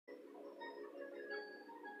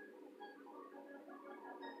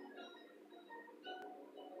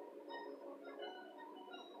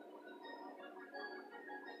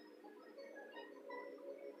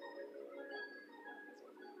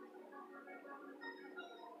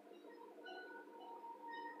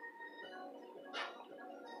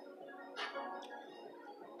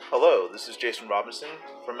Hello, this is Jason Robinson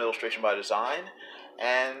from Illustration by Design,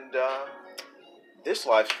 and this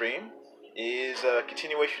live stream is a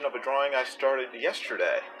continuation of a drawing I started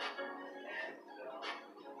yesterday.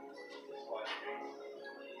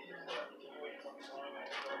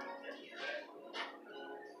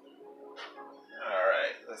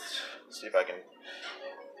 Alright, let's see if I can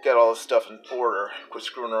get all this stuff in order. Quit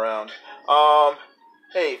screwing around.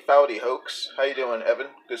 Hey, Fowdy Hoax. How you doing, Evan?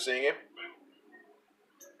 Good seeing you.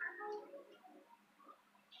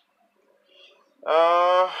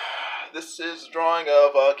 This is a drawing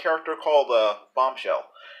of a character called Bombshell,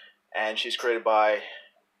 and she's created by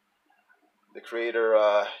the creator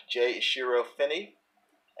Ishiro Finney,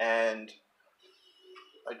 and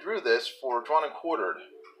I drew this for Drawn and Quartered,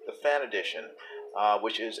 the fan edition,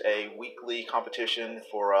 which is a weekly competition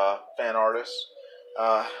for fan artists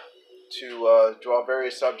to draw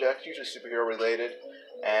various subjects, usually superhero related,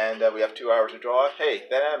 and we have 2 hours to draw. Hey,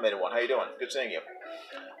 that animated one, how you doing? Good seeing you.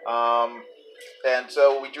 And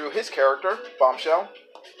so we drew his character, Bombshell.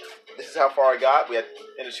 This is how far I got. We had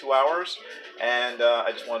into 2 hours, and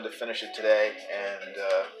I just wanted to finish it today and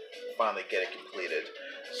finally get it completed.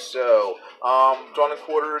 So, Drawn and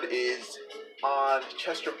Quartered is on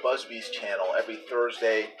Chester Busby's channel every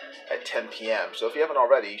Thursday at 10 p.m. So if you haven't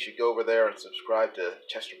already, you should go over there and subscribe to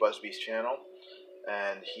Chester Busby's channel.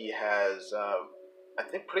 And he has, I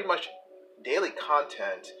think, pretty much daily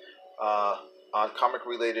content on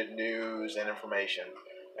comic-related news and information.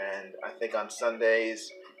 And I think on Sundays,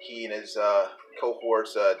 he and his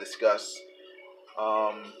cohorts discuss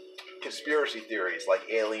conspiracy theories like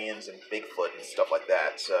aliens and Bigfoot and stuff like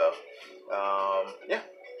that. So, yeah.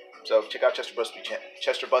 So check out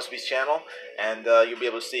Chester Busby's channel, and you'll be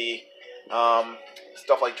able to see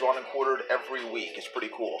stuff like Drawn and Quartered every week. It's pretty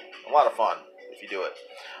cool. A lot of fun if you do it.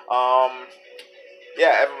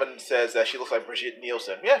 Yeah, everyone says that she looks like Brigitte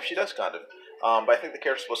Nielsen. Yeah, she does kind of. But I think the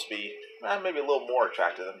character's supposed to be maybe a little more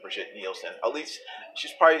attractive than Brigitte Nielsen. At least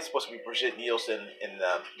she's probably supposed to be Brigitte Nielsen in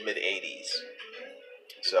the mid-'80s.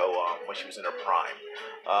 So, when she was in her prime.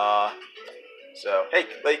 So, hey,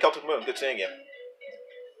 Lady Celtic Moon, good seeing you.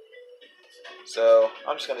 So,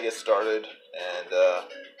 I'm just going to get started, and,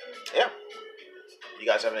 yeah. You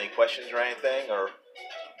guys have any questions or anything, or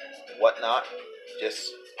whatnot,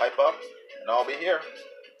 just pipe up, and I'll be here.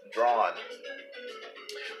 Drawn.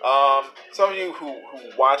 Some of you who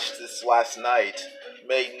watched this last night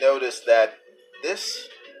may notice that this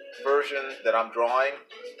version that I'm drawing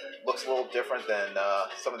looks a little different than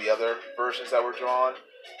some of the other versions that were drawn.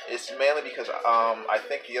 It's mainly because I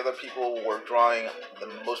think the other people were drawing the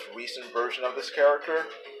most recent version of this character,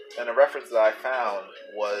 and a reference that I found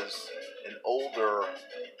was an older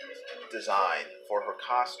design for her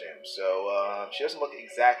costume. So she doesn't look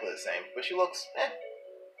exactly the same, but she looks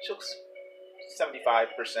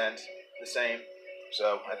 75% the same.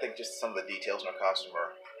 So I think just some of the details in her costume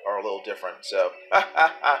are a little different. So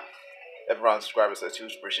everyone subscribers says,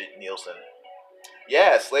 who's Brigitte Nielsen?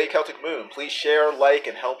 Yes, Lady Celtic Moon. Please share, like,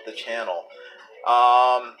 and help the channel.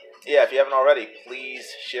 Yeah, if you haven't already,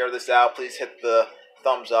 please share this out. Please hit the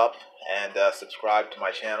thumbs up and subscribe to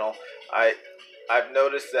my channel. I've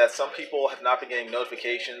noticed that some people have not been getting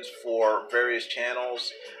notifications for various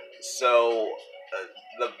channels. So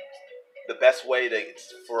the best way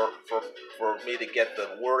for me to get the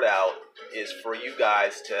word out is for you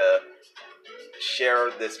guys to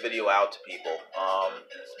share this video out to people,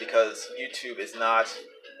 because YouTube is not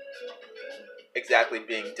exactly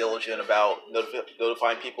being diligent about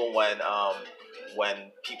notifying people when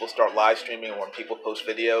people start live streaming or when people post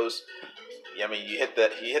videos. I mean, you hit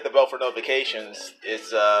the bell for notifications.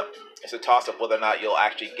 It's a toss-up whether or not you'll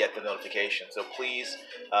actually get the notification. So please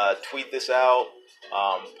tweet this out,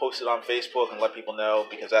 post it on Facebook, and let people know,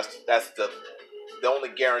 because that's the only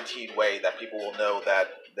guaranteed way that people will know that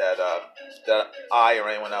I or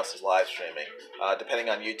anyone else is live streaming. Depending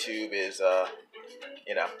on YouTube is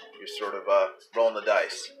you're sort of rolling the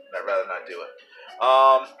dice, and I'd rather not do it.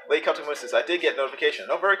 Lady Celtic Moon says, I did get notification.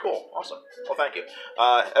 Oh, very cool. Awesome. Well, thank you.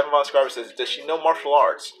 Evan Von Scriber says, does she know martial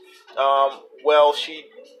arts? Well,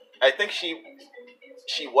 I think she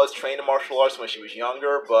was trained in martial arts when she was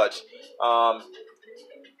younger, but I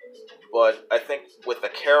think with the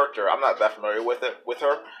character, I'm not that familiar with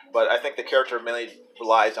her, but I think the character mainly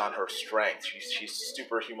relies on her strength. She's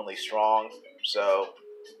superhumanly strong, so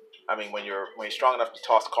I mean, when you're strong enough to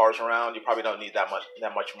toss cars around, you probably don't need that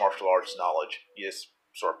much martial arts knowledge. You just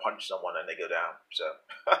sort of punch someone and they go down. So,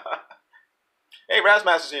 hey,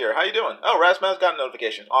 Razmaz is here. How you doing? Oh, Razmaz got a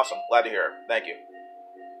notification. Awesome. Glad to hear it. Thank you.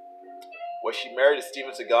 Was she married to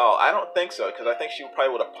Steven Seagal? I don't think so, because I think she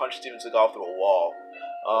probably would have punched Steven Seagal through a wall.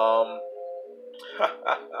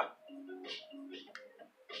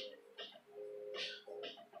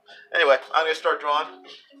 Anyway, I'm gonna start drawing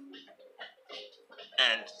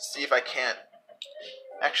and see if I can't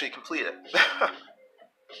actually complete it.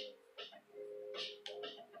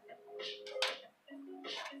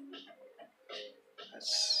 Let's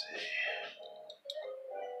see.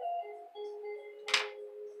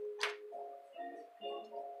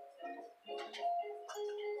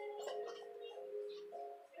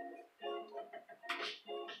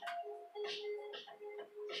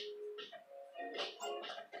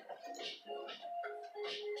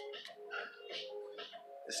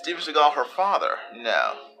 Is Steven Seagal her father?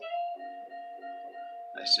 No.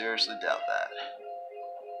 I seriously doubt that.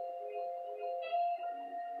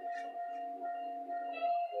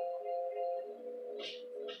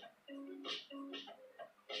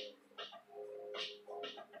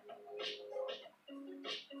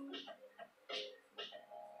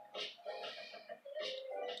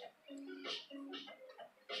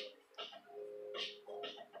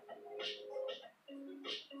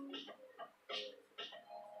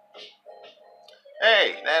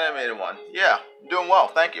 Hey, the animated one. Yeah, I'm doing well,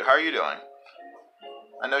 thank you. How are you doing?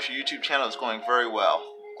 I know your YouTube channel is going very well.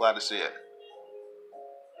 Glad to see it.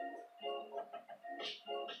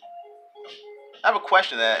 I have a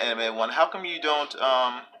question, that animated one. How come you don't,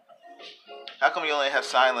 how come you only have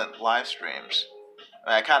silent live streams?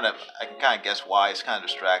 I mean, I can kind of guess why. It's kind of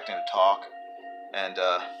distracting to talk and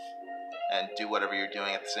do whatever you're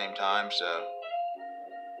doing at the same time, so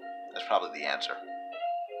that's probably the answer.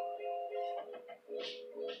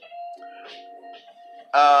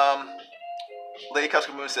 Lady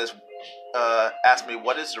Cusker Moon says, asked me,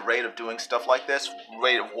 what is the rate of doing stuff like this?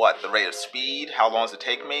 Rate of what? The rate of speed? How long does it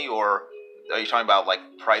take me? Or are you talking about, like,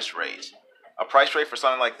 price rate? A price rate for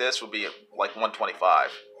something like this would be, like, $125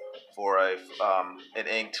 for a, an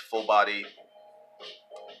inked, full-body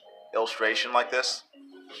illustration like this.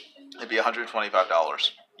 It'd be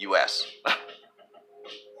 $125 US.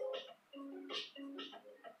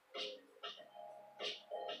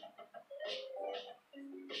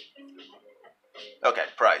 Okay,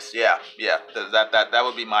 price. Yeah. That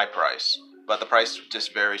would be my price. But the price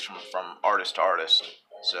just varies from artist to artist.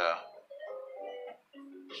 So.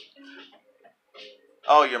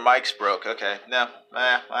 Oh, your mic's broke. Okay. No,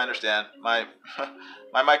 I understand. My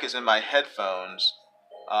my mic is in my headphones.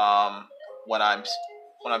 When I'm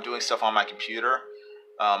doing stuff on my computer.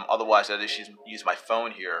 Otherwise, I just use my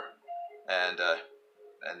phone here, and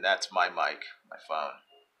that's my mic, my phone.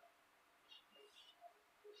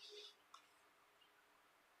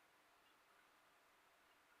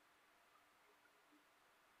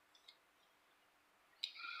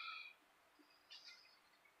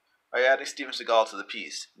 Are you adding Steven Seagal to the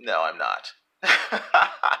piece? No, I'm not.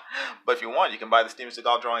 But if you want, you can buy the Steven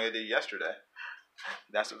Seagal drawing I did yesterday.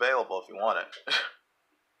 That's available if you want it.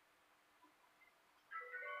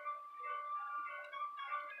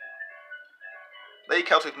 Lady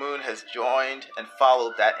Celtic Moon has joined and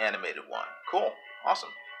followed that animated one. Cool. Awesome.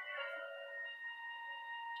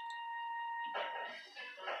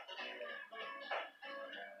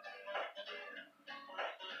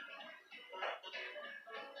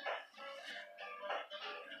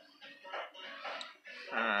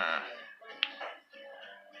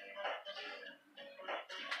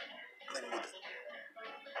 Let me move it.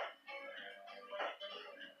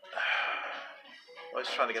 I'm always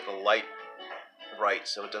trying to get the light right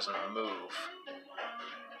so it doesn't move.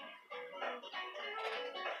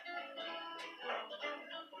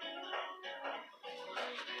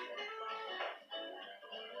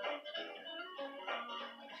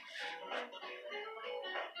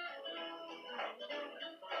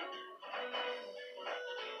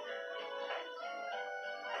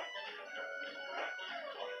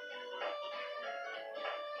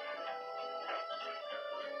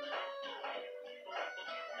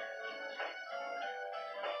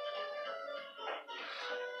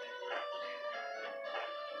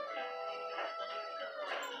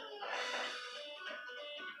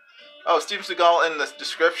 Oh, Steven Seagal in the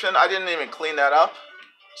description? I didn't even clean that up.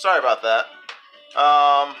 Sorry about that.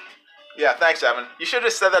 Yeah, thanks, Evan. You should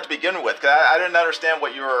have said that to begin with, because I didn't understand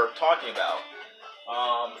what you were talking about.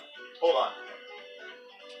 Hold on.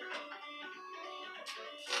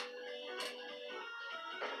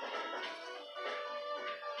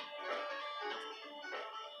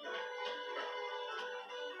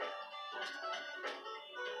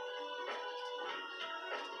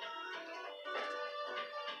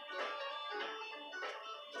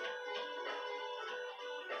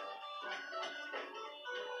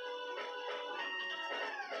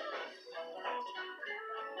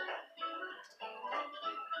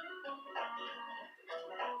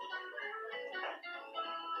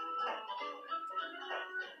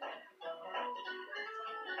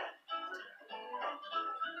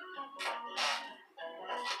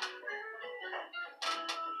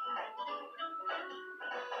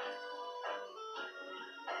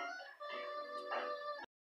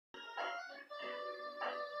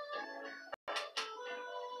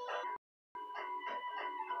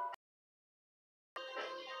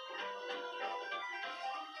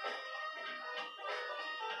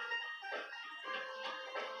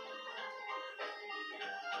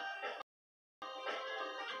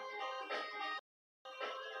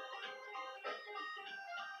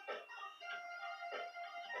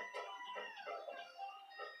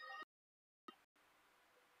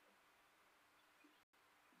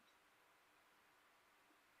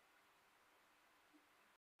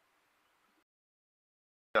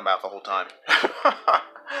 about the whole time.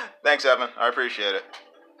 Thanks, Evan. I appreciate it.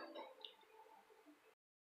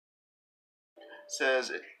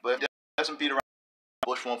 Says, but if it doesn't beat around,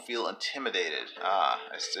 Bush won't feel intimidated. Ah,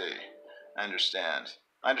 I see. I understand.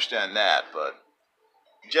 I understand that, but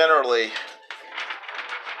generally,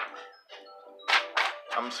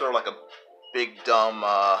 I'm sort of like a big, dumb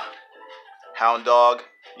hound dog.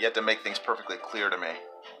 You have to make things perfectly clear to me.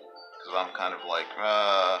 Because I'm kind of like,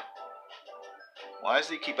 why does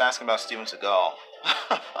he keep asking about Steven Seagal?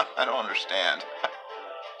 I don't understand.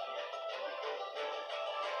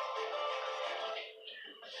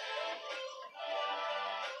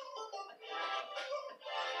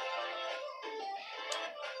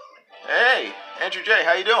 Hey, Andrew J,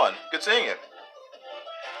 how you doing? Good seeing you.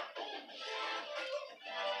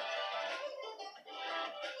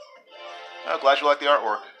 Oh, glad you like the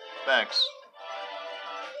artwork. Thanks.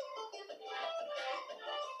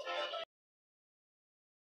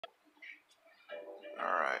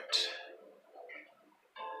 Alright.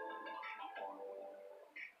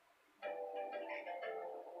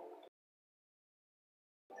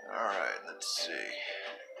 Alright, let's see.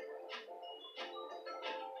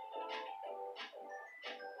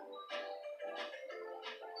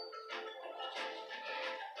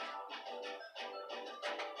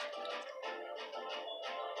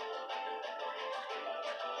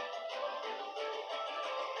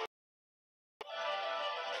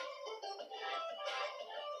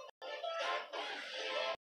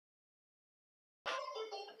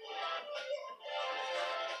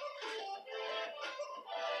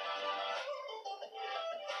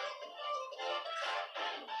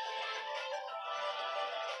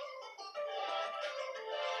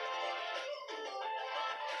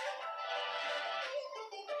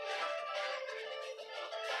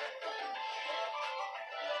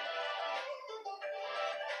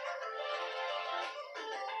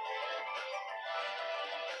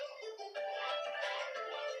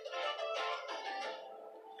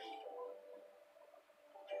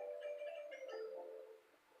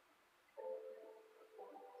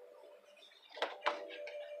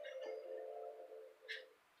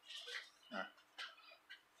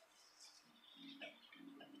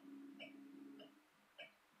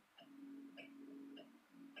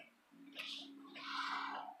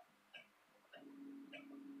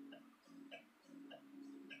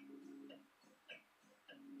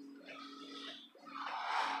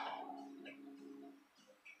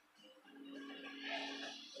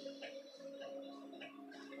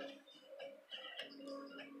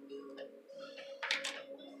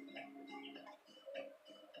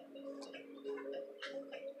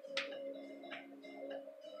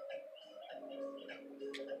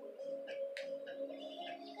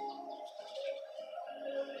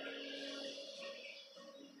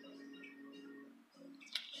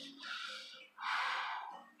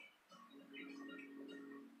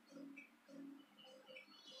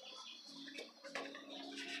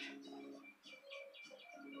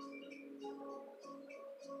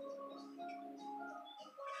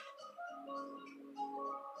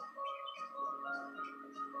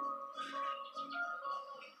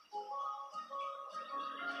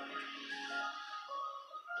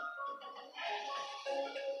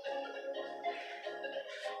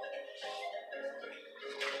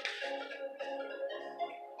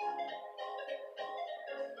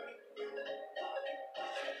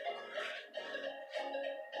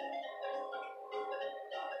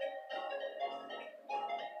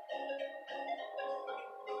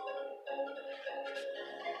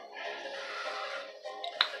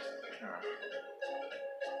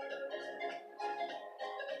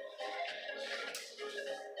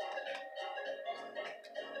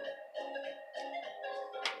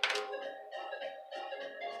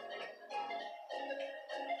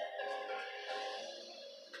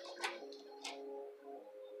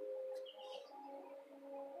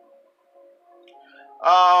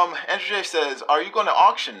 Andrew J says, are you going to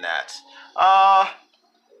auction that? Am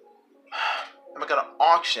I going to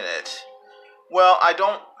auction it? Well, I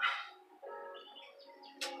don't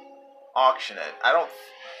auction it. I don't.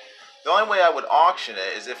 The only way I would auction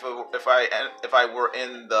it is if I were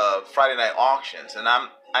in the Friday night auctions, and I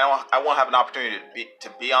won't have an opportunity to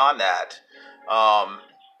be on that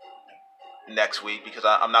next week because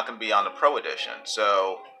I'm not going to be on the Pro Edition.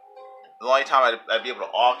 So the only time I'd be able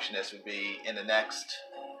to auction this would be in the next,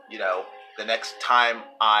 the next time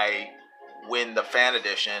I win the Fan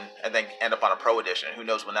Edition and then end up on a Pro Edition. Who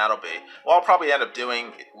knows when that'll be? What I'll probably end up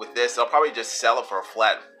doing with this, I'll probably just sell it for a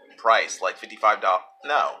flat price, like $55.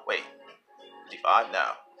 No, wait, 55?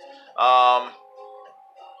 No.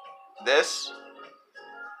 This,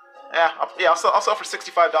 I'll sell for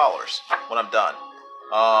 $65 when I'm done.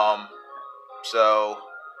 So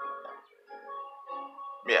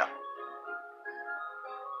yeah.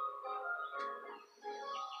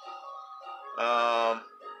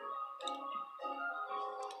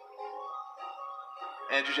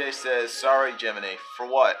 Andrew J says, sorry, Jiminy. For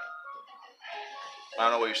what? I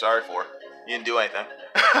don't know what you're sorry for. You didn't do anything.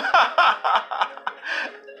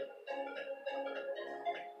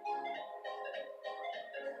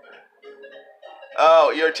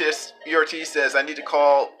 Oh, ERT says, I need to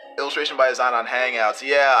call Illustration by Design on Hangouts.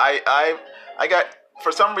 Yeah, I got,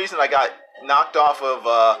 for some reason, I got knocked off of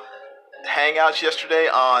Hangouts yesterday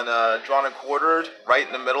on Drawn and Quartered, right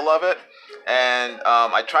in the middle of it. And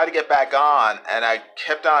I tried to get back on, and I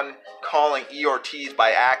kept on calling ERTs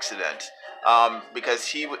by accident because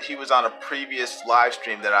he was on a previous live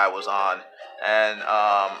stream that I was on, and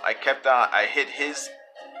I hit his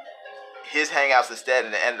Hangouts instead,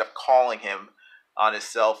 and I ended up calling him on his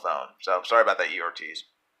cell phone. So sorry about that, ERTs.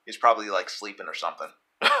 He's probably like sleeping or something.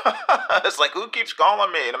 It's like, who keeps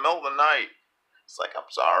calling me in the middle of the night? It's like, I'm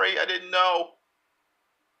sorry, I didn't know.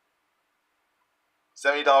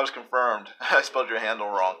 $70 confirmed. I spelled your handle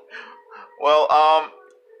wrong. Well,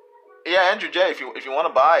 yeah, Andrew J, if you want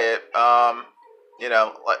to buy it, you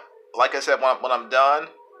know, like I said, when I'm done,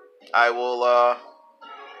 I will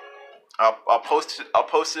I'll post it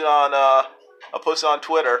on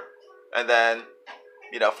Twitter, and then,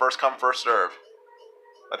 you know, first come, first serve.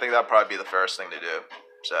 I think that'd probably be the fairest thing to do.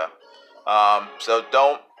 So, so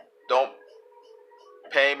don't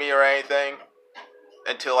pay me or anything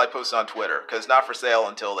until I post it on Twitter, because it's not for sale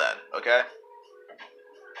until then, okay?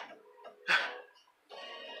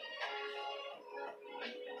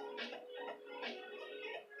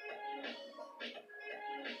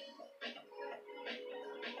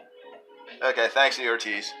 Okay, thanks,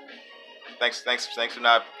 ERTs. Thanks for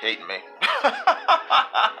not hating me.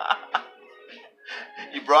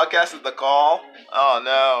 You broadcasted the call? Oh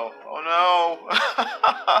no. Oh no.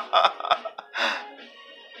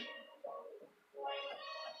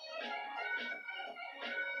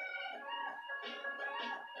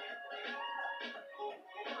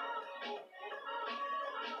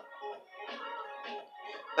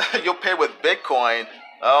 You'll pay with Bitcoin?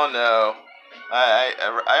 Oh no.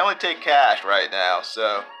 I only take cash right now,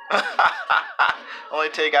 so I only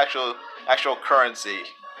take actual currency.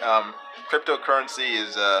 Cryptocurrency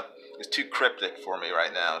is too cryptic for me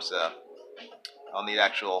right now, so I'll need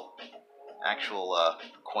actual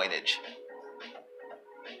coinage.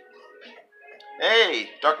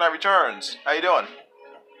 Hey, Dark Knight Returns. How you doing?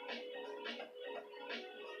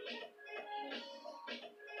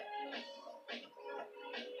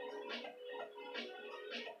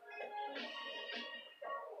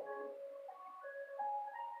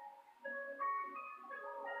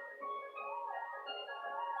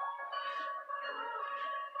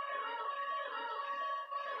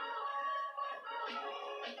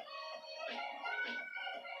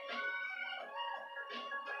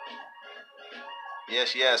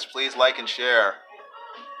 Yes, please like and share.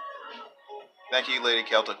 Thank you, Lady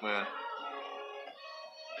Celtic Moon.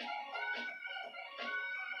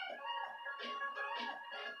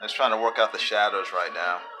 I'm just trying to work out the shadows right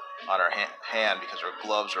now on her hand because her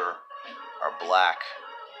gloves are black.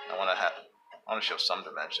 I want to show some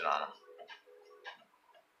dimension on them.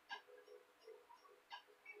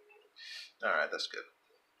 All right, that's good.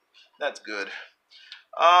 That's good.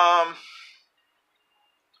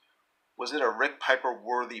 Was it a Rick Piper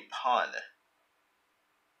worthy pun?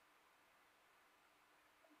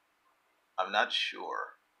 I'm not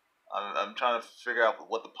sure. I'm trying to figure out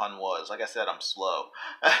what the pun was. Like I said, I'm slow.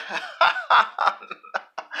 I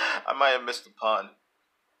might have missed the pun.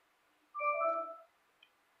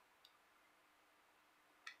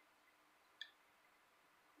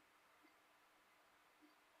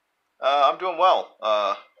 I'm doing well,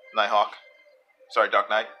 Nighthawk. Sorry, Dark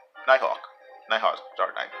Knight. Nighthawk. Nighthawk.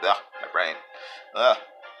 Dark Knight. Ugh, my brain. Ugh.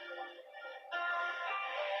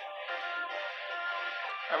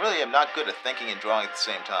 I really am not good at thinking and drawing at the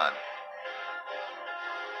same time.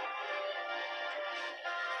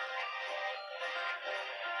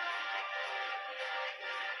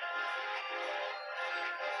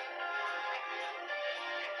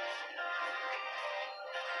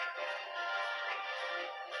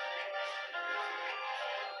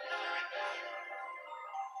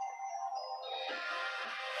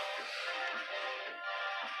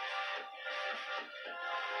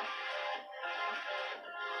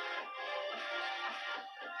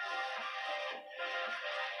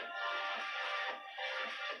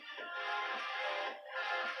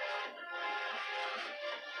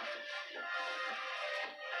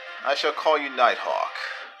 I shall call you Nighthawk,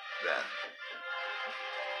 then.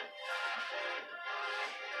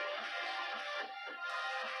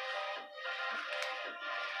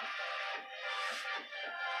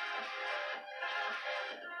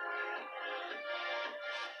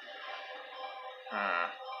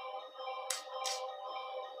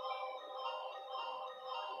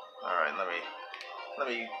 Alright, let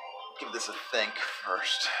me give this a think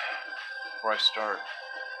first before I start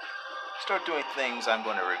doing things I'm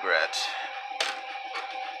going to regret.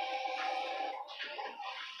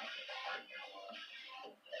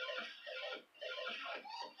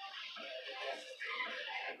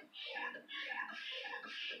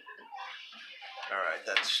 Alright,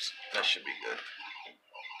 that should be good.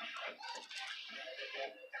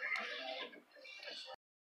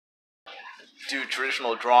 Do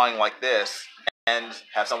traditional drawing like this and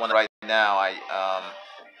have someone right now,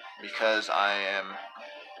 because I'm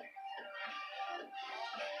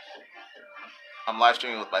live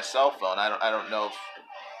streaming with my cell phone. I don't know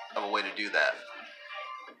of a way to do that.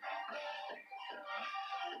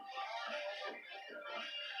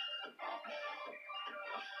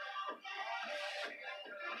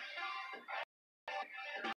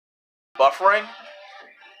 Buffering?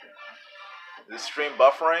 Is this stream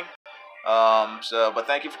buffering? But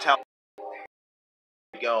thank you for telling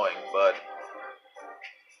me going, but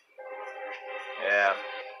yeah.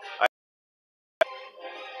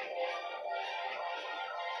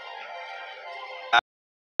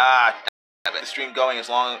 The stream going as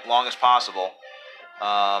long as possible,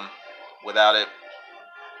 without it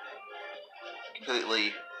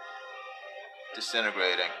completely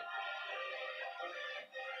disintegrating.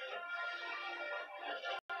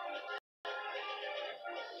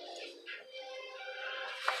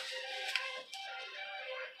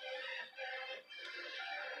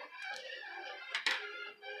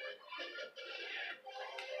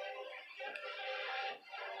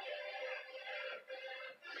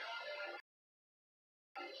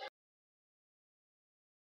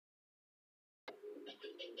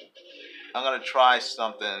 I'm gonna try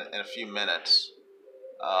something in a few minutes.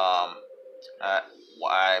 I'm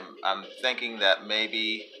thinking that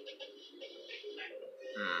maybe.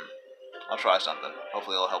 I'll try something.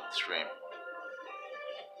 Hopefully, it'll help the stream.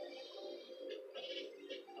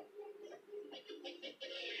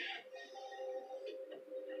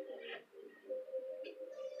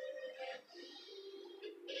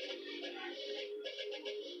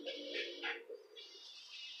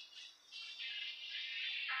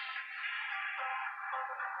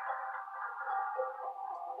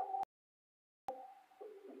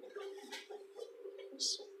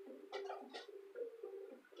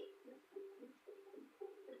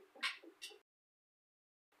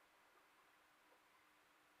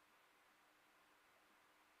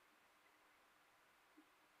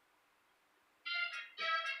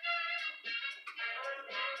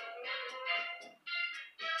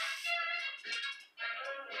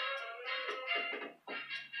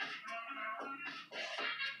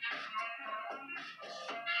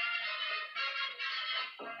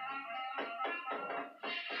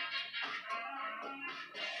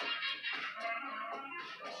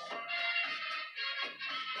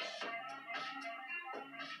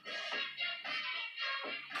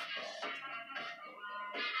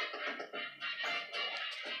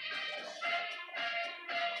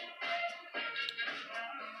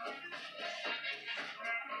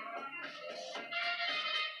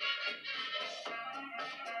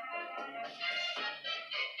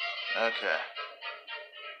 Okay.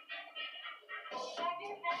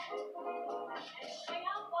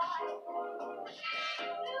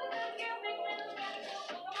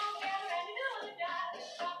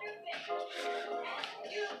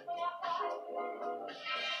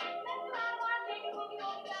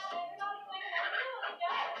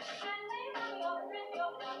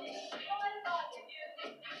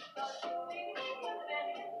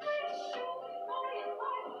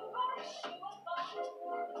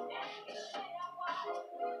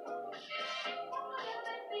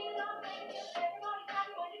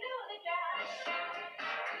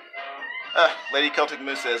 Lady Celtic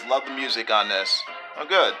Moose says, love the music on this. Oh,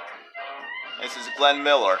 good. This is Glenn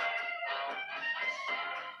Miller.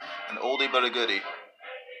 An oldie but a goodie.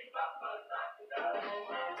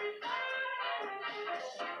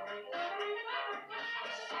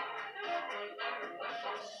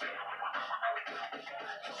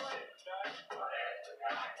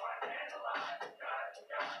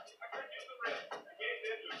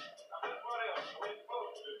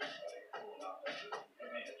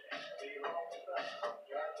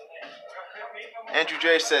 Andrew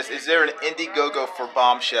J says, is there an Indiegogo for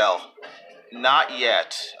Bombshell? Not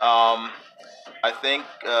yet. I think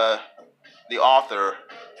the author,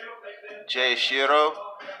 Ishiro,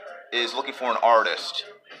 is looking for an artist.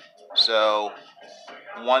 So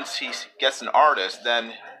once he gets an artist,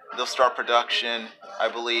 then they'll start production, I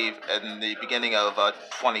believe, in the beginning of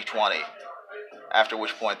 2020. After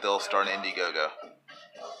which point they'll start an Indiegogo.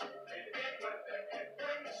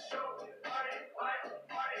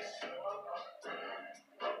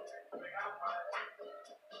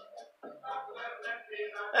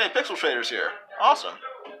 Hey, Pixel Trader's here. Awesome.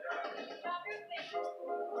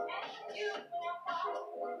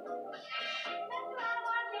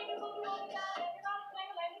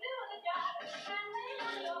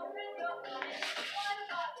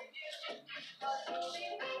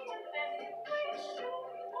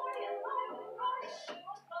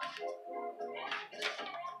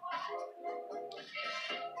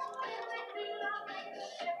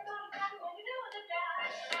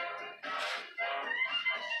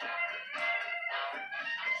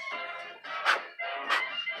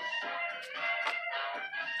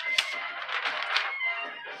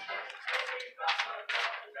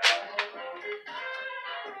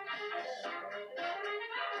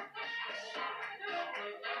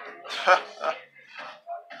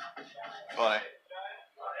 Funny.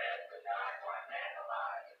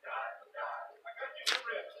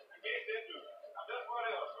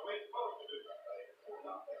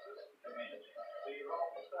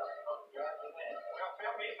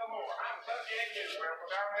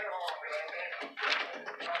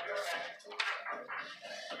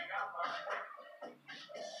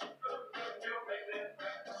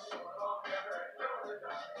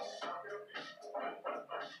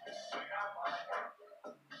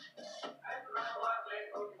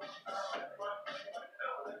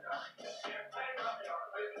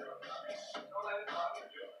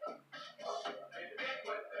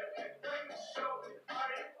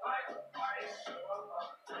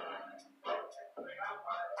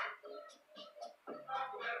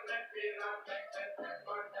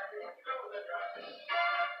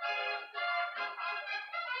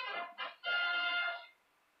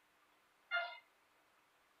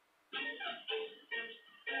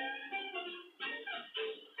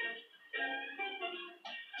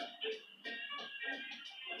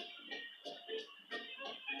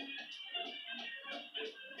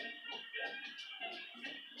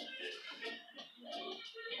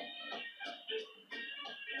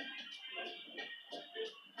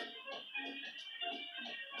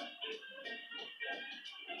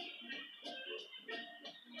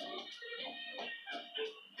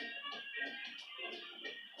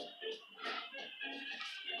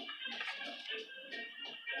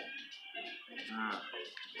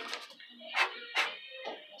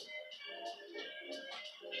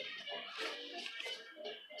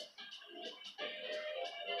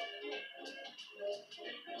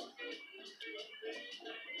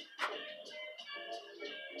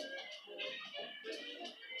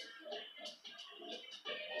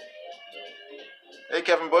 Hey,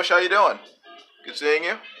 Kevin Bush, how you doing? Good seeing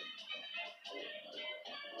you.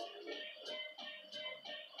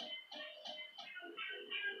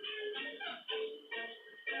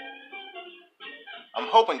 I'm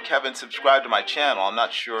hoping Kevin subscribed to my channel. I'm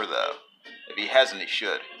not sure though. If he hasn't, he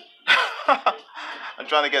should. I'm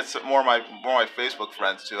trying to get some more of my Facebook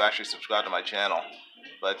friends to actually subscribe to my channel,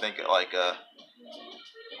 but I think like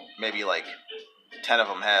maybe like 10 of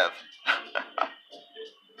them have.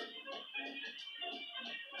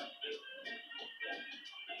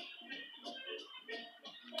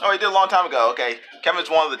 Oh, he did a long time ago. Okay, Kevin's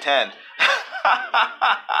one of the 10.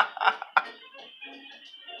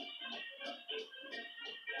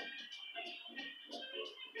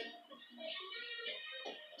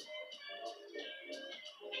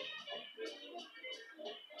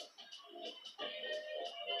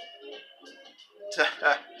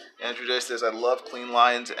 Andrew J says, I love clean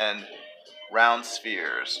lines and round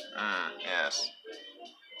spheres. Yes.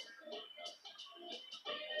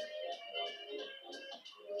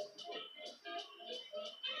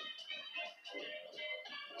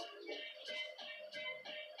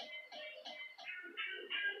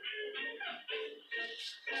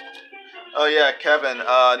 Oh yeah, Kevin.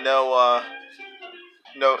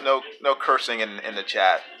 No cursing in the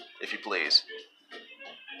chat, if you please.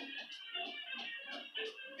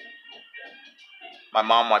 My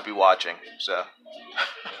mom might be watching, so.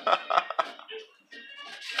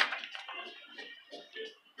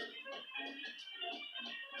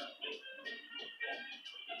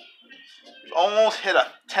 We've almost hit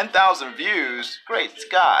 10,000 views. Great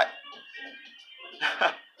Scott.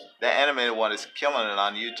 The animated one is killing it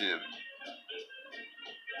on YouTube.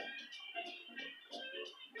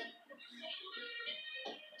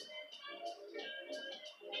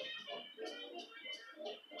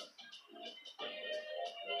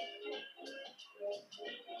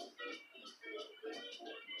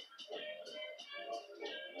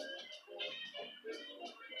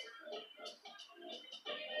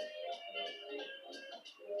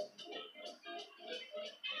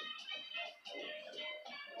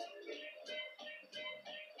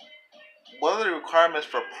 what are the requirements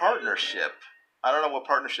for partnership? I don't know what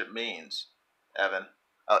partnership means, Evan.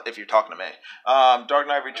 If you're talking to me. Dark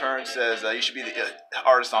Knight Returns says you should be the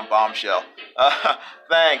artist on Bombshell.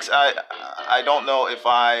 Thanks. I don't know if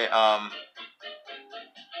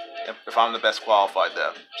if I'm the best qualified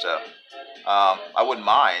though. So I wouldn't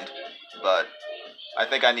mind, but I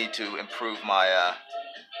think I need to improve my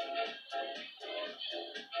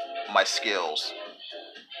my skills.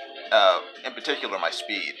 In particular, my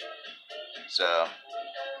speed. So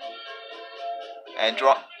and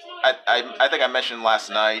draw. I think I mentioned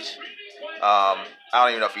last night. I don't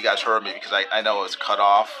even know if you guys heard me because I know it was cut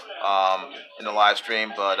off in the live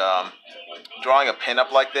stream, but drawing a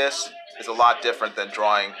pinup like this is a lot different than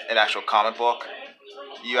drawing an actual comic book.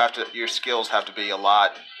 Your skills have to be a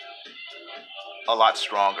lot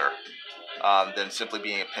stronger than simply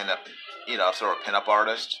being a pinup, sort of a pinup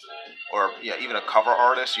artist, or even a cover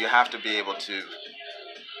artist. You have to be able to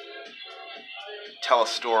tell a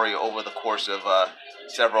story over the course of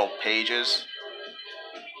several pages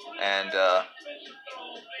and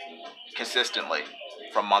consistently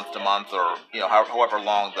from month to month, or however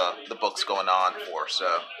long the book's going on for.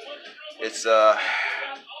 So it's I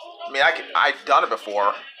mean, I've done it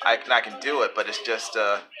before. I can do it, but it's just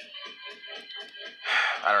I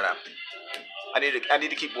don't know. I need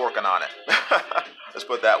to keep working on it. Let's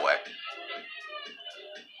put it that way.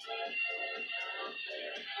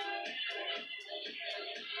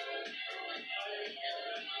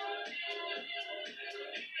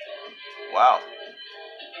 Wow.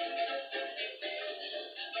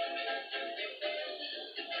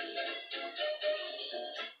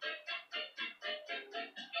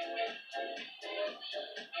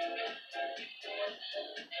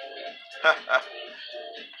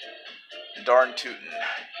 Darn tootin'.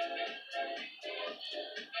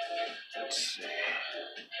 Let's see.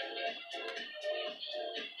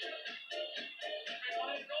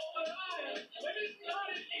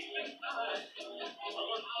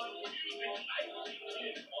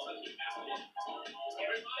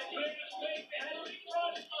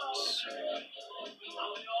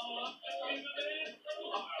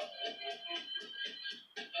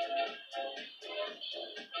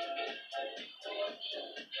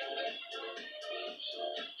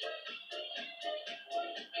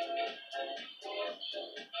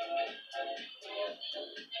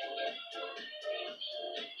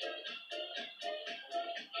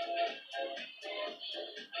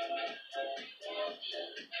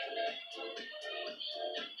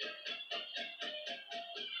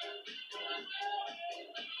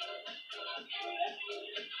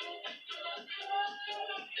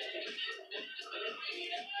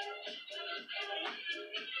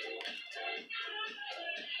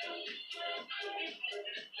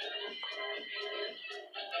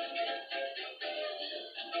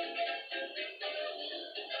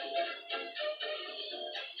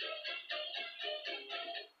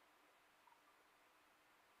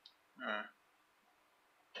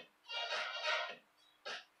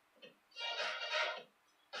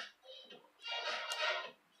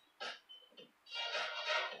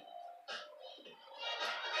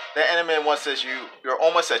 The anime one says you're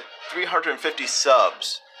almost at 350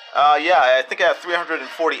 subs. Yeah, I think I have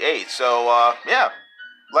 348. So yeah,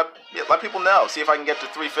 let people know. See if I can get to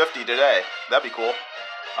 350 today. That'd be cool.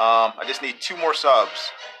 I just need 2 more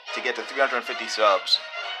subs to get to 350 subs,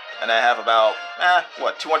 and I have about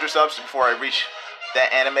 200 subs before I reach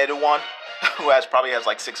that animated one, who probably has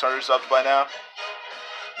like 600 subs by now.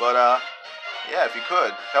 But yeah, if you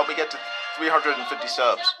could help me get to 350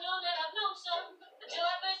 subs.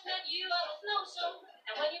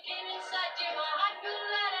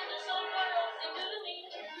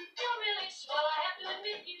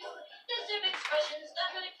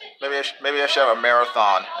 Maybe I should have a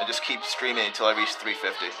marathon and just keep streaming until I reach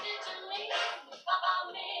 350.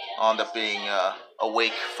 I'll end up being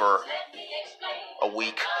awake for a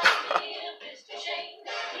week.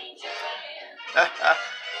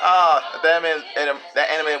 That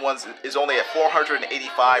anime one is only at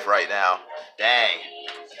 485 right now. Dang.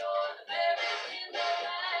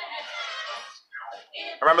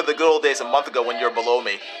 I remember the good old days a month ago when you were below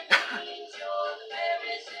me.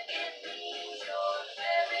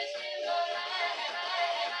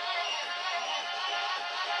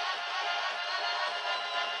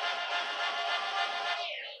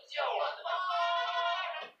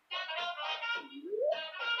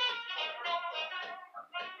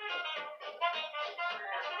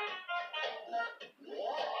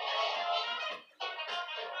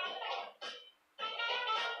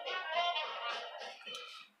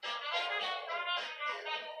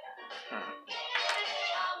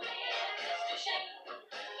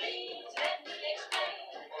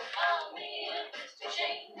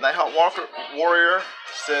 Nighthawk Warrior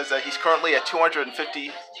says that he's currently at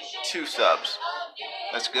 252 subs.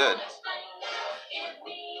 That's good.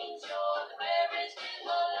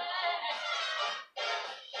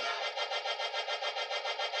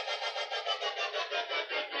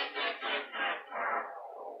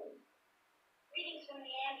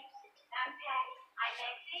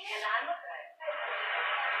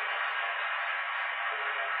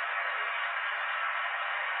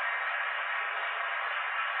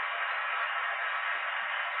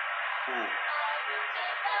 Ooh.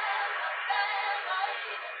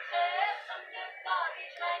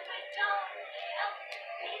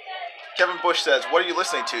 Kevin Bush says, what are you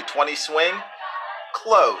listening to? 20 Swing?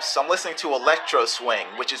 Close. I'm listening to Electro Swing,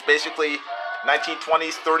 which is basically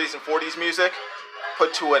 1920s, 30s, and 40s music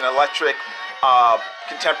put to an electric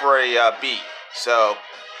contemporary beat. So,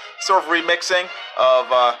 sort of remixing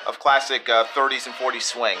of classic 30s and 40s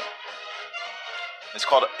swing. It's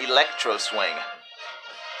called Electro Swing.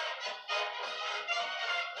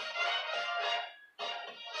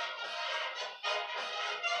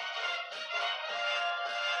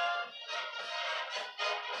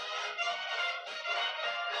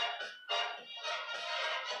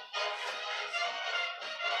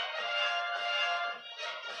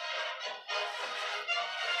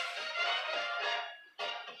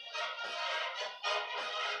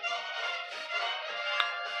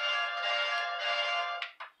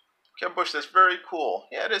 Kevin Bush says, very cool.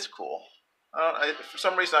 Yeah, it is cool. For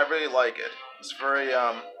some reason, I really like it. It's very,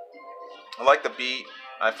 I like the beat.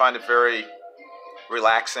 I find it very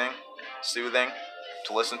relaxing, soothing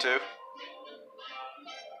to listen to.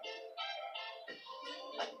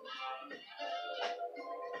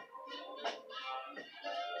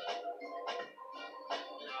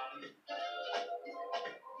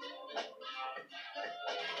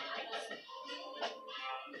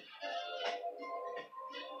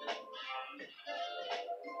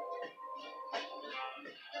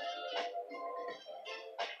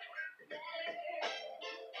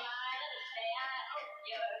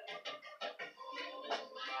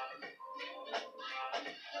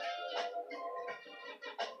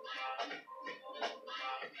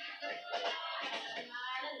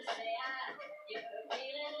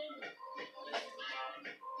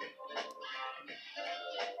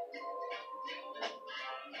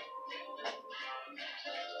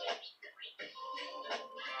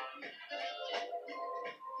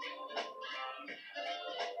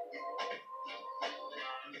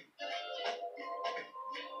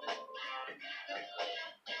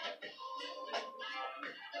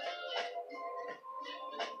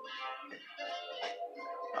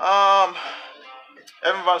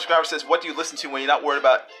 Evan Von Scriber says, what do you listen to when you're not worried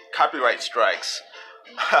about copyright strikes?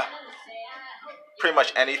 Pretty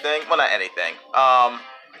much anything. Well, not anything.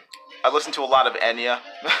 I listen to a lot of Enya,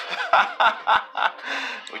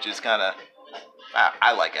 which is kind of,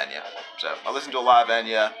 I like Enya. So I listen to a lot of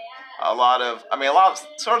Enya, a lot of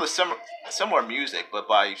sort of similar music, but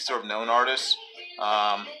by sort of known artists.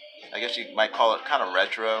 I guess you might call it kind of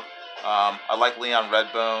retro. I like Leon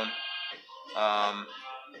Redbone.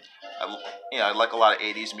 I like a lot of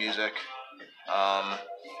 80s music.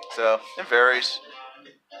 So it varies.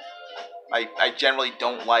 I generally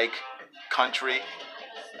don't like country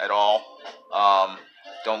at all.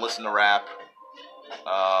 Don't listen to rap.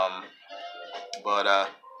 But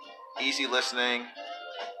easy listening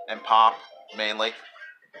and pop mainly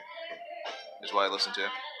is what I listen to.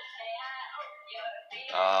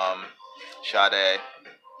 Sade.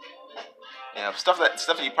 Stuff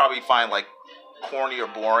that you probably find like corny or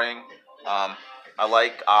boring. I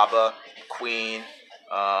like ABBA, Queen.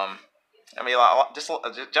 Just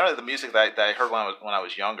generally the music that I heard when I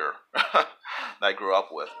was younger, that I grew up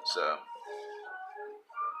with. So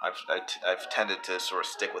I've tended to sort of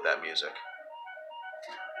stick with that music.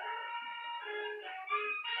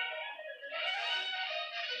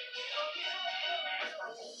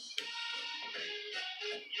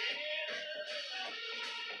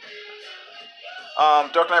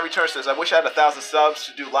 Dark Knight Returns says, I wish I had 1,000 subs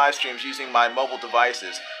to do live streams using my mobile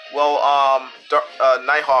devices. Well,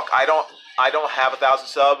 Nighthawk, I don't have 1,000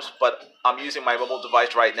 subs, but I'm using my mobile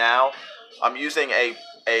device right now. I'm using an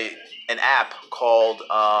app called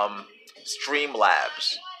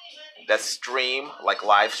Streamlabs. That's stream, like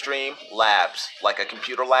live stream, labs, like a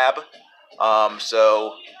computer lab.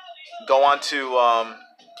 So go on to,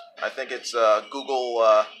 I think it's the Google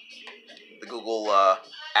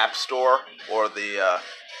App Store, or the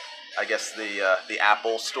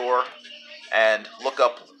Apple Store, and look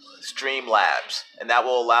up Streamlabs, and that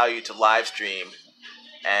will allow you to live stream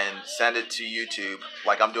and send it to YouTube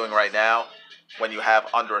like I'm doing right now when you have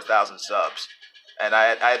under 1,000 subs. and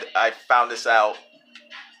I found this out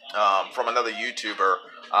from another YouTuber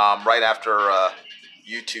right after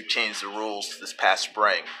YouTube changed the rules this past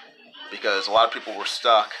spring, because a lot of people were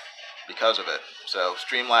stuck because of it. So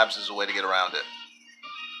Streamlabs is a way to get around it.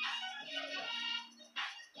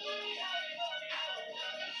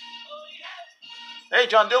 Hey,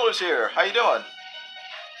 John Diller's here. How you doing?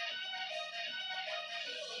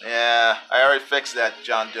 Yeah, I already fixed that,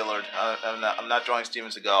 John Dillard. I'm not drawing Steven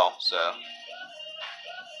Seagal, so.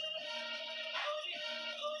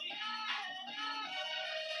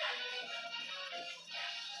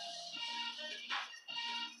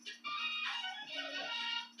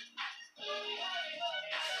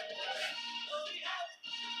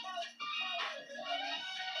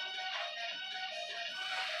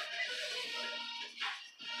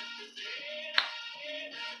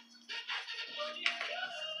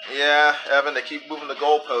 Yeah, Evan, they keep moving the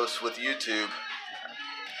goalposts with YouTube.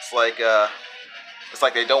 It's like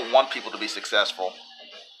they don't want people to be successful.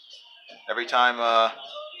 Every time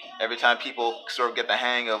people sort of get the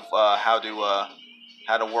hang of how to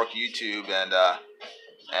work YouTube and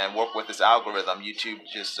work with this algorithm, YouTube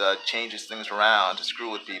just changes things around to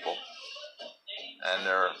screw with people, and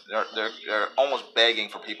they're almost begging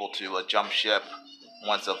for people to jump ship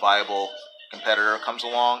once a viable competitor comes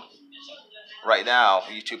along. Right now,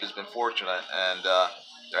 YouTube has been fortunate, and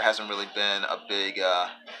there hasn't really been a big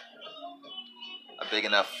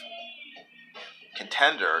enough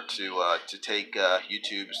contender to take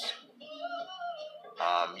YouTube's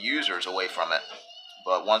users away from it.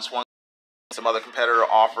 But once some other competitor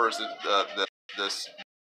offers this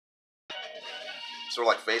sort of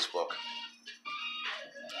like Facebook.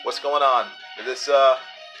 What's going on? Is this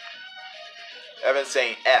Evan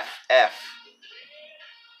saying F?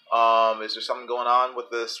 Is there something going on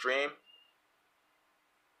with the stream?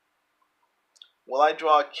 Will I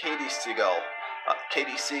draw Katie Siegel?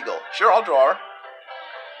 Katie Siegel. Sure, I'll draw her.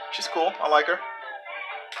 She's cool. I like her. Of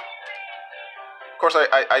course,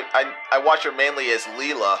 I watch her mainly as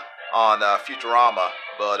Leela on Futurama,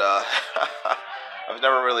 but I was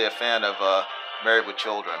never really a fan of Married with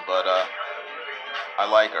Children. But I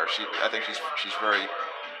like her. I think she's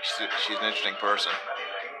an interesting person.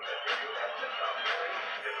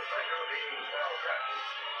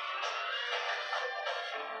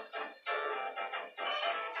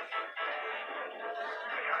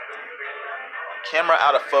 Camera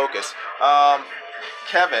out of focus.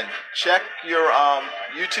 Kevin, check your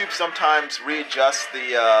YouTube sometimes readjusts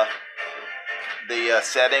the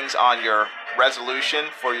settings on your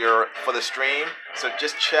resolution for the stream. So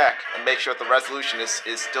just check and make sure that the resolution is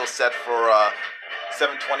still set for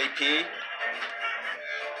 720p.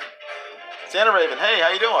 Santa Raven, hey, how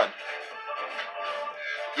you doing?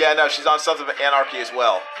 Yeah, no, she's on Sons of Anarchy as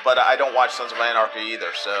well, but I don't watch Sons of Anarchy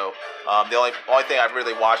either. So the only thing I've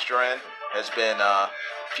really watched her in has been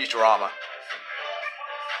Futurama.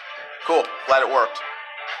 Cool, glad it worked.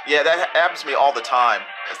 Yeah, that happens to me all the time.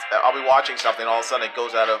 I'll be watching something, and all of a sudden it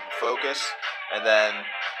goes out of focus, and then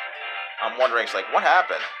I'm wondering, it's like, what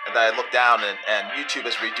happened? And then I look down, and YouTube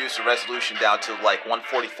has reduced the resolution down to like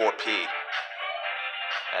 144p.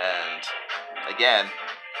 And again,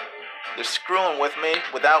 they're screwing with me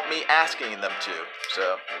without me asking them to,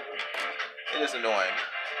 so it is annoying.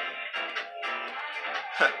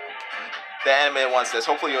 The animated one says,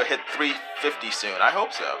 hopefully you'll hit 350 soon. I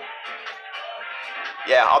hope so.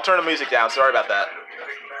 Yeah, I'll turn the music down. Sorry about that.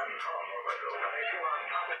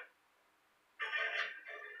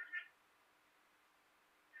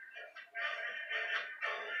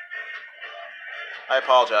 I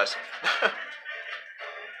apologize.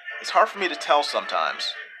 It's hard for me to tell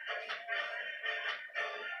sometimes.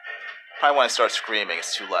 Probably when I start screaming,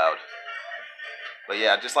 it's too loud. But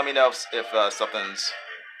yeah, just let me know if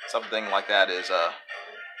something like that is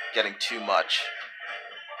getting too much.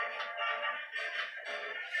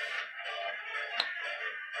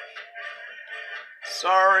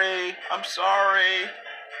 Sorry, I'm sorry.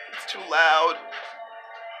 It's too loud.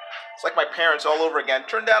 It's like my parents all over again.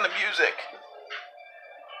 Turn down the music.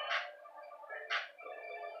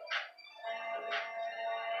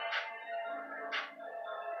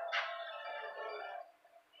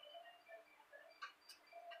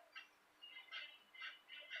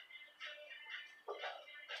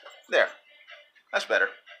 There. That's better.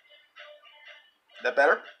 That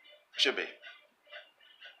better? Should be.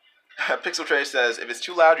 Pixel Tray says, if it's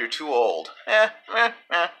too loud, you're too old.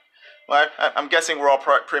 Well, I'm guessing we're all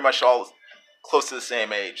pretty much all close to the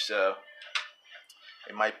same age, so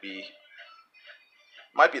it might be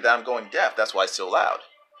that I'm going deaf. That's why it's so loud.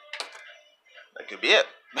 That could be it.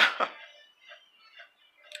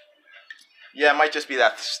 Yeah, it might just be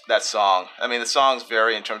that song. I mean, the songs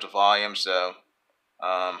vary in terms of volume, so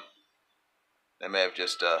they may have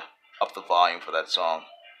just upped the volume for that song.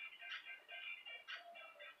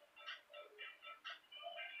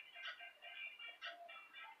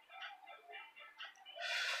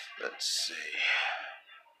 Let's see.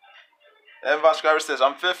 Evan Von Scriber says,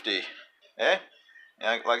 I'm 50. Eh?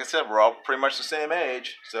 Yeah, like I said, we're all pretty much the same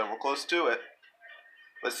age, so we're close to it.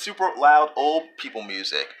 But super loud old people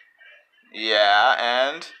music. Yeah,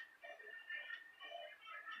 and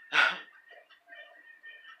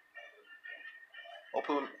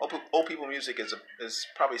old people music is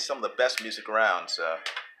probably some of the best music around, so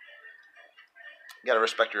you gotta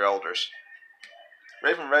respect your elders.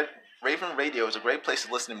 Raven Radio is a great place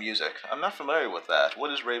to listen to music. I'm not familiar with that.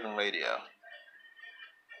 What is Raven Radio?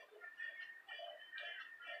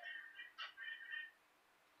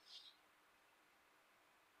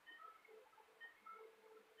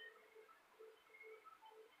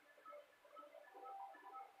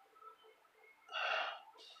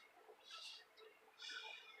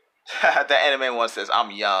 The anime one says, I'm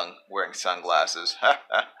young, wearing sunglasses.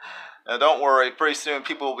 Now don't worry, pretty soon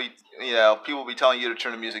people will be telling you to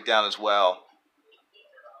turn the music down as well.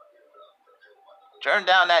 Turn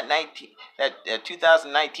down that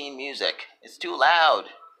 2019 music. It's too loud.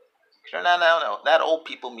 Turn down that old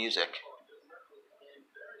people music.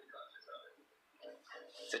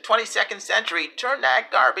 It's the 22nd century. Turn that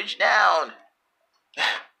garbage down.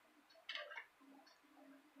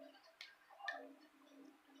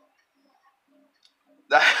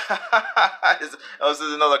 This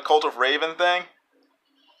is another Cult of Raven thing?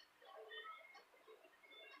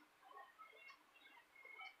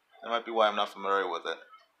 That might be why I'm not familiar with it.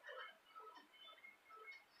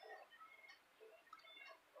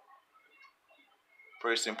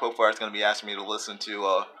 Pretty soon, Popefire is going to be asking me to listen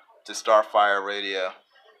to Starfire Radio.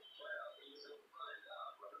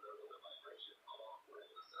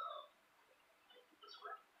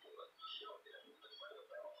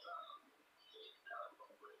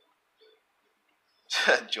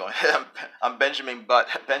 Join. I'm Benjamin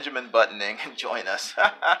Buttoning. Join us.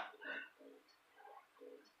 Yeah,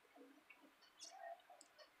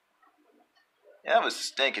 it would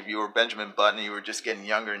stink if you were Benjamin Button and you were just getting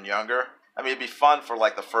younger and younger. I mean, it'd be fun for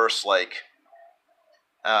like the first I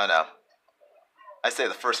don't know. I say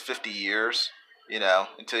the first 50 years,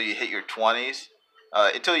 until you hit your 20s,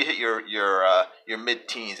 until you hit your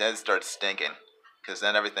mid-teens, then it starts stinking, because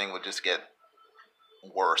then everything would just get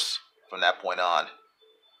worse from that point on.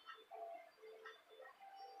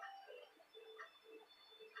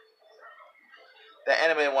 The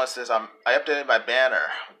anime one says, I updated my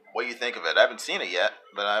banner. What do you think of it? I haven't seen it yet,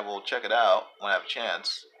 but I will check it out when I have a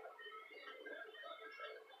chance.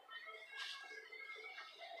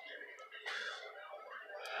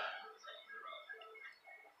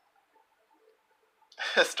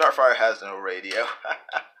 Starfire has no radio.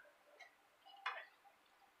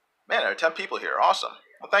 Man, there are 10 people here. Awesome.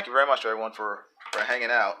 Well, thank you very much, everyone, for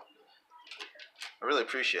hanging out. I really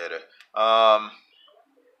appreciate it.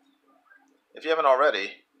 If you haven't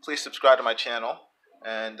already, please subscribe to my channel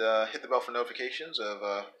and hit the bell for notifications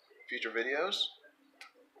of future videos.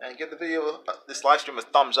 And give the video, this live stream, a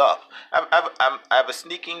thumbs up. I have a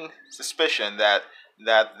sneaking suspicion that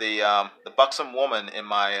the buxom woman in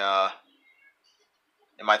my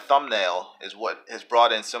thumbnail is what has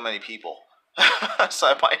brought in so many people. So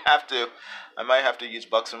I might have to use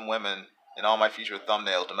buxom women in all my future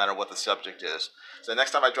thumbnails, no matter what the subject is. So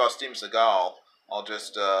next time I draw Steven Seagal, I'll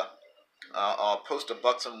just I'll post a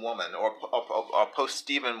buxom woman, or I'll post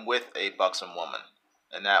Steven with a buxom woman,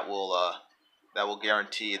 and that will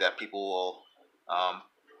guarantee that people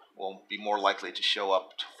will be more likely to show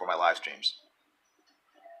up for my live streams.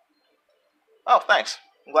 Oh, thanks.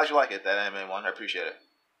 I'm glad you like it, that anime one. I appreciate it.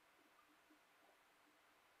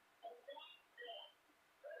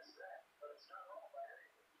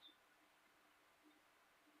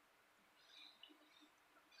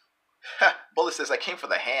 Bullet says, I came for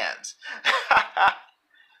the hands.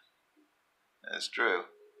 That's true.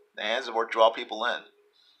 The hands are what draw people in.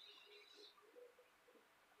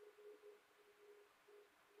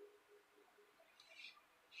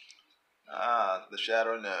 Ah, the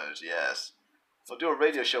shadow knows, yes. We'll do a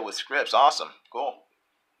radio show with scripts. Awesome. Cool.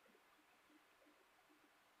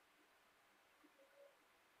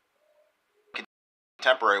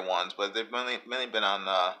 Contemporary ones, but they've mainly been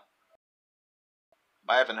on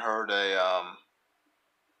I haven't heard a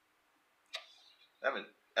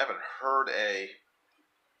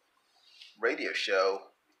radio show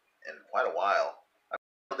in quite a while.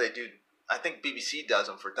 They do. I think BBC does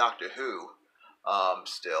them for Doctor Who,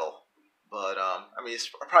 still, But I mean, it's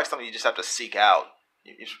probably something you just have to seek out.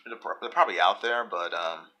 They're probably out there, but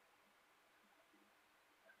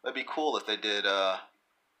it'd be cool if they did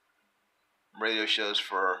radio shows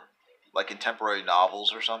for like contemporary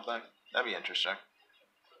novels or something. That'd be interesting.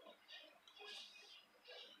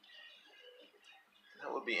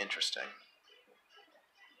 That would be interesting.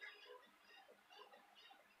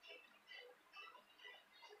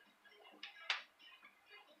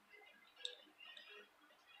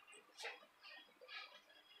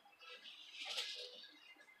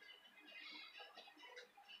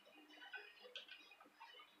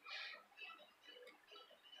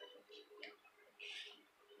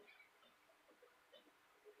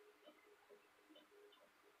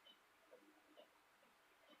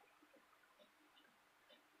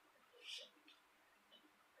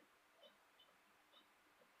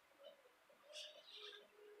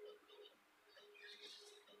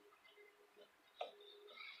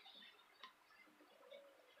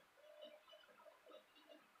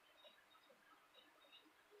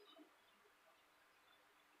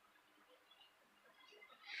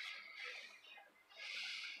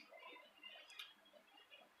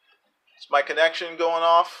 Is my connection going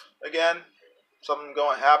off again? Something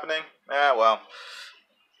happening? Yeah, well,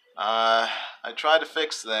 I tried to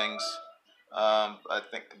fix things. I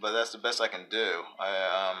think, but that's the best I can do.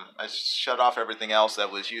 I shut off everything else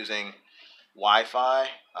that was using Wi-Fi.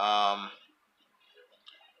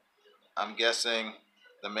 I'm guessing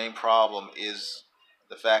the main problem is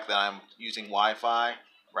the fact that I'm using Wi-Fi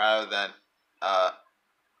rather than.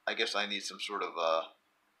 I guess I need some sort of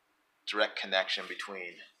direct connection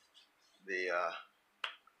between the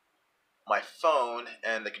my phone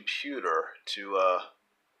and the computer to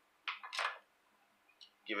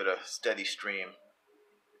give it a steady stream.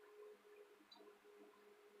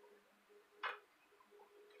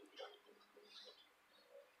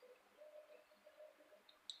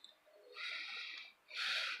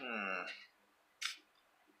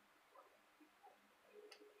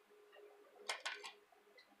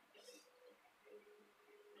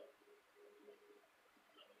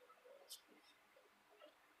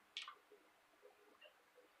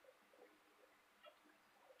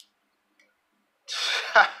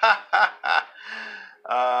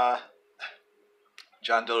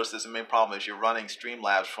 John Doe says the main problem is you're running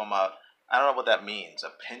Streamlabs from a, I don't know what that means, a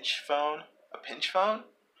pinch phone? A pinch phone?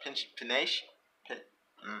 Pinache?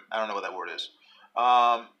 I don't know what that word is.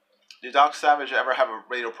 Did Doc Savage ever have a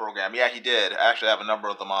radio program? Yeah, he did. I actually have a number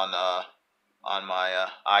of them on my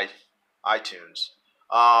iTunes.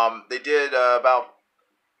 They did about,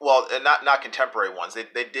 well, not contemporary ones.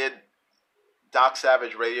 They did Doc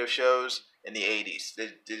Savage radio shows in the 80s. They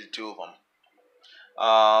did two of them.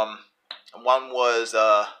 One was,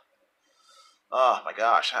 oh my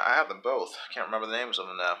gosh, I have them both. I can't remember the names of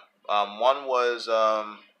them now. One was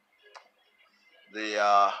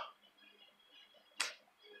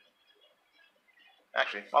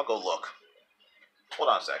actually, I'll go look. Hold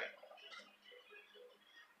on a second.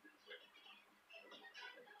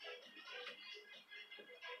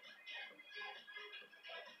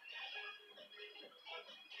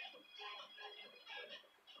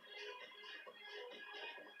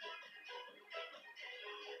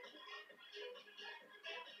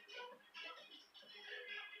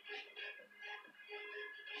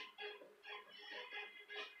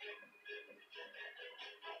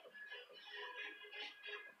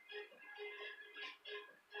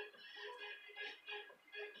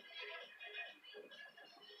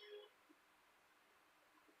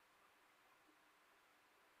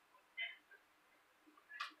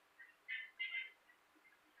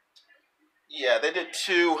 Yeah, they did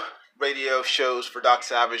two radio shows for Doc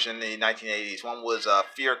Savage in the 1980s. One was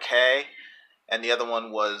Fear K, and the other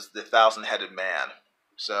one was The Thousand-Headed Man.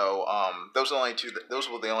 So those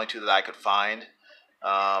were the only two that I could find.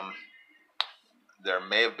 There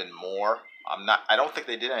may have been more. I don't think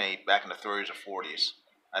they did any back in the 30s or 40s.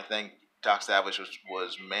 I think Doc Savage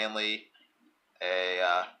was mainly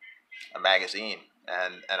a magazine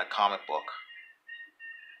and a comic book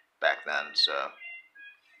back then. So.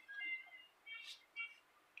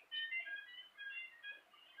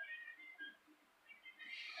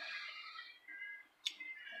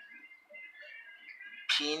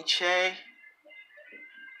 Pinche.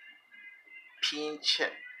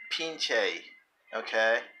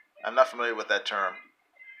 Okay. I'm not familiar with that term.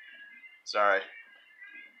 Sorry.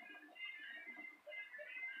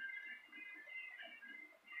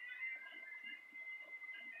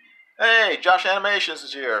 Hey, Josh Animations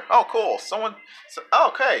is here. Oh, cool.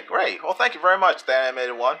 Okay, great. Well, thank you very much, that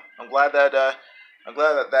animated one. I'm glad that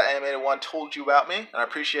that animated one told you about me, and I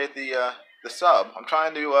appreciate the the sub. I'm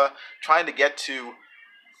trying to get to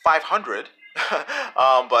 500.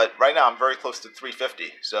 But right now I'm very close to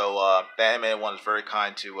 350. So the animated one is very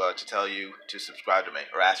kind to tell you to subscribe to me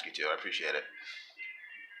or ask you to. I appreciate it.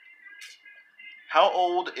 How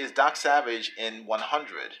old is Doc Savage in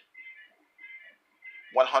 100?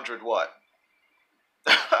 100 what?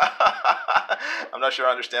 I'm not sure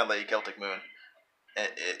I understand Lady Celtic Moon.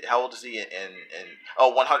 How old is he in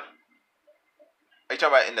 100? Are you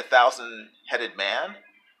talking about in the 1,000-headed man?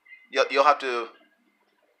 You'll have to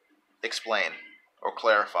explain or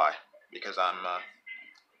clarify because I'm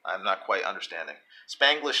not quite understanding.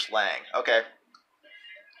 Spanglish slang. Okay.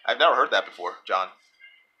 I've never heard that before, John.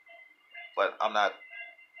 But I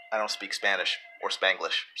don't speak Spanish or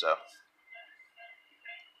Spanglish, so.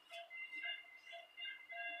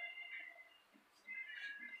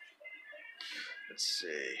 Let's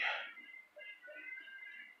see.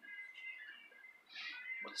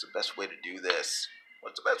 What's the best way to do this?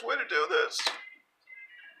 What's the best way to do this?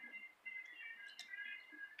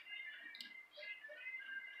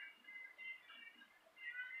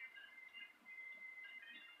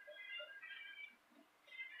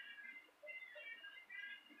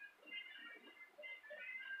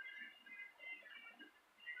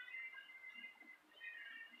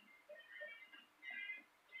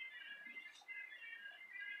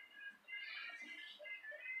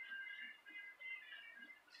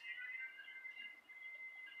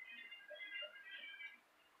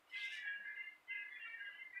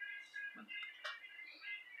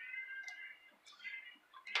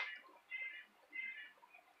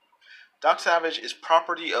 Doc Savage is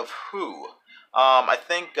property of who? I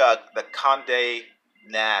think the Condé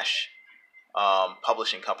Nast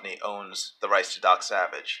publishing company owns the rights to Doc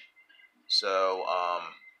Savage. So,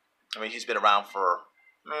 I mean, he's been around for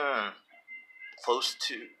close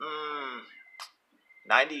to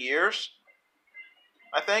 90 years,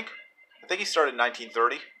 I think. I think he started in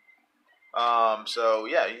 1930. So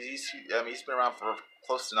yeah, he's been around for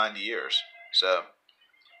close to 90 years. So.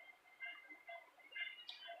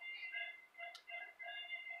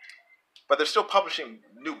 But they're still publishing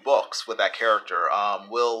new books with that character.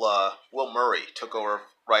 Will Murray took over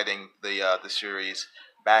writing the series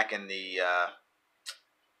back in the I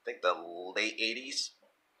think the late '80s,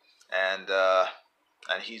 and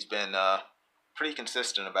he's been pretty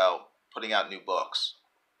consistent about putting out new books.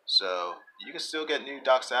 So you can still get new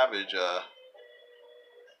Doc Savage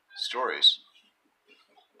stories.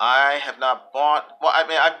 I have not bought. Well, I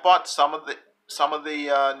mean, I've bought some of the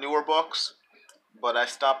newer books. But I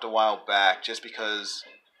stopped a while back just because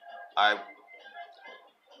I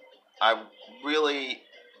really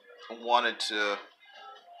wanted to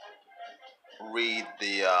read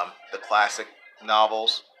the classic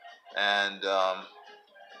novels, and I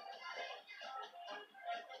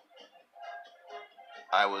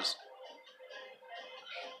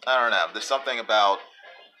don't know. There's something about,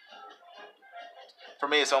 for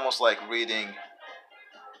me, it's almost like reading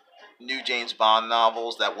new James Bond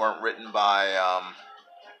novels that weren't written by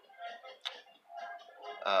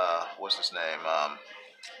what's his name?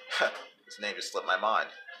 His name just slipped my mind.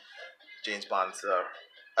 James Bond's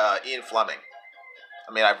Ian Fleming.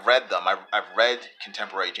 I mean, I've read them. I've read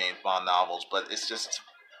contemporary James Bond novels, but it's just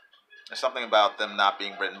there's something about them not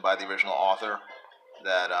being written by the original author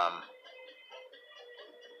that I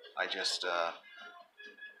just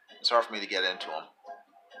it's hard for me to get into them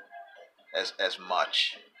as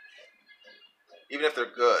much. Even if they're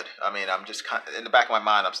good, I mean, I'm just kind of, in the back of my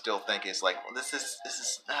mind, I'm still thinking it's like, well, this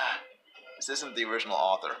isn't the original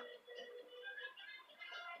author.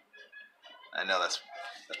 I know that's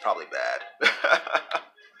probably bad.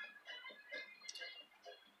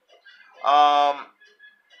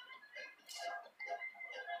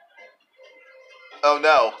 Oh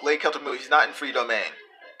no, Lady Celtic Moon. He's not in free domain.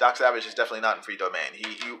 Doc Savage is definitely not in free domain.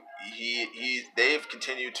 They've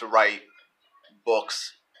continued to write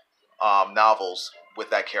books, novels with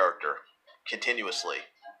that character continuously,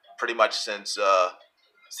 pretty much since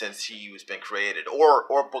he was been created, or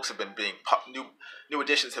books have been being new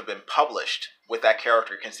editions have been published with that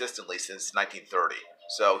character consistently since 1930.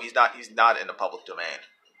 So he's not in the public domain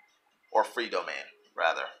or free domain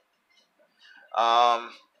rather.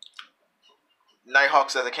 Nighthawk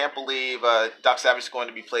says, I can't believe Doc Savage is going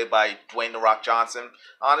to be played by Dwayne "The Rock" Johnson.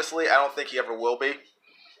 Honestly, I don't think he ever will be.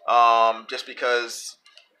 Just because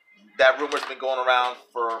that rumor's been going around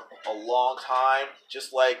for a long time.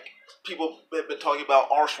 Just like people have been talking about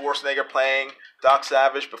Arnold Schwarzenegger playing Doc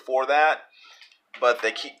Savage before that. But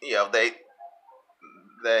they keep, they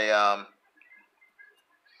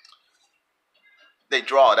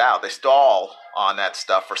draw it out. They stall on that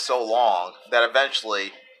stuff for so long that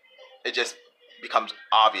eventually it just becomes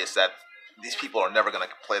obvious that these people are never going to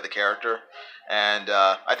play the character. And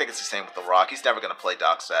I think it's the same with The Rock. He's never going to play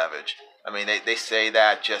Doc Savage. I mean, they say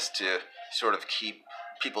that just to sort of keep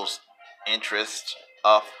people's interest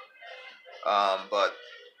up, but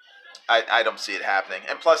I don't see it happening.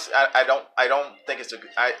 And plus, I don't think it's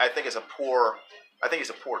I think it's a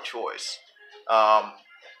poor choice.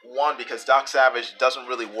 One, because Doc Savage doesn't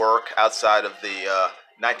really work outside of the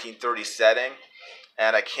 1930s setting,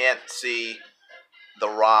 and I can't see The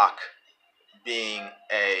Rock being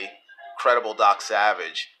a credible Doc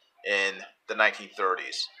Savage in the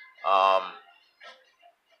 1930s. I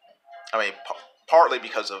mean, partly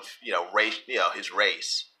because of race, his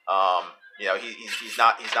race. He's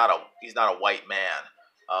not a white man,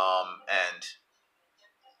 and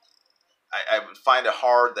I would find it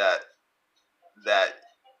hard that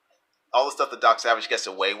all the stuff that Doc Savage gets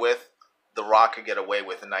away with, The Rock could get away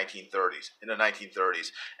with in the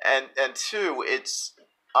 1930s. And two, it's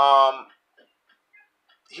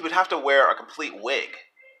he would have to wear a complete wig,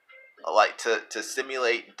 like to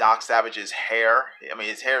simulate Doc Savage's hair. I mean,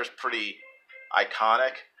 his hair is pretty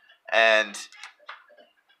iconic, and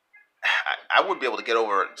I wouldn't be able to get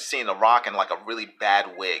over seeing The Rock in like a really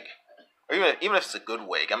bad wig, or even if it's a good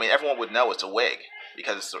wig. I mean, everyone would know it's a wig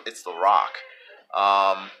because it's The Rock.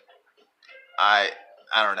 I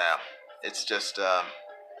don't know. It's just I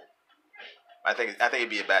think it'd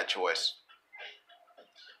be a bad choice.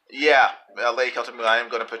 Yeah, Lady Kelton, I am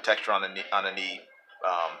going to put texture on the knee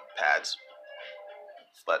pads,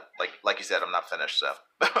 but like you said, I'm not finished, so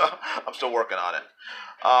I'm still working on it.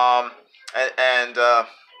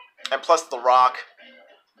 And plus, The Rock,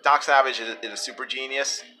 Doc Savage is a super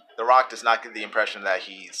genius. The Rock does not give the impression that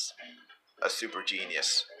he's a super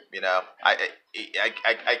genius. I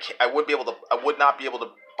would not be able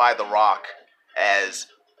to buy The Rock as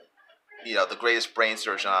the greatest brain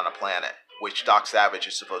surgeon on the planet, which Doc Savage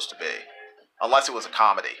is supposed to be, unless it was a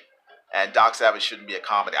comedy. And Doc Savage shouldn't be a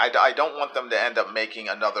comedy. I don't want them to end up making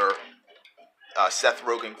another Seth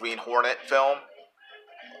Rogen Green Hornet film,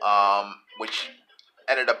 which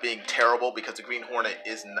ended up being terrible because the Green Hornet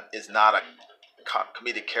is not a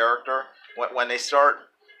comedic character. When they start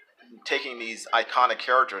taking these iconic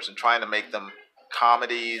characters and trying to make them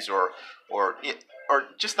comedies, or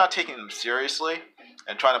just not taking them seriously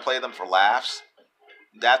and trying to play them for laughs,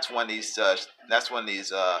 that's when these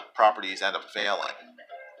properties end up failing,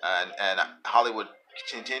 and Hollywood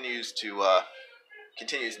continues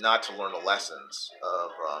not to learn the lessons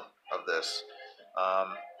of this.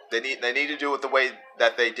 They need to do it the way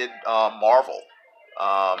that they did Marvel,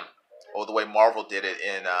 or the way Marvel did it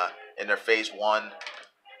in their Phase 1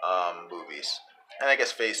 movies, and I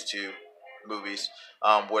guess Phase 2 movies,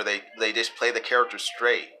 where they just play the characters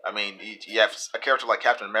straight. I mean, you have a character like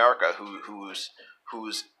Captain America who's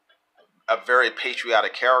a very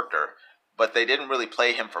patriotic character, but they didn't really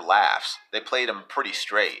play him for laughs. They played him pretty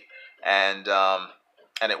straight, and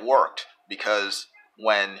it worked because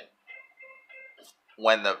when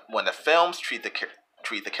the films treat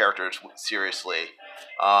the characters seriously,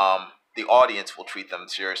 the audience will treat them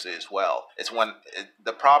seriously as well. It's when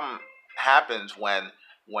the problem happens when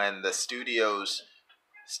the studios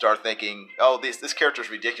start thinking, oh, this character is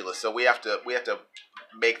ridiculous, so we have to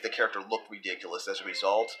make the character look ridiculous as a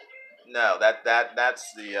result. No, that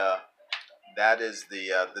is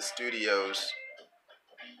the studios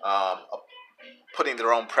putting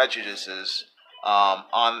their own prejudices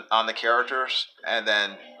on the characters, and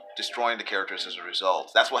then destroying the characters as a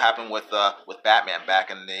result. That's what happened with Batman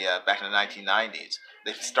back in the 1990s.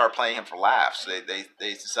 They started playing him for laughs. They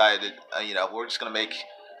decided, we're just gonna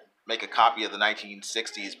make a copy of the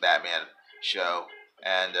 1960s Batman show,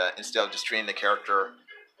 and instead of just treating the character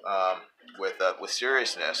with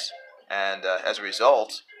seriousness, and as a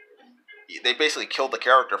result, they basically killed the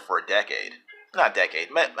character for a decade. Not a decade.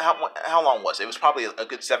 How long was it? It was probably a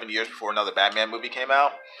good 7 years before another Batman movie came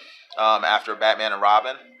out, after Batman and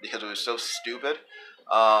Robin, because it was so stupid.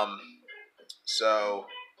 So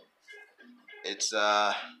it's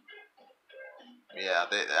yeah.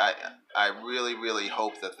 I really, really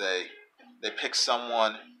hope that they pick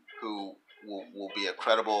someone who will be a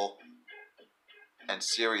credible and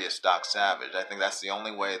serious Doc Savage. I think that's the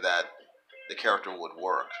only way that the character would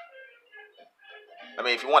work. I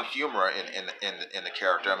mean, if you want humor in the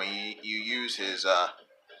character, I mean, you use his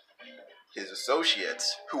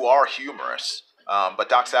associates who are humorous, but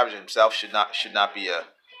Doc Savage himself should not be a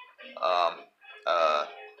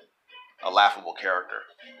laughable character.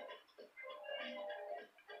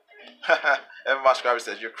 Evan Moscow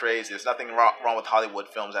says, "You're crazy. There's nothing wrong with Hollywood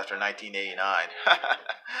films after 1989."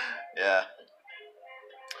 Yeah.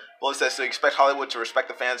 Well, it says, so you expect Hollywood to respect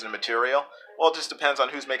the fans and the material? Well, it just depends on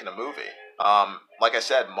who's making the movie. Like I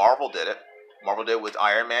said, Marvel did it. Marvel did it with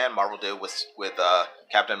Iron Man. Marvel did it with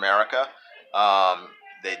Captain America.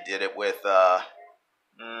 They did it with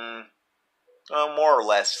more or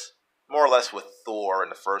less with Thor in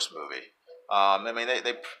the first movie. I mean,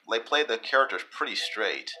 they played the characters pretty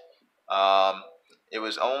straight. It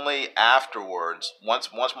was only afterwards, once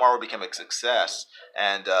Marvel became a success,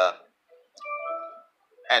 and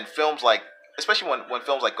films like, especially when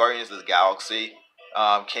films like Guardians of the Galaxy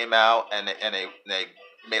came out and they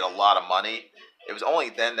made a lot of money. It was only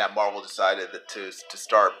then that Marvel decided to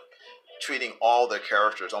start treating all their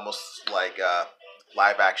characters almost like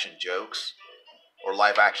live action jokes or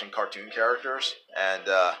live action cartoon characters, and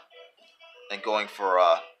going for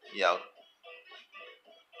you know,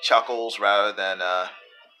 chuckles rather than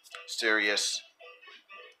serious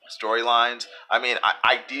storylines. I mean,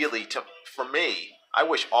 ideally, for me, I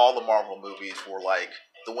wish all the Marvel movies were like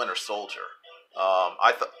The Winter Soldier.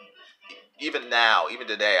 I thought, even now, even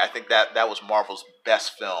today, I think that was Marvel's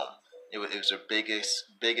best film. It was their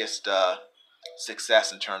biggest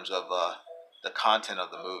success in terms of the content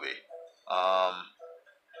of the movie.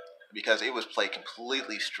 Because it was played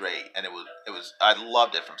completely straight, and it was I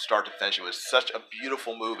loved it from start to finish. It was such a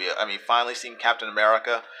beautiful movie. I mean, finally seeing Captain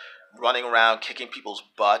America running around kicking people's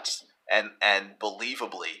butts and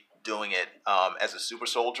believably doing it as a super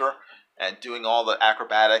soldier and doing all the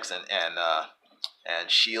acrobatics and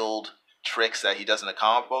shield tricks that he does in the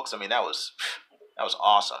comic books. I mean, that was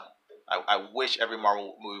awesome. I wish every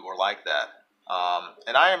Marvel movie were like that.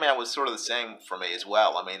 And Iron Man was sort of the same for me as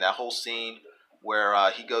well. I mean, that whole scene where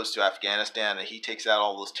he goes to Afghanistan and he takes out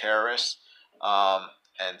all those terrorists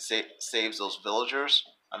and saves those villagers.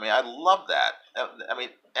 I mean, I love that. I mean,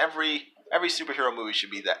 every superhero movie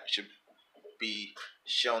should be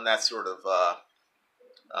shown that sort of,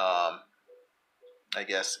 I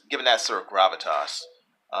guess, given that sort of gravitas.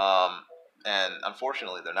 And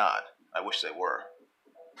unfortunately, they're not. I wish they were.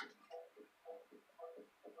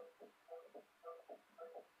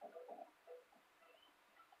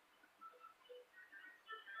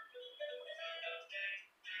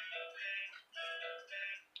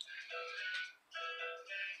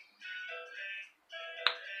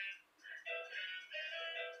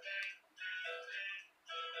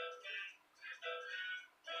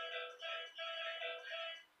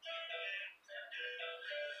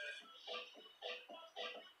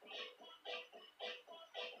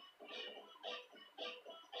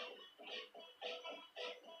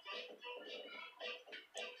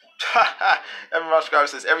 Evan Roshgar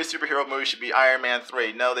says every superhero movie should be Iron Man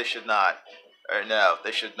 3. No, they should not. No,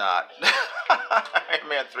 they should not. Iron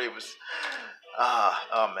Man 3 was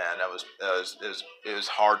oh man, it was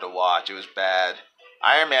hard to watch. It was bad.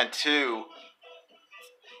 Iron Man 2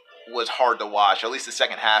 was hard to watch, at least the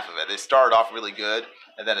second half of it. It started off really good,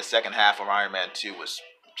 and then the second half of Iron Man 2 was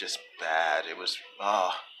just bad. It was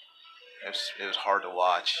it was hard to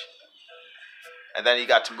watch. And then you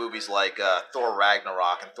got to movies like Thor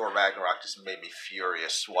Ragnarok, and Thor Ragnarok just made me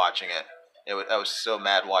furious watching it. I was so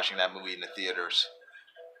mad watching that movie in the theaters.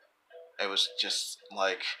 It was just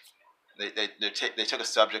like they took a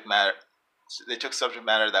subject matter. They took subject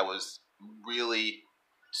matter that was really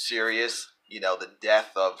serious. You know, the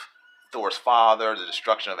death of Thor's father, the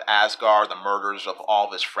destruction of Asgard, the murders of all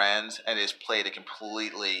of his friends, and they just played it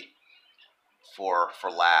completely for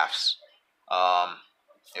laughs.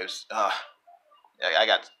 It was.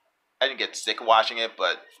 I didn't get sick watching it,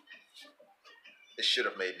 but it should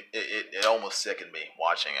have made me. It almost sickened me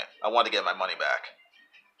watching it. I wanted to get my money back.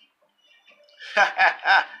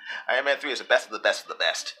 Iron Man 3 is the best of the best of the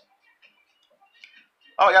best.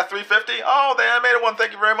 Oh, I got 350. Oh, the animated one.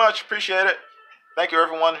 Thank you very much. Appreciate it. Thank you,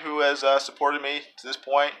 everyone who has supported me to this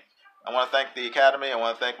point. I want to thank the Academy. I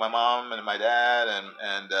want to thank my mom and my dad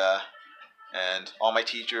and all my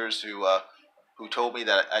teachers who told me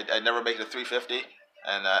that I'd never make it to 350,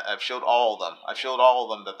 and I've showed all of them. I've showed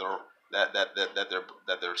all of them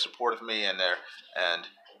that they're supportive of me, and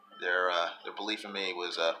their belief in me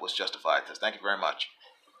was justified. So thank you very much.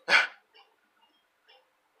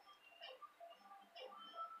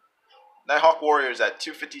 Nighthawk Warriors at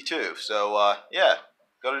 252. So yeah,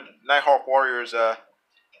 go to Nighthawk Warriors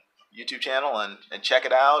YouTube channel and check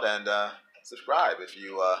it out, and subscribe if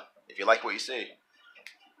you like what you see.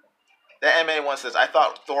 The anime one says, I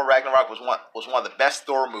thought Thor Ragnarok was one of the best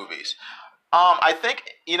Thor movies. I think,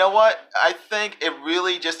 you know what? I think it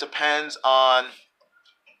really just depends on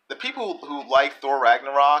the people who like Thor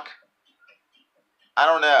Ragnarok. I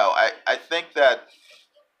don't know. I think that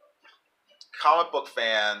comic book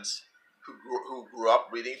fans who grew up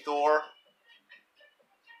reading Thor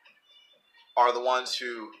are the ones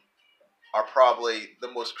who are probably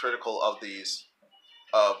the most critical of these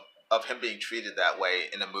of of him being treated that way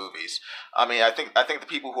in the movies. I mean, I think the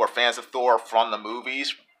people who are fans of Thor from the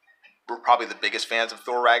movies were probably the biggest fans of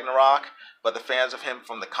Thor Ragnarok, but the fans of him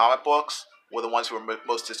from the comic books were the ones who were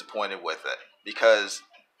most disappointed with it, because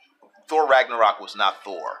Thor Ragnarok was not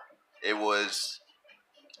Thor. It was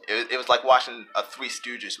it was like watching a Three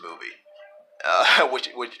Stooges movie,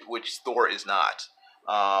 which Thor is not.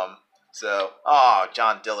 Um,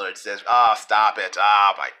 John Dillard says, stop it.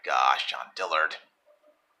 My gosh, John Dillard.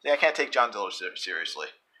 Yeah, I can't take John Dillard seriously.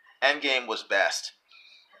 Endgame was best.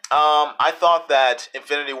 I thought that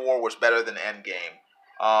Infinity War was better than Endgame.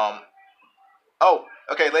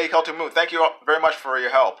 Okay, Lady Celtic Moon, thank you very much for your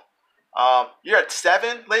help. You're at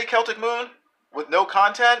 7, Lady Celtic Moon, with no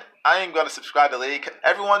content. I am going to subscribe to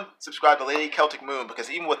everyone subscribe to Lady Celtic Moon,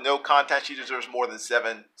 because even with no content, she deserves more than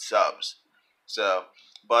 7 subs. So,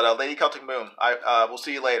 but Lady Celtic Moon, I will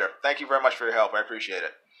see you later. Thank you very much for your help. I appreciate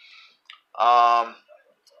it.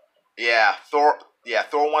 Yeah, Thor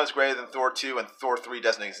 1 is greater than Thor 2, and Thor 3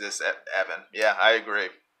 doesn't exist, Evan. Yeah, I agree.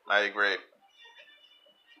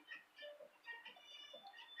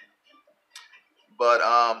 But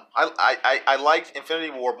I liked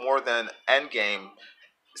Infinity War more than Endgame,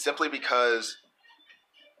 simply because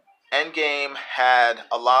Endgame had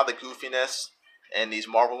a lot of the goofiness in these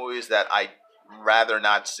Marvel movies that I'd rather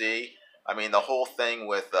not see. I mean, the whole thing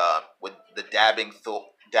with the dabbing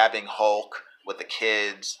Hulk with the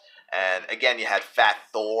kids, and again you had Fat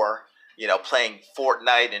Thor, playing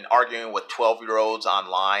Fortnite and arguing with 12-year-olds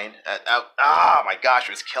online. My gosh,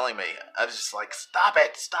 it was killing me. I was just like, stop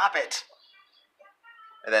it.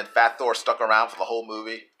 And then Fat Thor stuck around for the whole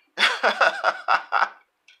movie.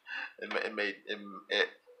 It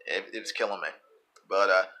was killing me, but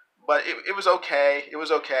it was okay. It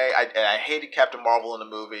was okay. I hated Captain Marvel in the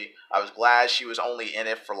movie. I was glad she was only in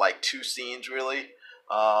it for like 2 scenes, really.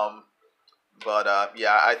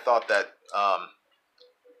 Yeah, I thought that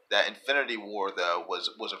that Infinity War though was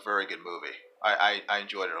a very good movie. I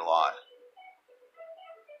enjoyed it a lot.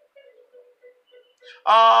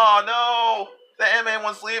 Oh no, the anime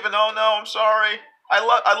one's leaving. Oh no, I'm sorry. I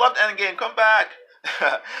loved Endgame. Come back.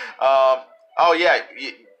 Oh yeah,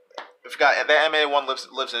 I forgot. The anime one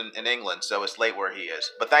lives in England, so it's late where he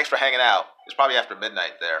is. But thanks for hanging out. It's probably after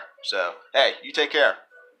midnight there. So hey, you take care.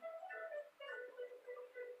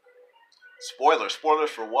 Spoilers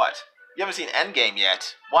for what? You haven't seen Endgame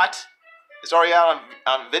yet. What? It's already out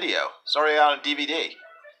on video. It's already out on DVD.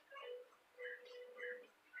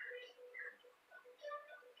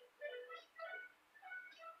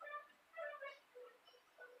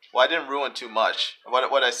 Well, I didn't ruin too much. What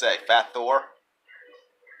did I say? Fat Thor?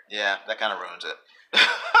 Yeah, that kind of ruins it.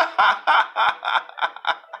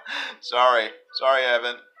 Sorry,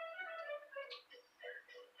 Evan.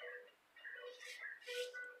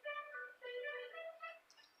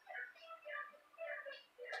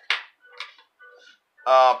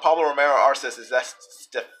 Pablo Romero R says, is that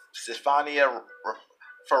Stefania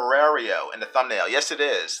Ferrario in the thumbnail? Yes, it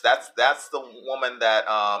is. That's the woman that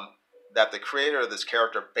that the creator of this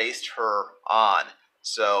character based her on.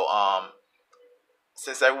 So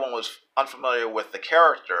since everyone was unfamiliar with the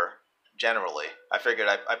character generally, I figured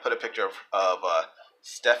I put a picture of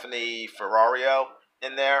Stephanie Ferrario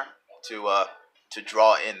in there to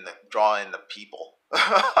draw in the people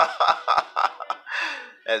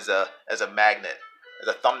as a magnet, as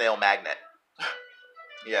a thumbnail magnet.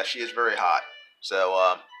 Yeah, she is very hot.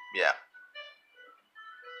 So yeah,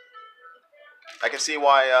 I can see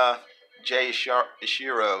why Jay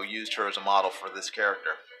Ishiro used her as a model for this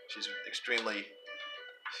character. She's extremely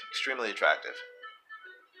attractive.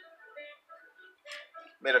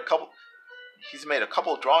 He's made a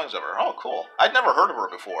couple of drawings of her. Oh, cool. I'd never heard of her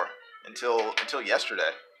before until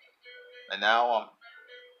yesterday, and now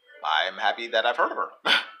I'm happy that I've heard of her.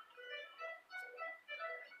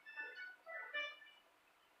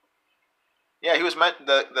 Yeah, he was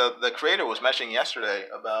the creator was mentioning yesterday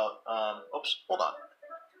about oops, hold on.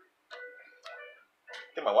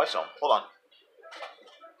 Get my wife's home. Hold on.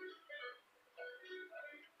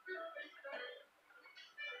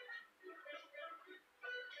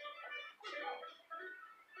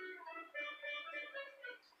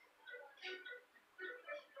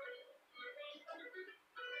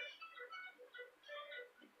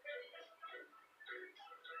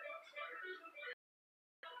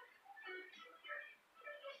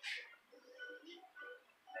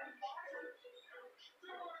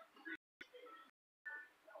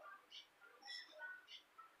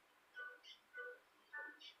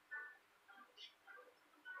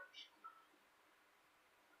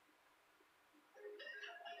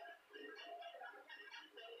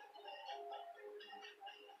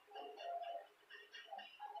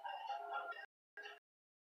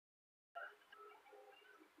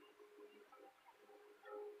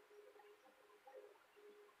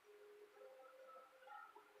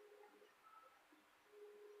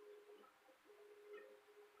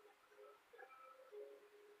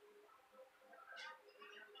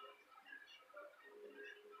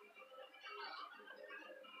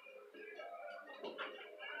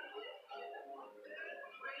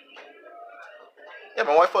 Yeah,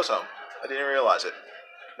 my wife was home. I didn't even realize it.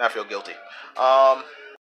 Now I feel guilty.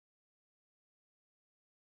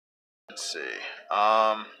 Let's see. Yeah,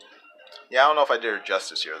 I don't know if I did her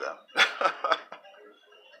justice here though.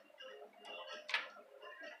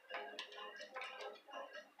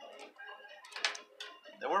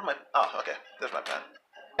 Now, where my? Oh, okay. There's my pen.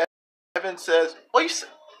 Evan says, "Well, you said,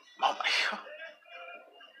 oh my god,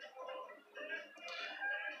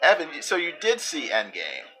 Evan. So you did see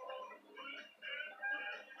Endgame?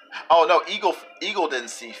 Oh no, Eagle didn't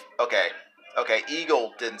see. Okay,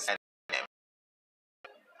 Eagle didn't see Endgame.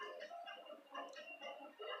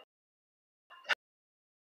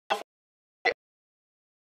 I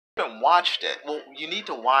haven't watched it. Well, you need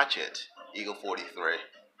to watch it, Eagle 43.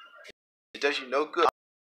 It does you no good.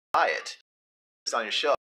 Buy it. It's on your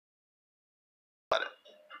shelf.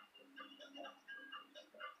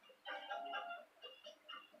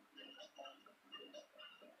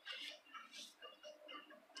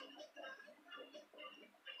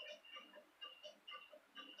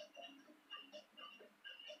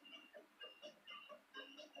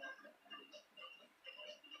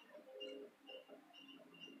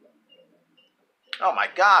 Oh my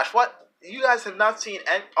gosh, what? You guys have not seen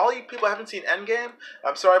all you people haven't seen Endgame?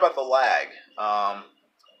 I'm sorry about the lag.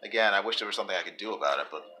 Again, I wish there was something I could do about it,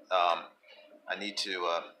 but I need to.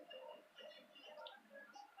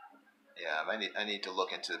 Yeah, I need to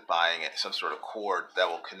look into buying it some sort of cord that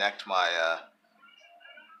will connect my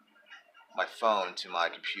my phone to my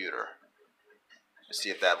computer to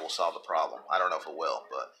see if that will solve the problem. I don't know if it will,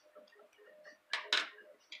 but.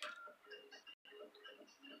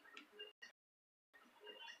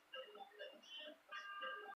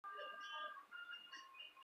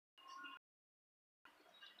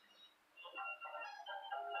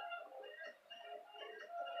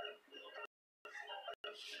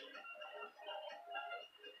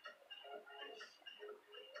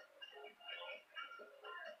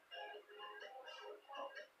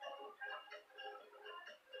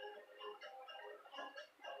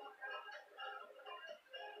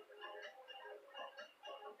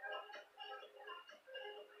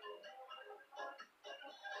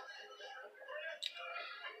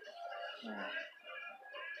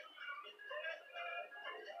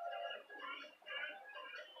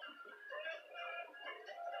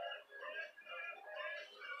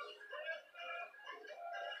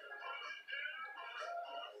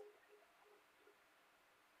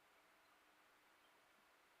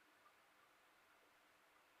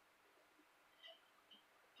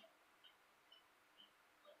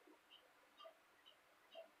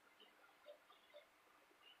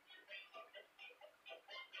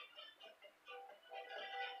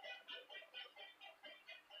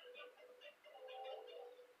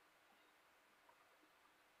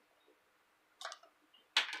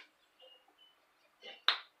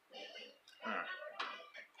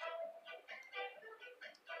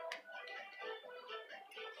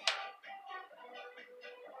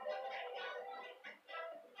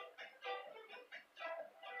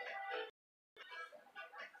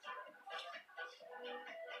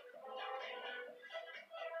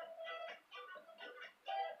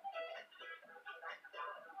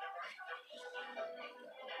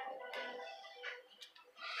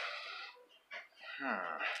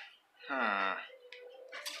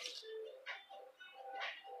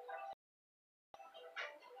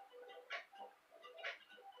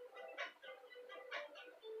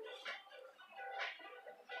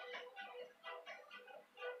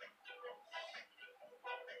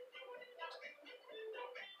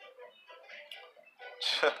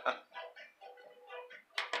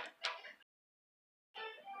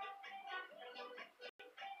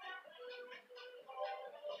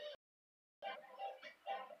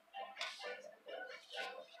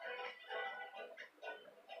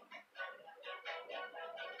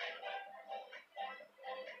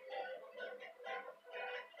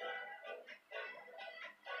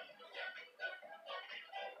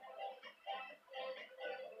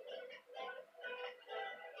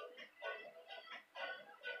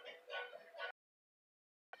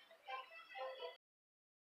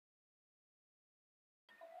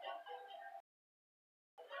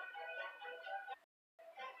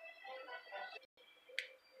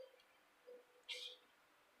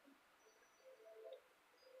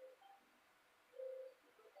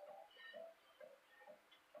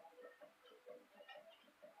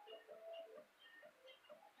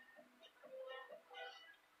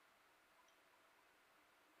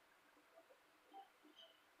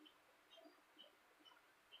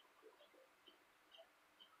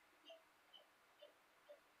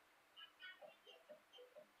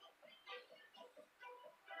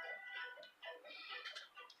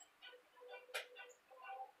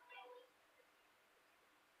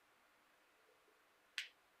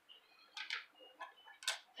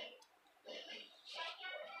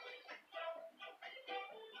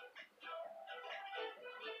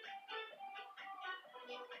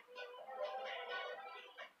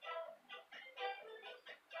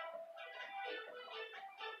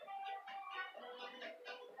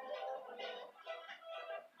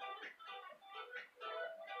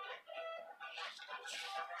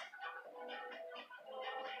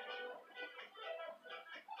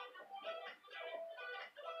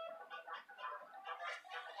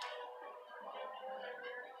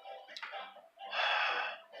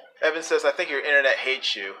 Evan says, I think your internet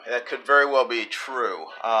hates you. That could very well be true.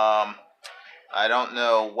 I don't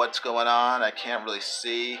know what's going on. I can't really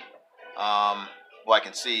see. Well, I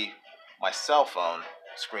can see my cell phone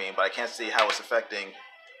screen, but I can't see how it's affecting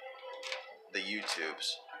the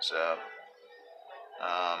YouTubes. So,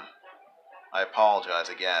 I apologize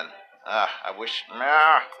again. I wish.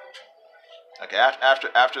 Okay,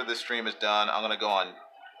 after this stream is done, I'm gonna go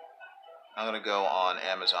on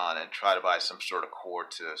Amazon and try to buy some sort of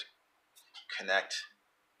cord to connect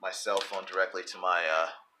my cell phone directly to my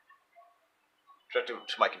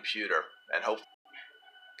computer, and hope.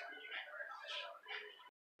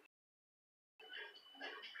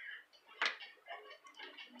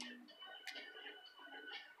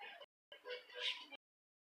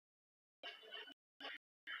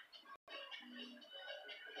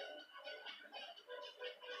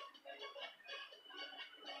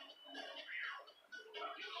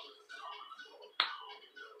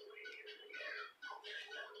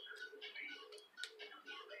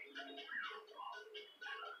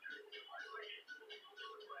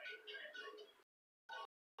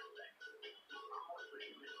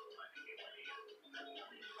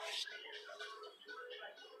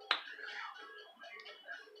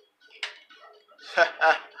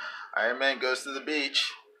 Iron Man goes to the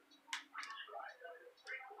beach.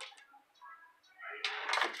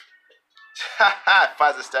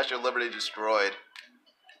 Finds the Statue of Liberty destroyed.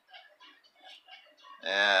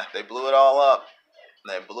 Yeah, they blew it all up.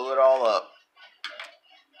 They blew it all up.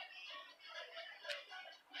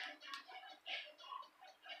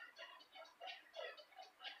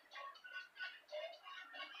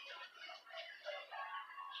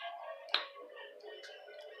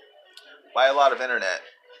 Buy a lot of internet.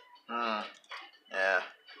 Yeah.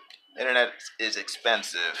 Internet is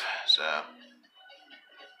expensive, so. I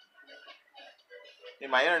mean,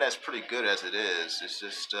 my internet's pretty good as it is. It's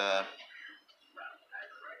just, I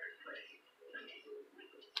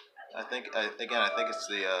think it's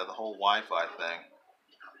the whole Wi-Fi thing.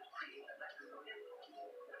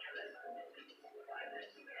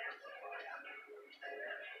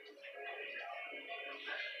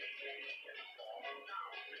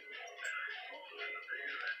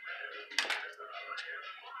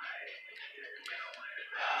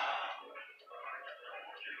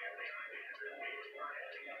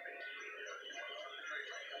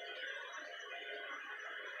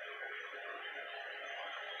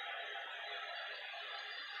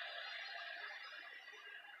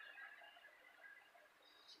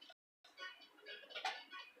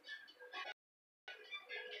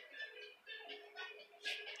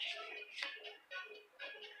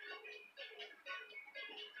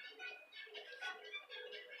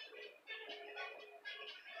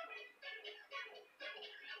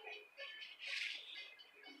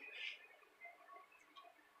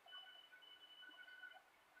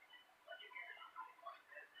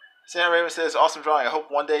 Santa Raven says, awesome drawing. I hope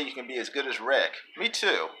one day you can be as good as Rick. Me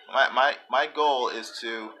too. My goal is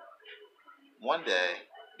to one day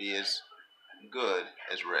be as good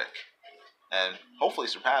as Rick, and hopefully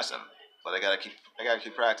surpass him. But I gotta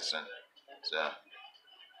keep practicing. So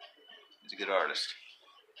he's a good artist.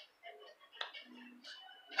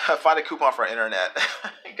 Find a coupon for internet.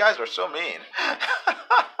 You guys are so mean.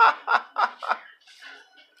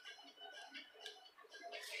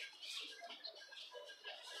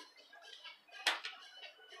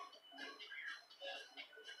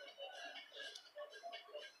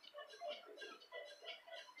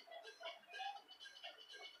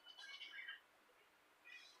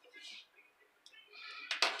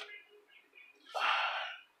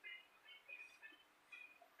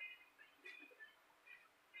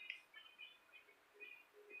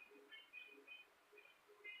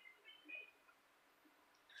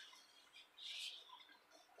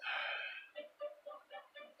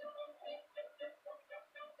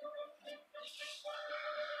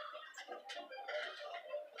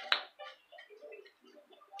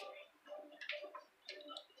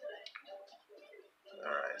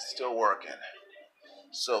 Alright, still working.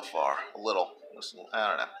 So far. A little. I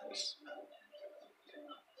don't know.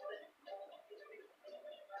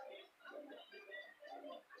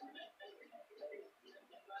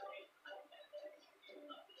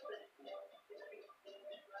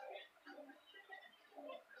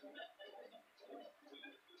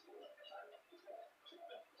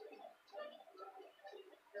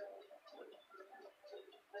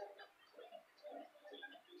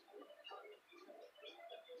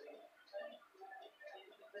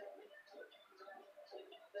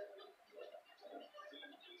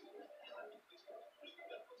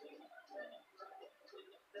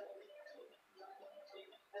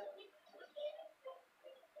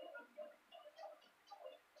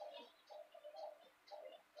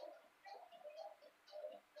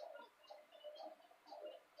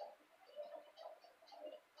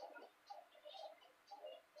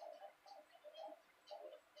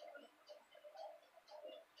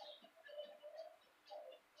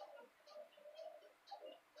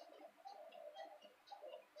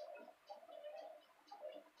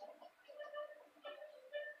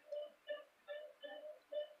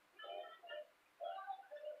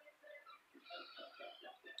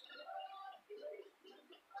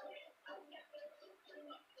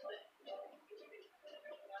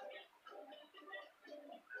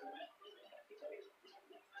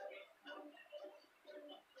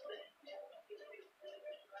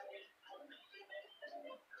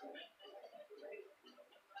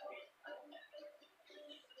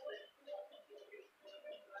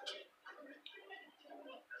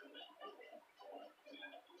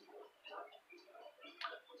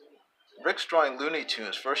 Rick's drawing Looney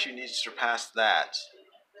Tunes. First, you need to surpass that.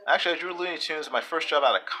 Actually, I drew Looney Tunes in my first job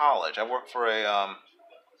out of college. I worked for a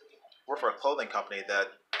clothing company that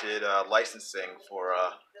did licensing for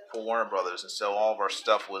Warner Brothers, and so all of our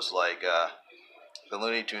stuff was like the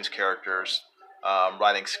Looney Tunes characters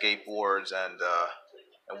riding skateboards and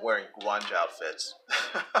wearing grunge outfits.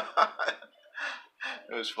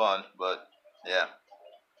 It was fun, but yeah,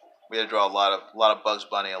 we had to draw a lot of Bugs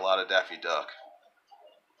Bunny, a lot of Daffy Duck.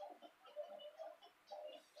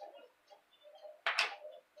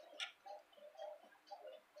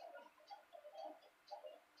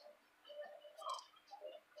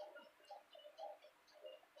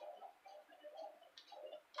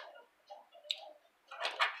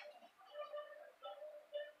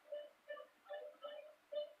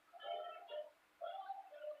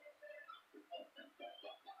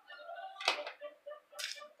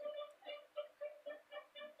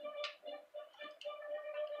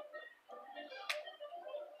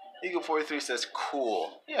 Eagle 43 says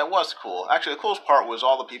cool. Yeah, it was cool. Actually, the coolest part was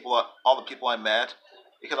all the people I met,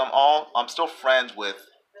 because I'm still friends with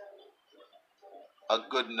a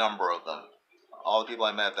good number of them. All the people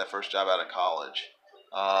I met at that first job out of college,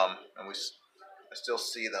 and I still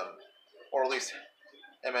see them, or at least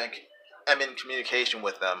I'm in communication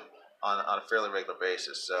with them on a fairly regular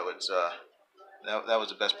basis. So it's that was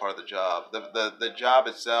the best part of the job. The job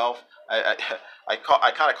itself, I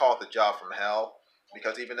kind of call it the job from hell,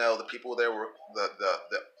 because even though the people there were the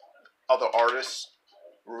other artists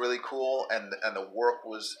were really cool, and the work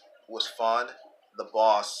was fun, the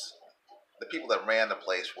boss, the people that ran the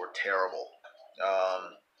place were terrible.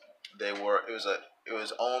 Um, it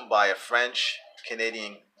was owned by a French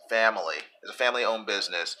Canadian family. It's a family owned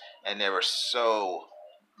business, and they were so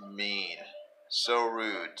mean, so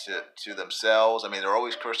rude to themselves. I mean, they're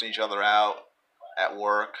always cursing each other out at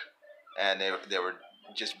work, and they were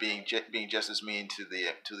just being just as mean to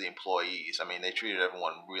the employees. I mean, they treated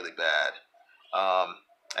everyone really bad,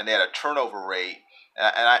 and they had a turnover rate,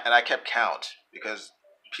 and I kept count, because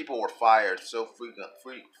people were fired so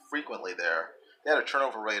frequently there. They had a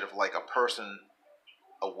turnover rate of like a person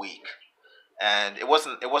a week, and it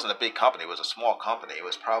wasn't a big company. It was a small company. It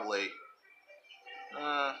was probably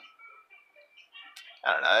I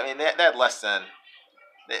don't know. I mean, they had less than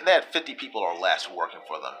they had 50 people or less working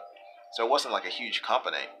for them, so it wasn't like a huge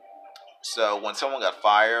company. So when someone got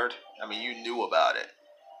fired, I mean, you knew about it,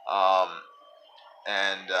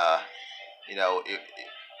 and you know,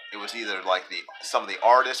 it was either like some of the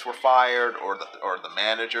artists were fired, or the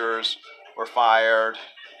managers were fired.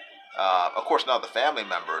 Of course, none of the family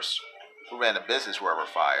members who ran the business were ever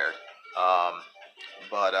fired. Um,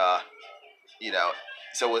 but you know,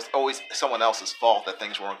 so it was always someone else's fault that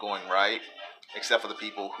things weren't going right, except for the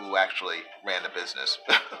people who actually ran the business.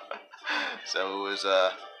 So it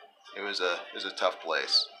was a tough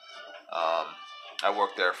place. Um, I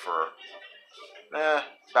worked there for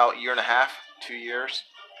about a year and a half, 2 years,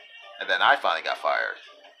 and then I finally got fired.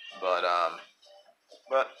 But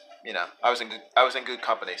but you know, I was in good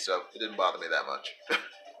company, so it didn't bother me that much.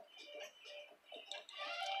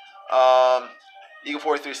 Eagle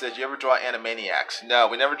 43 says, "You ever draw Animaniacs?" No,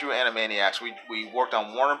 we never drew Animaniacs. We worked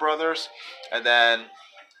on Warner Brothers, and then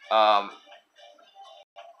um,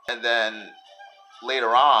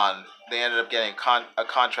 later on they ended up getting a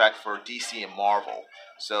contract for DC and Marvel.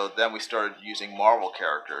 So then we started using Marvel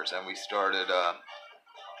characters, and we started.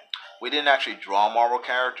 We didn't actually draw Marvel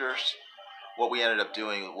characters. What we ended up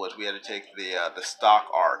doing was we had to take the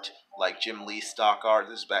stock art, like Jim Lee's stock art.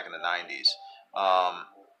 This is back in the '90s,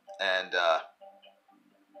 and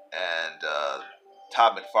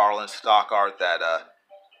Todd McFarlane's stock art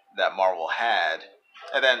that Marvel had,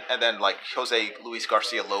 and then like Jose Luis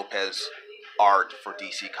Garcia Lopez art for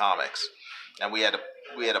DC Comics, and we had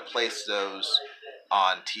to place those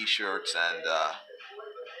on T-shirts and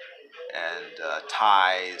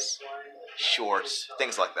ties, shorts,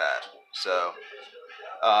 things like that. So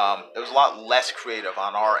it was a lot less creative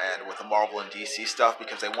on our end with the Marvel and DC stuff,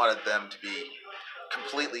 because they wanted them to be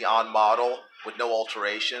completely on model with no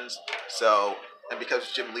alterations. So, and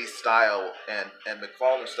because Jim Lee's style and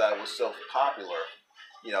McFarlane's style was so popular,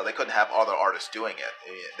 you know, they couldn't have other artists doing it.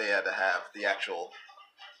 They had to have the actual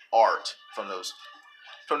art from those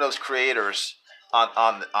creators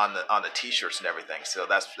on the T-shirts and everything. So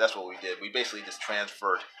that's what we did. We basically just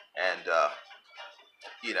transferred and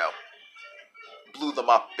you know, blew them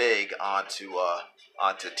up big onto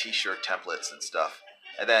T-shirt templates and stuff,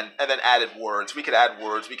 and then added words. We could add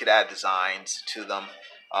words. We could add designs to them,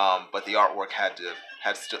 but the artwork had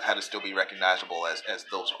to still be recognizable as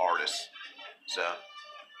those artists. So.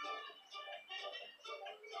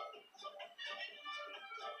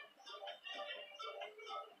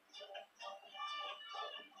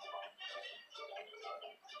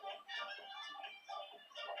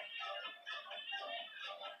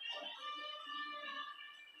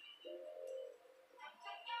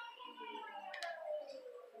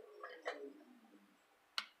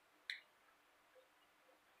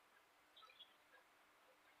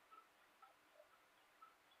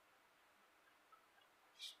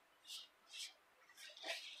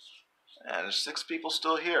 and there's 6 people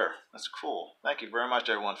still here. That's cool. Thank you very much,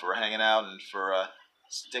 everyone, for hanging out and for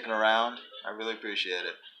sticking around. I really appreciate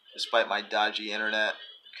it, despite my dodgy internet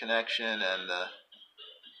connection and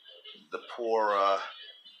the poor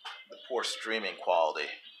streaming quality.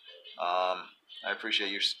 I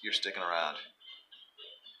appreciate your sticking around.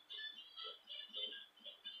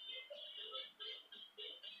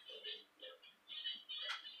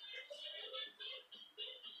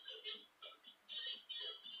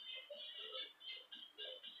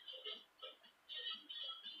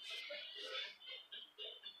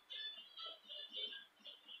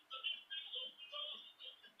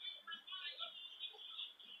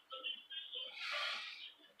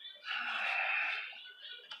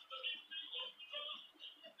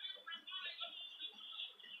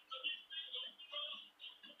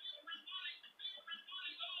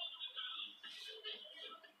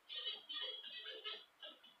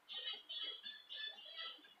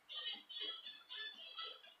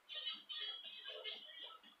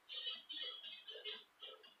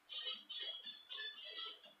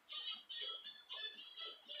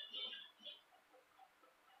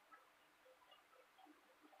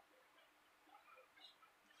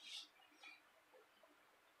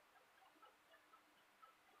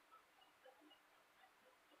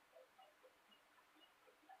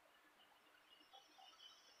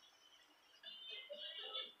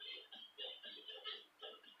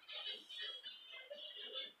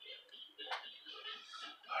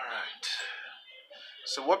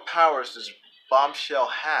 So what powers does Bombshell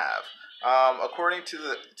have? According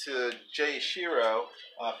to Ishiro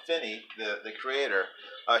Finney, the creator,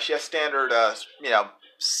 she has standard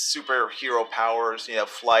superhero powers,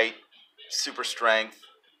 flight, super strength,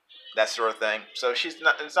 that sort of thing. So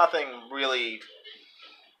it's nothing really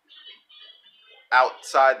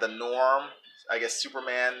outside the norm. I guess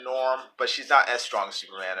Superman norm, but she's not as strong as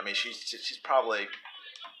Superman. I mean, she's probably,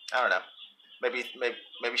 I don't know, maybe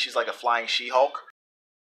she's like a flying She-Hulk.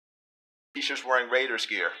 T-shirts wearing Raiders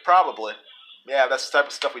gear, probably. Yeah, that's the type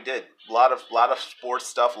of stuff we did. A lot of sports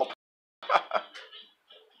stuff.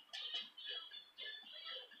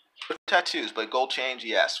 Tattoos, but gold chains,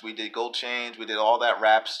 yes, we did gold chains. We did all that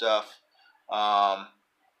rap stuff. I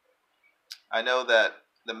know that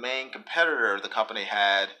the main competitor the company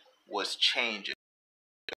had was changes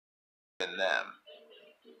in them.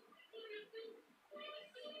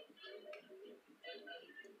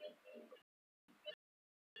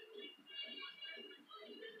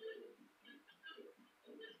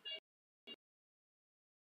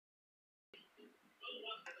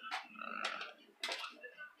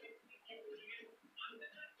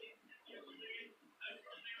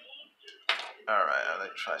 All right, I'll let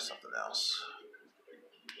you try something else.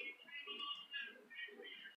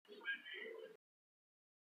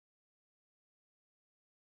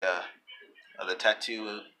 The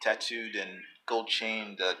tattooed and gold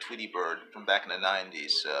chained Tweety Bird from back in the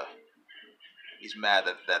 '90s. He's mad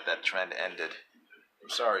that trend ended. I'm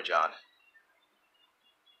sorry, John.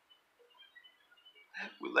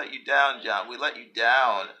 We let you down, John. We let you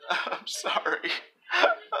down. I'm sorry.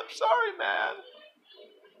 I'm sorry, man.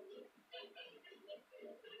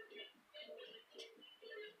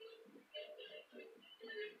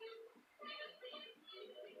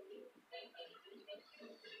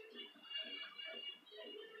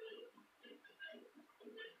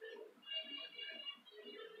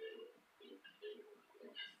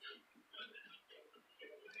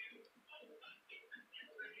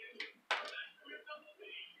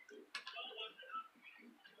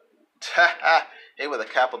 Hey, with a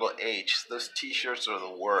capital H. Those T-shirts are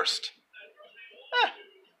the worst.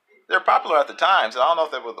 They're popular at the time, so I don't know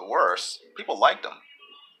if they were the worst. People liked them.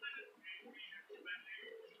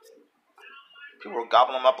 People were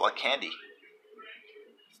gobbling them up like candy.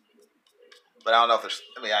 But I don't know if there's.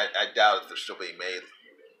 I mean, I doubt if they're still being made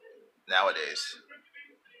nowadays.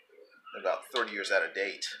 They're about 30 years out of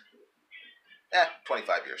date.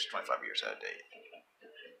 25 years. 25 years out of date.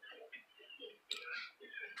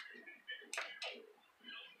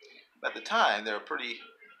 At the time, they were pretty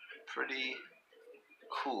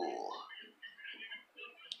cool.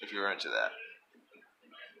 If you're into that.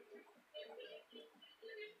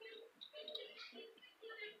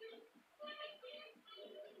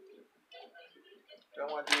 Do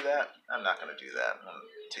I want to do that? I'm not going to do that. I'm going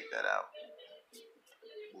to take that out.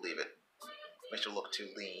 Leave it. Makes it look too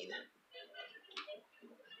lean.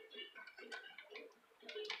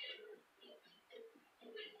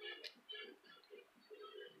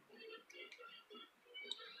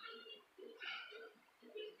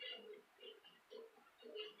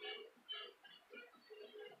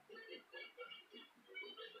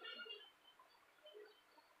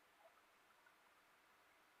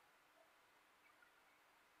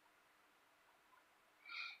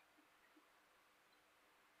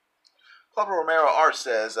 Pablo Romero Art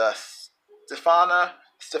says,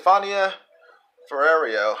 Stefania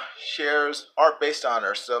Ferrario shares art based on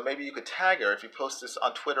her, so maybe you could tag her if you post this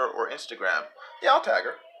on Twitter or Instagram. Yeah, I'll tag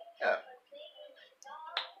her. Yeah,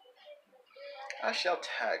 I shall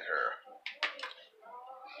tag her.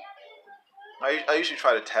 I usually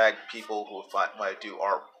try to tag people who might do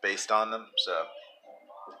art based on them. So,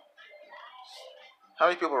 how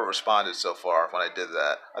many people have responded so far when I did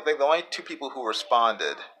that? I think the only 2 people who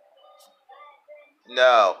responded.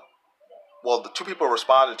 No, well, the 2 people who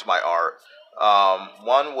responded to my art.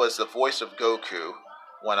 One was the voice of Goku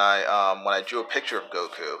when I drew a picture of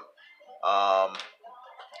Goku,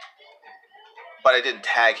 but I didn't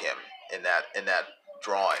tag him in that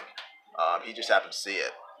drawing. He just happened to see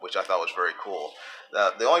it, which I thought was very cool.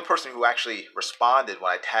 The only person who actually responded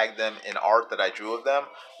when I tagged them in art that I drew of them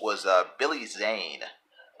was Billy Zane,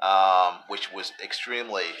 which was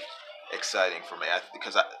extremely exciting for me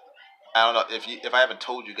because I don't know if I haven't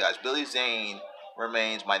told you guys, Billy Zane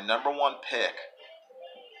remains my #1 pick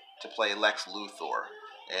to play Lex Luthor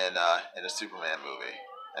in a Superman movie,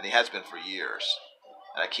 and he has been for years.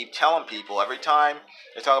 And I keep telling people every time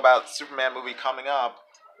they talk about the Superman movie coming up,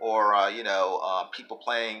 or people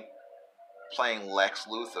playing Lex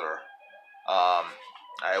Luthor.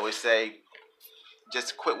 I always say,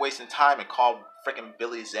 just quit wasting time and call freaking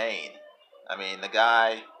Billy Zane. I mean, the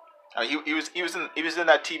guy. I mean, he was in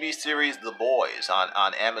that TV series The Boys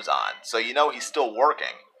on Amazon, so he's still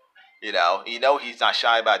working. He's not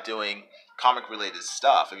shy about doing comic related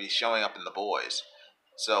stuff if he's showing up in The Boys.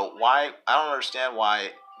 So I don't understand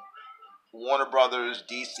why Warner Brothers,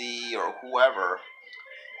 DC, or whoever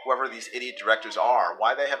these idiot directors are,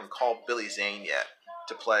 why they haven't called Billy Zane yet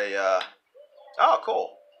to play. Oh,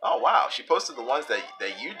 cool. Oh, wow. She posted the ones that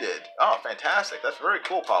you did. Oh, fantastic. That's very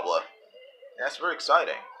cool, Pablo. That's very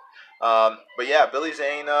exciting. But yeah, Billy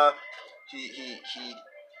Zane, he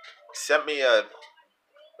sent me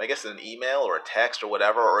I guess an email or a text or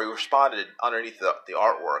whatever, or he responded underneath the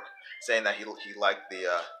artwork saying that he liked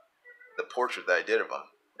the portrait that I did of him.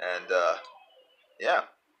 And yeah,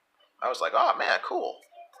 I was like, oh man, cool.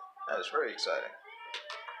 That is very exciting.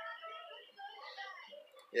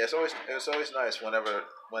 Yeah, it's always nice whenever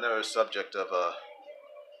a subject of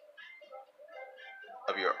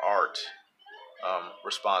your art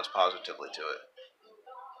responds positively to it.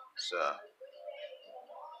 So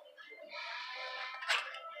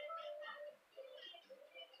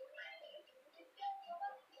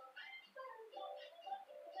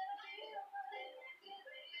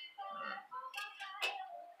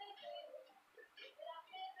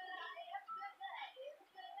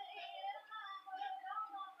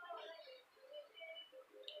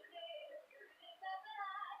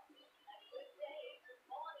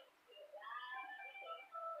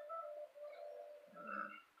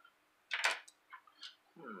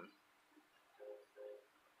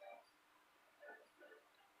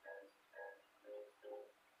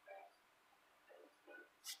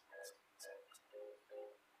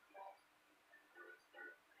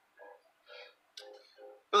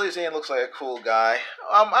Billy Zane looks like a cool guy.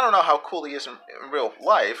 I don't know how cool he is in real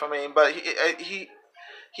life. I mean, but he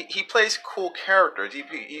plays cool characters. He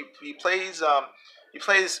plays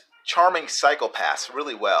charming psychopaths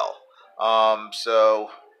really well. So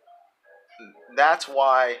that's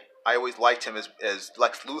why I always liked him as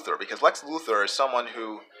Lex Luthor, because Lex Luthor is someone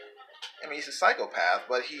who, I mean, he's a psychopath,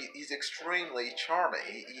 but he's extremely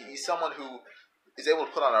charming. He's someone who is able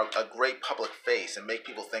to put on a great public face and make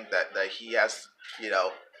people think that he has,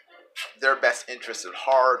 their best interests at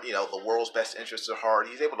heart, the world's best interests at heart.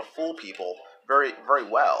 He's able to fool people very, very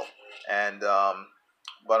well. And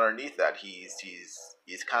but underneath that, he's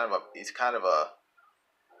kind of a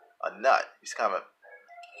nut. He's kind of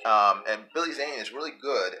and Billy Zane is really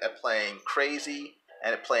good at playing crazy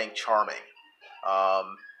and at playing charming.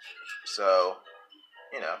 So,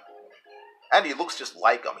 and he looks just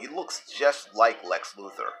like him. He looks just like Lex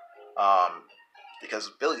Luthor.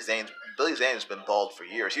 Because Billy Zane has been bald for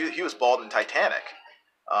years. He was bald in Titanic.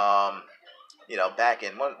 Back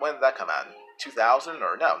in when did that come out? In 2000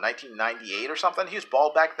 or no, 1998 or something. He was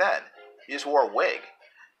bald back then. He just wore a wig.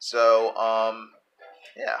 So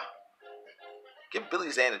yeah, give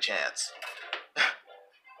Billy Zane a chance.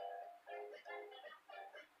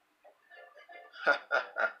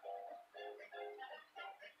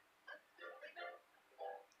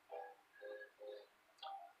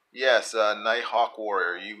 Yes, Nighthawk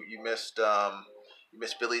Warrior. You missed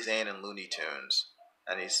Billy Zane and Looney Tunes,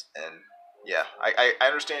 and yeah. I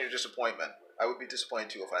understand your disappointment. I would be disappointed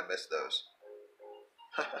too if I missed those.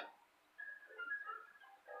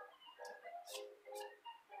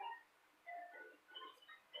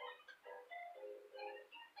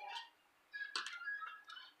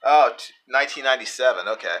 Oh, 1997.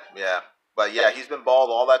 Okay, yeah, but yeah, he's been bald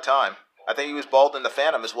all that time. I think he was bald in the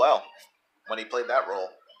Phantom as well when he played that role.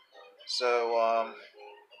 So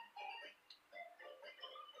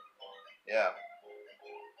yeah,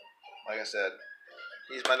 like I said,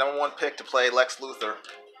 he's my number one pick to play Lex Luthor.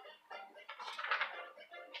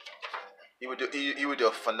 He would do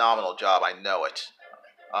a phenomenal job. I know it.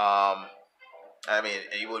 I mean,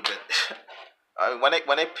 he would have been. I mean,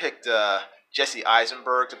 when they picked Jesse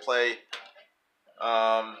Eisenberg to play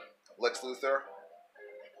Lex Luthor,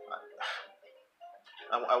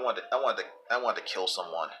 I wanted to kill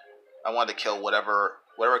someone. I wanted to kill whatever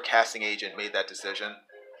casting agent made that decision.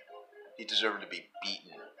 He deserved to be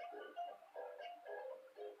beaten.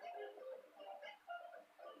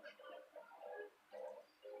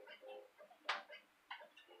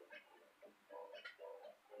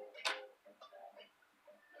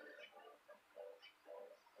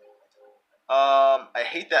 I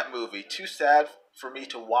hate that movie. Too sad for me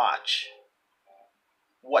to watch.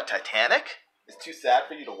 What, Titanic? It's too sad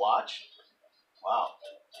for you to watch? Wow,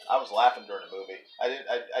 I was laughing during the movie.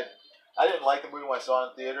 I didn't like the movie when I saw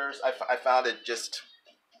it in theaters. I found it just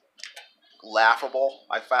laughable.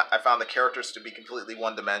 I found the characters to be completely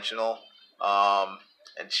one dimensional,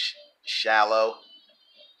 and shallow,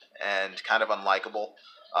 and kind of unlikable.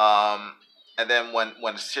 And then when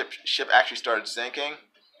the ship actually started sinking,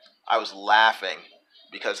 I was laughing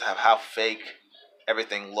because of how fake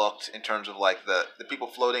everything looked in terms of like the people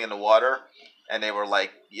floating in the water, and they were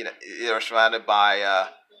like, you know, they were surrounded by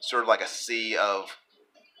sort of like a sea of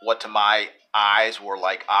what to my eyes were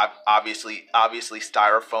like obviously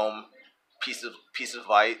styrofoam pieces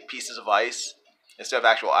of ice. Instead of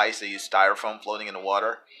actual ice, they used styrofoam floating in the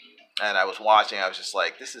water. And I was watching, I was just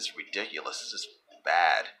like, this is ridiculous. This is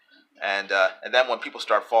bad. And then when people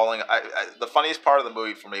start falling, the funniest part of the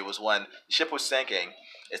movie for me was when the ship was sinking,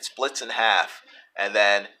 it splits in half, and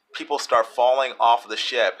then people start falling off of the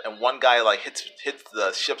ship, and one guy like hits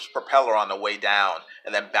the ship's propeller on the way down,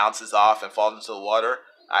 and then bounces off and falls into the water.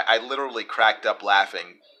 I literally cracked up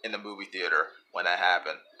laughing in the movie theater when that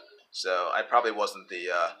happened. So I probably wasn't the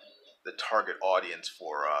target audience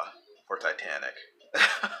for Titanic.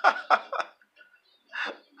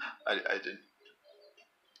 I didn't.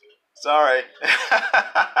 Sorry.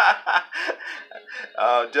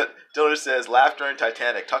 Diller says, laugh during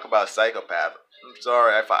Titanic. Talk about a psychopath. I'm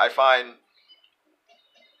sorry. I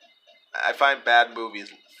find bad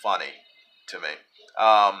movies funny to me.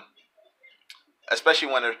 Especially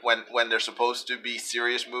when they're supposed to be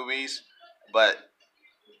serious movies, but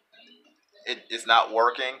it's not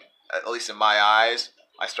working. At least in my eyes,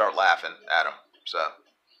 I start laughing at them. So,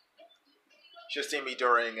 should have seen me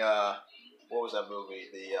during what was that movie?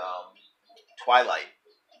 The Twilight,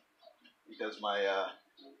 because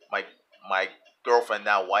my girlfriend,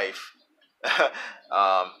 now wife,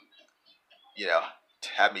 you know,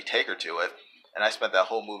 had me take her to it, and I spent that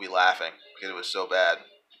whole movie laughing because it was so bad.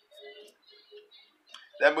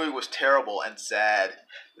 That movie was terrible and sad.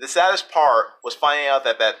 The saddest part was finding out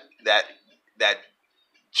that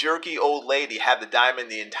jerky old lady had the diamond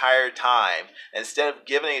the entire time. Instead of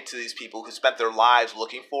giving it to these people who spent their lives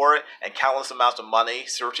looking for it and countless amounts of money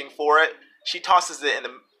searching for it, she tosses it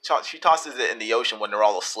in the ocean when they're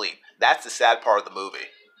all asleep. That's the sad part of the movie.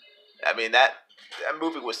 I mean, that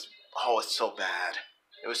movie was, oh, it's so bad.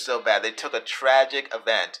 It was so bad. They took a tragic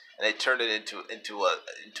event and they turned it into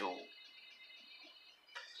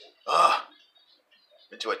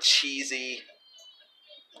a cheesy,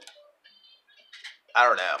 I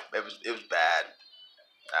don't know. It was bad.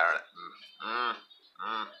 I don't know.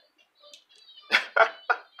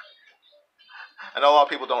 I know a lot of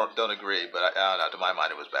people don't agree, but I don't know. To my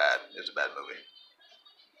mind, it was bad. It was a bad movie.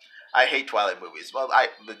 I hate Twilight movies. Well, I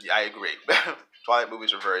agree. Twilight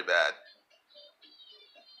movies are very bad.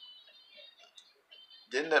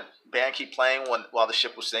 Didn't the band keep playing while the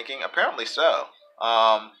ship was sinking? Apparently so.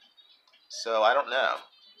 So I don't know.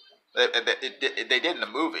 They did in the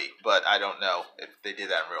movie, but I don't know if they did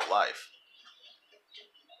that in real life.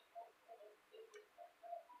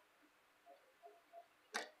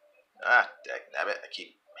 Ah, dagnabbit, I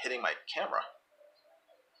keep hitting my camera.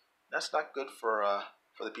 That's not good for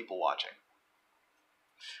the people watching.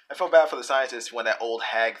 I felt bad for the scientists when that old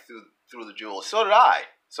hag threw the jewel. So did I.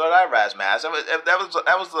 So did I, Razmaz.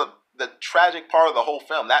 That was the tragic part of the whole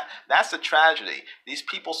film. That's the tragedy. These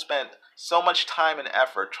people spent so much time and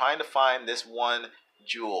effort trying to find this one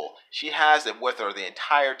jewel. She has it with her the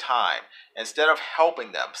entire time. Instead of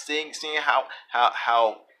helping them, seeing how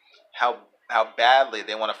badly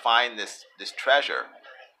they want to find this treasure,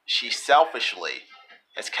 she selfishly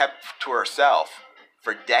has kept to herself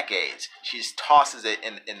for decades. She just tosses it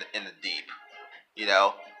in the deep. You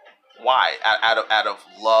know, why? Out of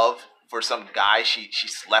love for some guy she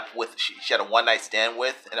slept with. She had a one night stand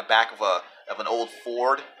with in the back of an old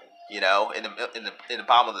Ford. You know, in the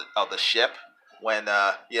bottom of the ship when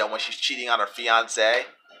you know, when she's cheating on her fiance.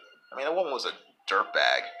 I mean, the woman was a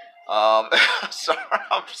dirtbag. I'm sorry.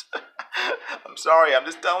 I'm sorry. I'm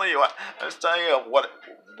just telling you. I'm just telling you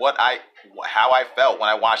how I felt when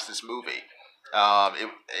I watched this movie.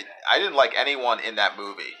 I didn't like anyone in that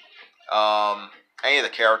movie. Any of the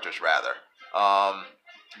characters, rather.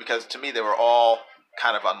 Because to me, they were all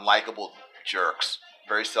kind of unlikable jerks,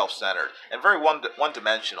 very self-centered, and very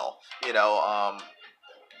one-dimensional. You know,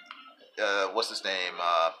 what's his name?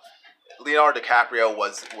 Leonardo DiCaprio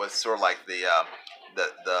was sort of like the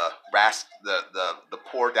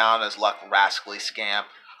poor down on his luck rascally scamp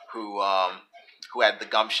who had the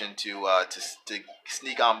gumption to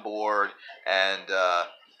sneak on board and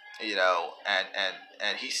you know,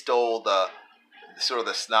 and he stole the sort of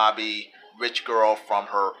the snobby rich girl from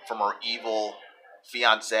her evil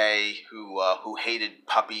fiance who hated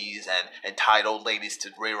puppies and tied old ladies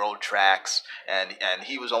to railroad tracks, and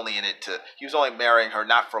he was only marrying her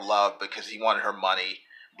not for love because he wanted her money,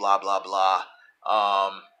 blah blah blah,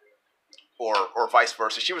 or vice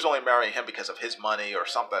versa. She was only marrying him because of his money or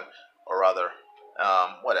something or other.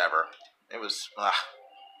 Whatever. It was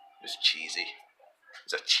cheesy.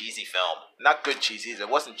 It was a cheesy film. Not good cheese. It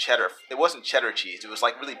wasn't cheddar. It wasn't cheddar cheese. It was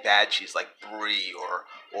like really bad cheese, like Brie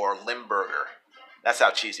or Limburger. That's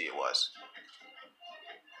how cheesy it was.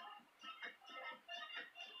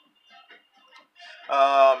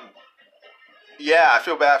 Yeah, I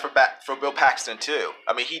feel bad for Bill Paxton too.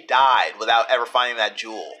 I mean, he died without ever finding that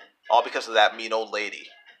jewel, all because of that mean old lady.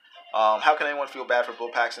 How can anyone feel bad for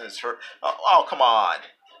Bill Paxton? It's her. Oh, come on.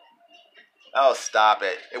 Oh, stop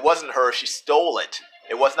it. It wasn't her. She stole it.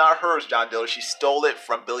 It was not hers, John Diller. She stole it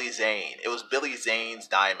from Billy Zane. It was Billy Zane's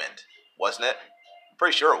diamond, wasn't it? I'm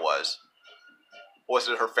pretty sure it was. Or was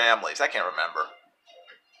it her family's? I can't remember.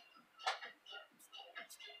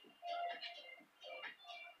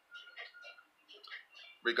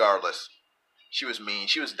 Regardless, she was mean.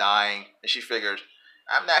 She was dying, and she figured,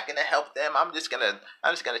 I'm not gonna help them. I'm just gonna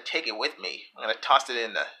take it with me. I'm gonna toss it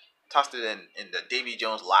in the Davy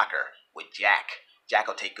Jones locker with Jack. Jack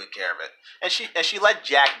will take good care of it. And she let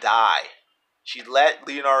Jack die. She let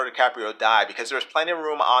Leonardo DiCaprio die because there was plenty of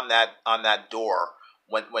room on that door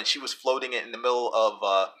when she was floating in the middle of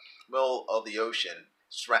the ocean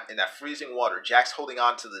in that freezing water. Jack's holding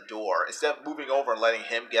on to the door instead of moving over and letting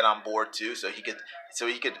him get on board too, so he could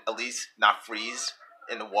at least not freeze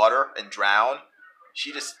in the water and drown.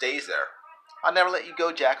 She just stays there. I'll never let you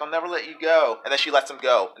go, Jack. I'll never let you go. And then she lets him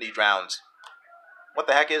go, and he drowns. What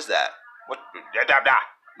the heck is that? What?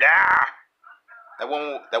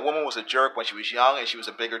 That woman was a jerk when she was young, and she was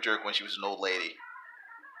a bigger jerk when she was an old lady.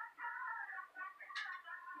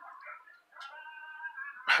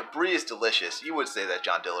 Brie is delicious. You would say that,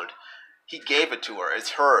 John Dillard. He gave it to her.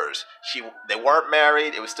 It's hers. They weren't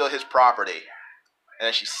married. It was still his property. And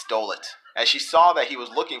then she stole it. And she saw that he was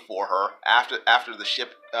looking for her after the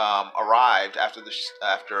ship arrived. After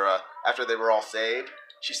they were all saved,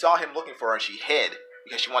 she saw him looking for her, and she hid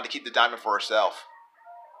because she wanted to keep the diamond for herself.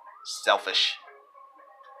 Selfish.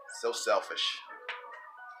 So selfish.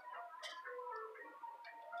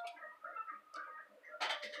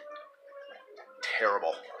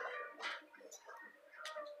 Terrible.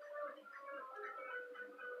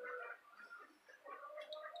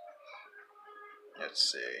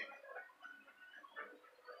 Let's see.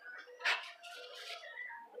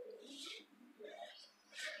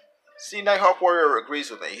 See, Nighthawk Warrior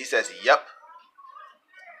agrees with me. He says, yep.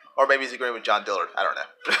 Or maybe he's agreeing with John Dillard. I don't know.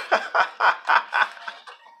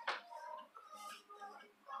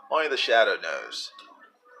 Only the Shadow knows.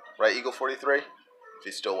 Right, Eagle 43? If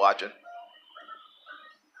he's still watching.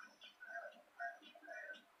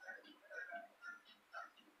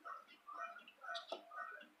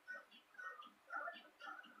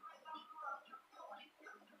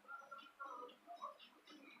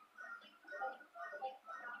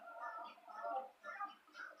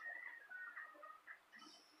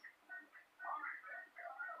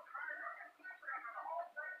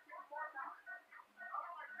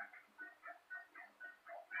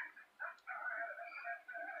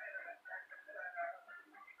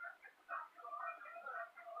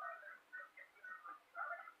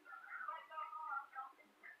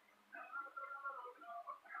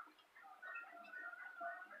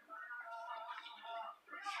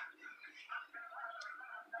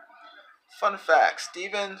 Fun fact,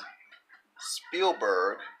 Steven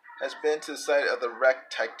Spielberg has been to the site of the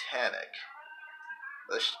wrecked Titanic.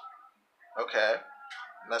 Okay,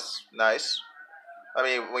 that's nice. I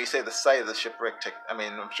mean, when you say the site of the shipwreck, I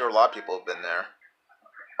mean, I'm sure a lot of people have been there.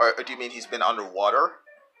 Or do you mean he's been underwater?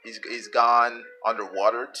 He's gone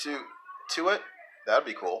underwater to it? That'd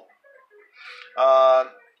be cool. Um,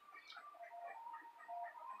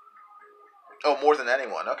 oh, more than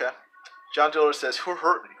anyone. Okay. John Diller says, "Who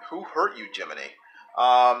hurt you, Jiminy?"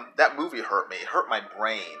 That movie hurt me. It hurt my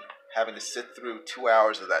brain having to sit through 2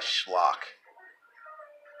 hours of that schlock.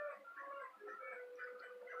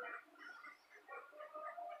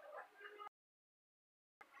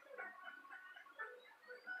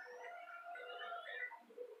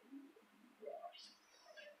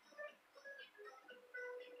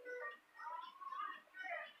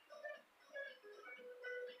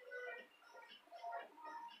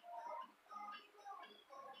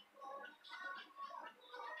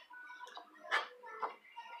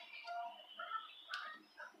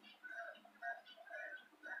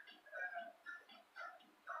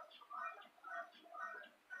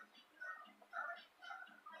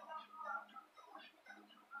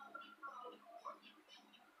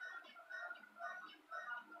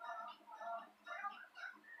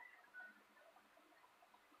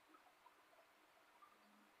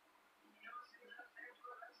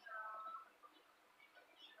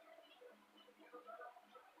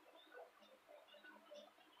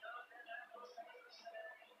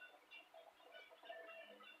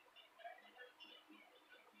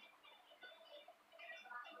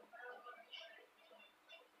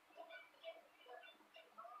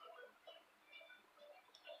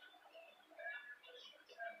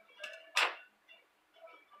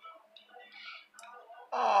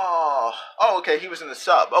 Oh, okay. He was in the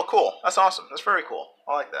sub. Oh, cool. That's awesome. That's very cool.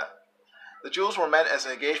 I like that. The jewels were meant as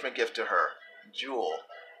an engagement gift to her. Jewel.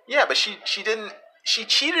 Yeah, but she didn't. She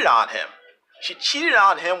cheated on him. She cheated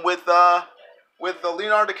on him with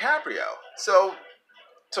Leonardo DiCaprio. So,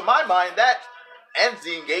 to my mind, that ends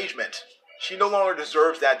the engagement. She no longer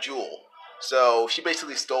deserves that jewel. So she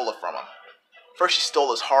basically stole it from him. First she stole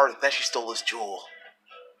his heart, then she stole his jewel.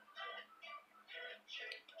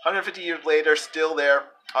 150 years later, still there,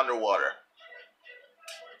 underwater.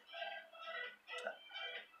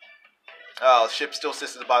 Oh, the ship still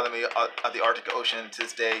sits at the bottom of the Arctic Ocean to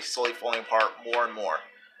this day, slowly falling apart more and more.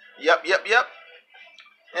 Yep.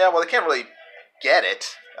 Yeah, well, they can't really get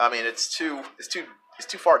it. I mean, it's too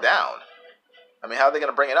far down. I mean, how are they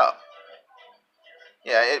going to bring it up?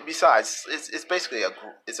 Yeah. Besides, it's basically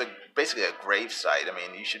basically a grave site. I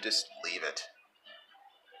mean, you should just leave it.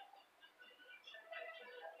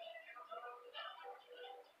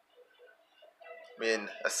 I mean,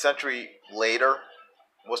 a century later,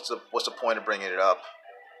 what's the point of bringing it up?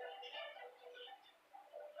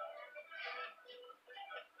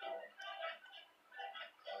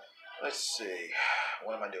 Let's see.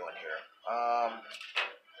 What am I doing here?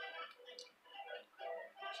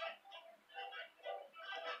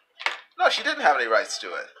 No, she didn't have any rights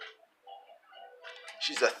to it.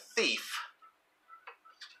 She's a thief.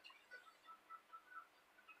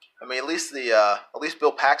 I mean, at least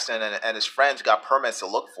Bill Paxton and his friends got permits to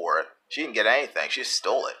look for it. She didn't get anything. She just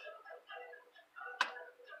stole it.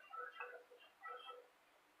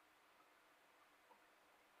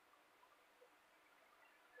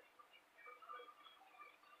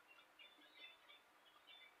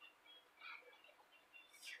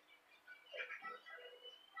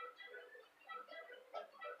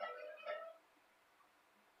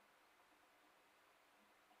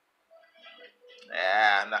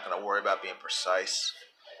 Nah, I'm not gonna worry about being precise.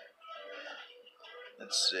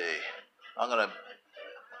 Let's see. I'll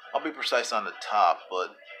be precise on the top,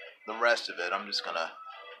 but the rest of it, I'm just gonna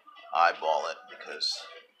eyeball it because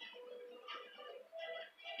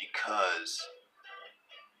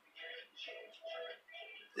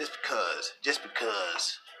just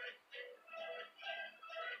because.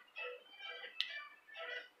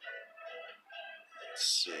 Let's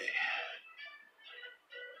see.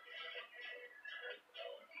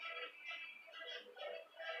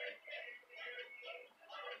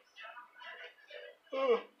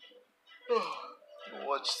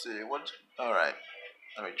 Let's see. All right.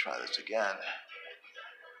 Let me try this again.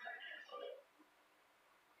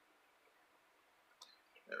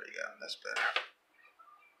 There we go. That's better.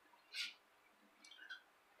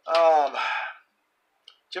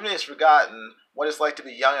 Jiminy has forgotten what it's like to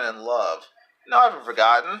be young and in love. No, I haven't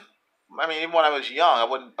forgotten. I mean, even when I was young,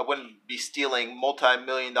 I wouldn't be stealing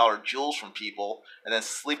multi-million-dollar jewels from people and then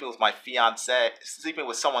sleeping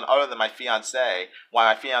with someone other than my fiance,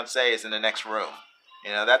 while my fiance is in the next room.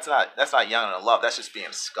 You know, that's not young and in love. That's just being a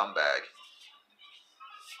scumbag.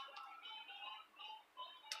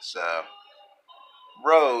 So,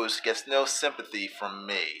 Rose gets no sympathy from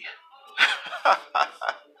me.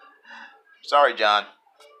 Sorry, John.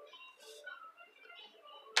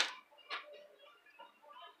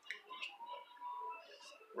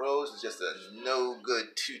 Rose is just a no-good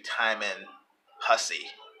two-timing hussy.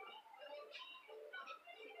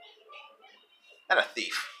 And a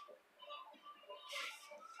thief.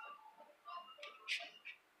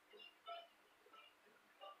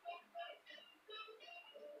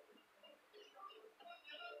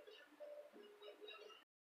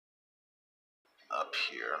 Up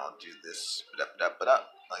here, and I'll do this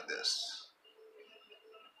like this.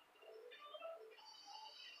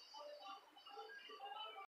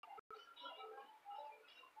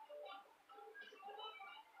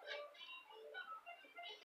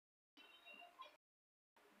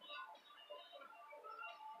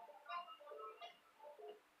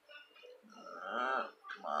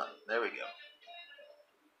 Come on, there we go.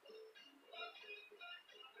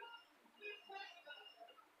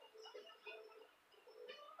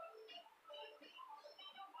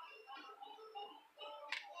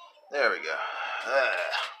 There we go.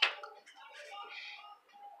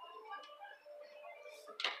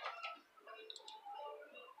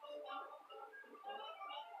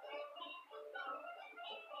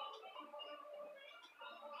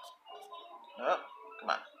 Oh, come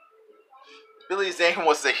on. Billy Zane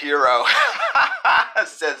was the hero,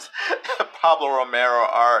 says Pablo Romero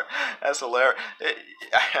art. That's hilarious.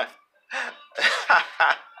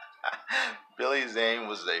 Billy Zane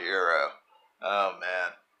was the hero. Oh,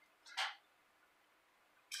 man.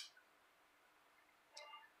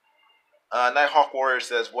 Nighthawk Warrior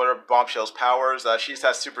says, what are Bombshell's powers? She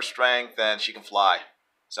has super strength and she can fly.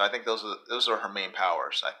 So I think those are her main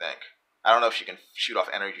powers, I think. I don't know if she can shoot off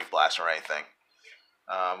energy blasts or anything.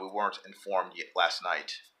 We weren't informed yet last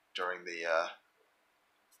night during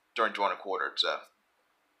Joint and Quartered, so.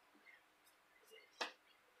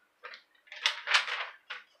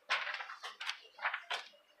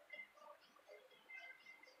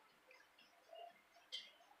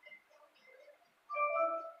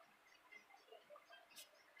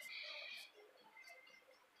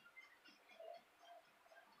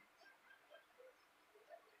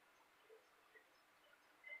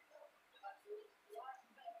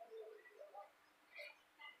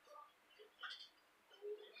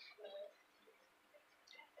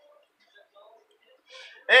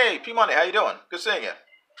 Hey, P-Money, how you doing? Good seeing you.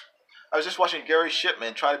 I was just watching Gary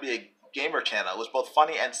Shipman try to be a gamer channel. It was both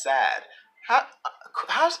funny and sad.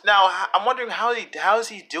 I'm wondering how is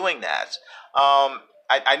he doing that?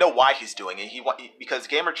 I know why he's doing it. Because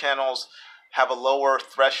gamer channels have a lower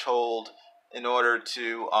threshold in order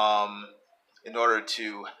to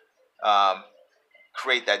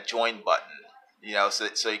create that join button. You know, so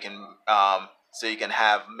you can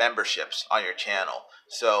have memberships on your channel.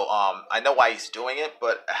 So I know why he's doing it,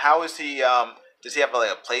 but how is he? Does he have like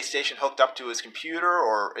a PlayStation hooked up to his computer,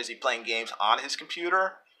 or is he playing games on his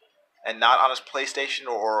computer and not on his PlayStation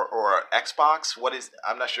or Xbox?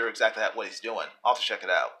 I'm not sure exactly what he's doing. I'll have to check it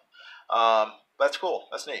out. But that's cool.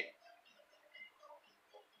 That's neat.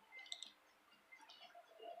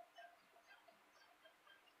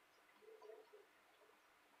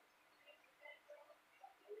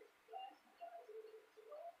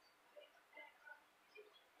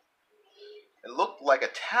 It looked like a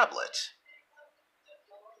tablet.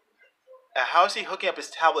 How is he hooking up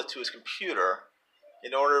his tablet to his computer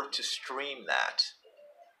in order to stream that?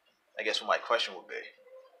 I guess what my question would be.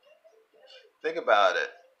 Think about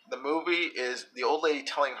it. The movie is the old lady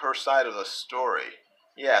telling her side of the story.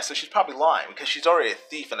 Yeah, so she's probably lying because she's already a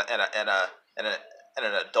thief and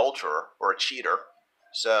an adulterer or a cheater.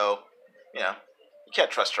 So, you you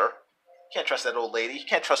can't trust her. You can't trust that old lady. You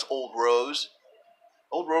can't trust old Rose.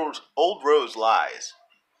 Old Rose lies.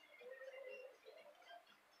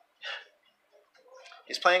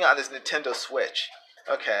 He's playing on his Nintendo Switch.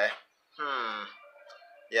 Okay.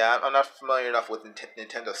 Yeah, I'm not familiar enough with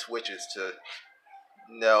Nintendo Switches to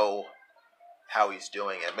know how he's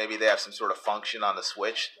doing it. Maybe they have some sort of function on the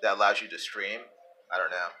Switch that allows you to stream. I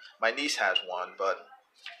don't know. My niece has one, but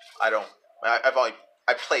I don't.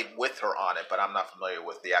 I played with her on it, but I'm not familiar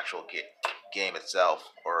with the actual game itself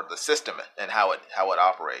or the system and how it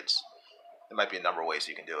operates. There might be a number of ways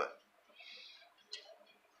you can do it.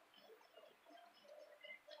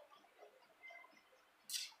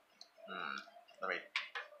 Let me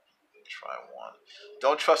try one.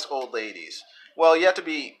 Don't trust old ladies. Well, you have to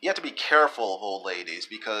be careful of old ladies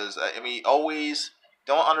because always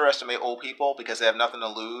don't underestimate old people because they have nothing to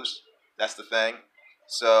lose. That's the thing.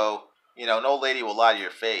 So an old lady will lie to your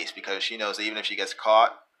face because she knows that even if she gets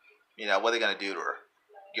caught, what are they gonna do to her?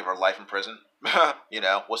 Give her life in prison? You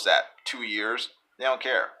know, what's that? 2 years? They don't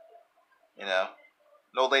care. You know,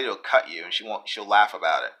 an old lady will cut you, and she'll laugh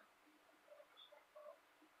about it.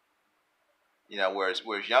 You know, whereas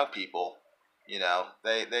young people, you know,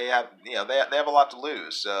 they have they have a lot to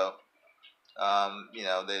lose. So you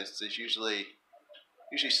know, there's usually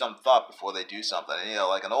some thought before they do something. And, you know,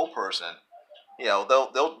 like an old person, you know,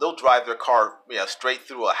 they'll drive their car, you know, straight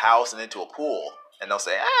through a house and into a pool, and they'll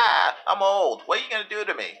say, "Ah, I'm old. What are you gonna do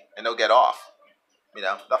to me?" And they'll get off. You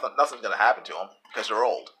know, nothing's gonna happen to them because they're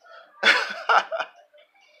old.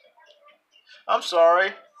 I'm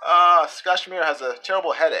sorry. Scott Schmier has a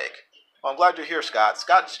terrible headache. Well, I'm glad you're here, Scott.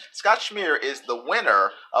 Scott Schmier is the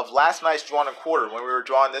winner of last night's Drawn and Quartered. When we were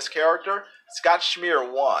drawing this character, Scott Schmier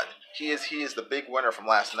won. He is the big winner from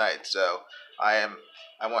last night. So I am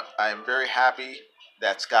very happy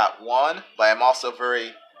that Scott won, but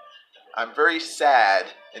I'm very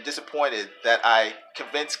sad and disappointed that I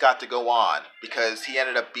convinced Scott to go on, because he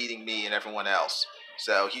ended up beating me and everyone else.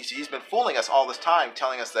 So he's been fooling us all this time,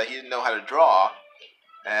 telling us that he didn't know how to draw,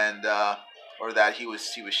 and or that he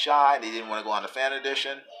was shy and he didn't want to go on the fan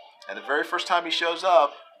edition. And the very first time he shows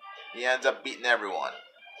up, he ends up beating everyone.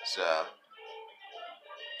 So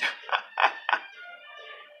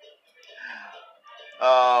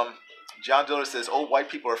John Diller says, "Old white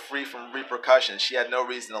people are free from repercussions. She had no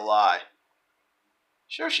reason to lie."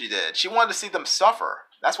 Sure she did. She wanted to see them suffer.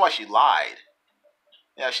 That's why she lied.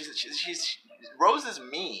 You know, she's Rose is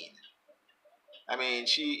mean. I mean,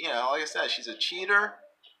 she, you know, like I said, she's a cheater,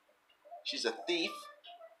 she's a thief,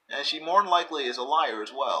 and she more than likely is a liar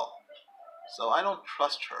as well. So I don't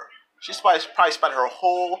trust her. She's probably spent her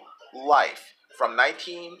whole life from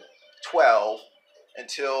 1912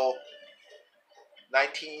 until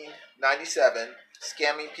 1997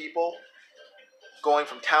 scamming people, going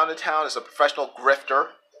from town to town as a professional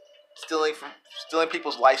grifter, stealing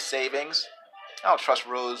people's life savings. I don't trust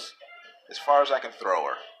Rose as far as I can throw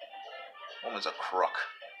her. Woman's a crook.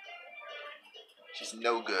 She's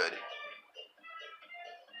no good.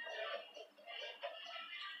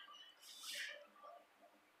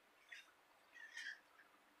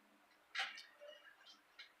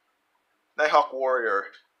 Nighthawk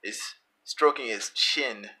Warrior is stroking his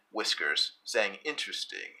chin whiskers, saying,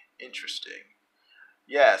 "Interesting, interesting."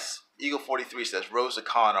 Yes, Eagle 43 says, "Rose a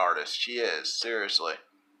con artist." She is, seriously.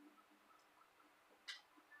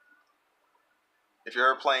 If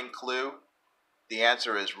you're ever playing Clue, the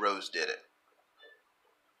answer is Rose did it.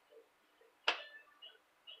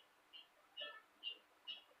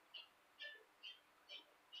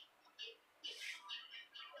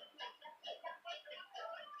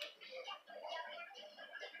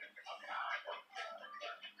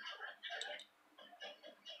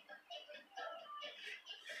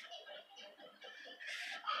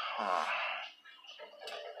 Huh.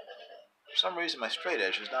 For some reason, my straight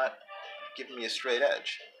edge is not giving me a straight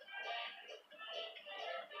edge.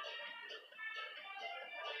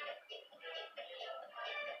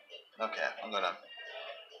 Okay, I'm gonna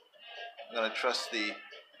trust the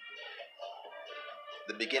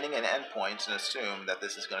beginning and end points and assume that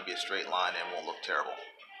this is gonna be a straight line and won't look terrible.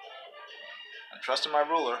 I'm trusting my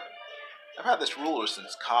ruler. I've had this ruler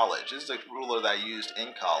since college. This is a ruler that I used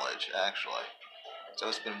in college, actually. So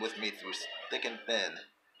it's been with me through thick and thin.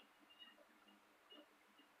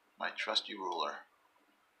 My trusty ruler.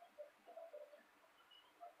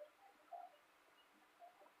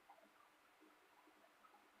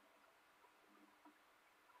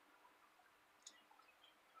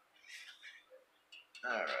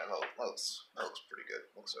 Alright, that looks pretty good.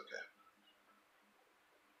 Looks okay.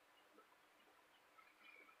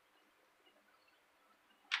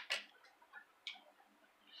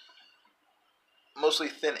 Mostly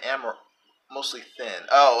thin.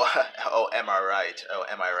 Oh, am I right? Oh,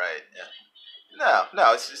 am I right? Yeah.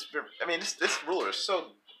 No, it's just, I mean, this ruler is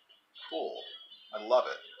so cool. I love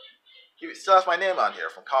it. It still has my name on here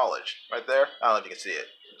from college, right there. I don't know if you can see it.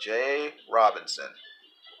 J. Robinson.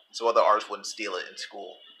 So other artists wouldn't steal it in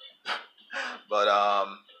school. but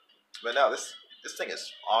no, this thing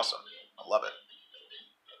is awesome. I love it.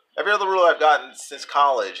 Every other ruler I've gotten since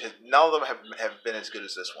college, none of them have been as good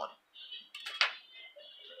as this one.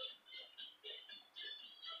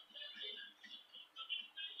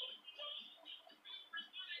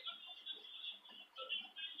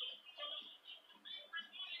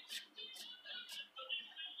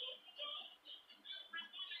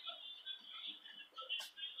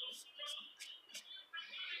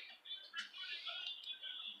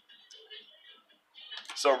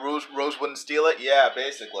 So Rose wouldn't steal it? Yeah,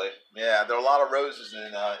 basically. Yeah, there are a lot of Roses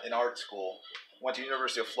in art school. Went to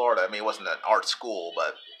University of Florida. I mean, it wasn't an art school,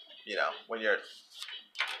 but you know, when you're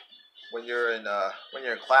when you're in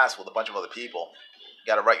class with a bunch of other people,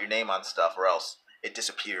 you got to write your name on stuff, or else it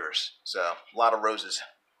disappears. So a lot of Roses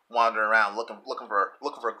wandering around looking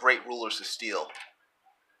for great rulers to steal.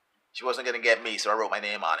 She wasn't gonna get me, so I wrote my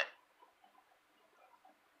name on it.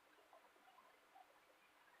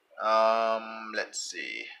 Let's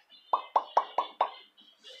see.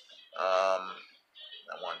 I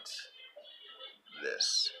want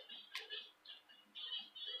this.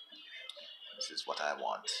 This is what I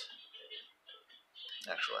want.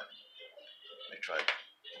 Actually, let me try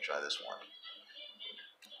this one.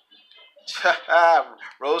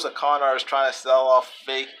 Rose, a con artist trying to sell off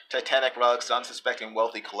fake Titanic relics to unsuspecting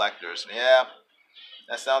wealthy collectors. Yeah,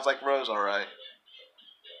 that sounds like Rose, all right.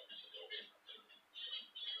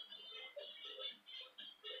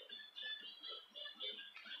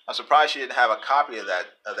 I'm surprised she didn't have a copy of that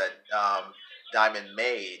diamond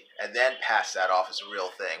made and then pass that off as a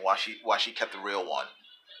real thing while she kept the real one.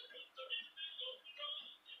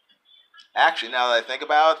 Actually, now that I think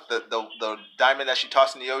about it, the diamond that she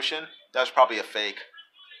tossed in the ocean, that was probably a fake.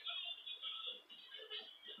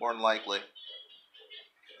 More than likely.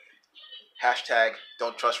 Hashtag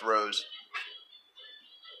don't trust Rose.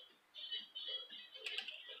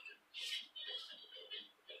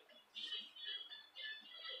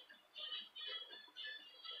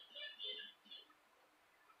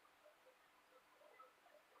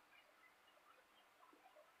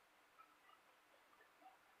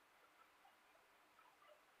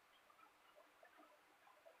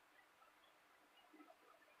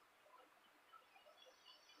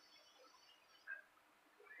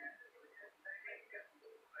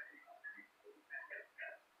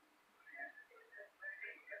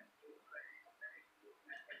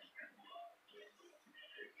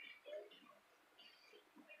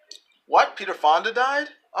 What? Peter Fonda died?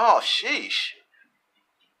 Oh, sheesh.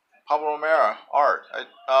 Pablo Romero, art.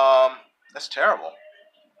 That's terrible.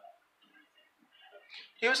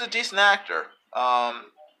 He was a decent actor. I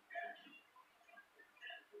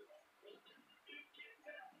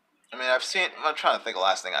mean, I'm trying to think of the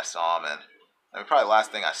last thing I saw him in. I mean, probably the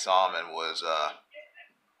last thing I saw him in was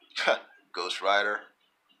Ghost Rider,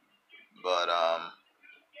 but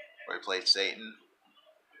where he played Satan.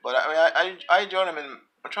 But I mean, I enjoyed him in.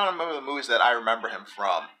 I'm trying to remember the movies that I remember him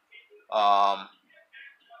from.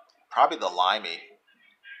 Probably The Limey.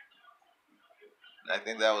 I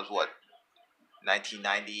think that was what,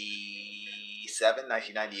 1997,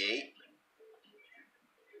 1998.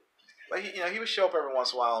 But he would show up every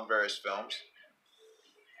once in a while in various films.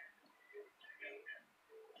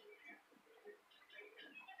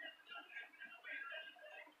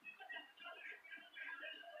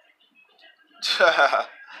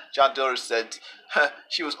 John Diller said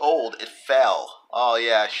she was old. It fell. Oh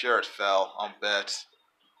yeah, sure it fell. I'll bet.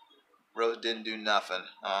 Rose didn't do nothing.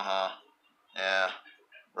 Yeah.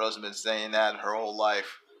 Rose has been saying that her whole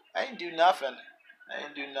life. I didn't do nothing. I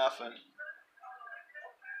didn't do nothing.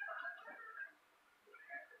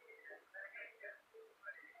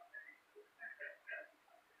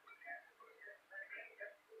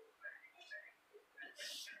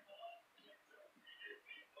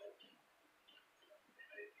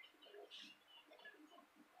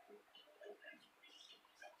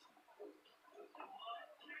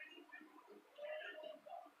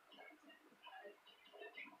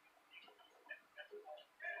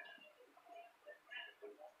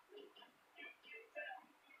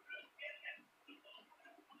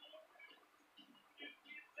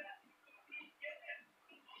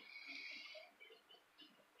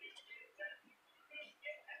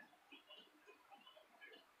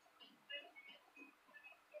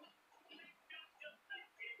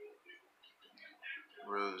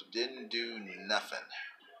 Rose didn't do nothing.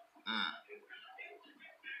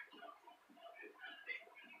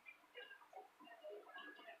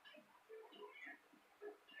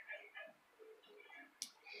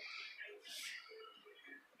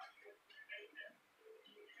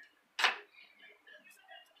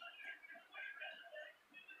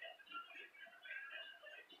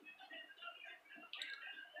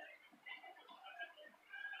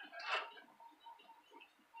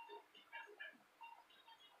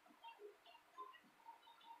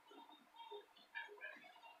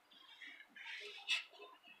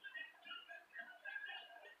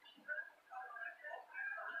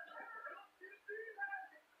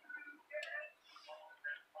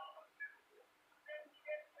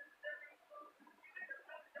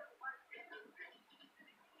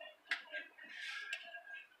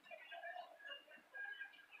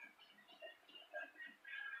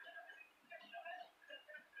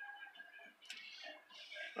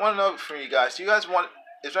 I want to know from you guys. Do you guys want?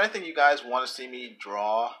 Is there anything you guys want to see me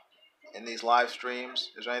draw in these live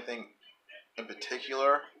streams? Is there anything in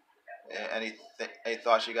particular? Any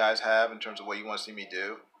thoughts you guys have in terms of what you want to see me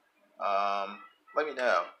do? Let me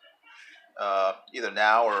know. Either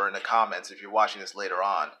now or in the comments if you're watching this later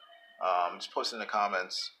on. Just post in the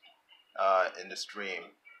comments in the stream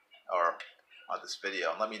or on this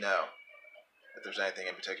video and let me know if there's anything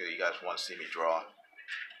in particular you guys want to see me draw.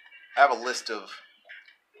 I have a list of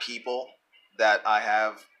people that I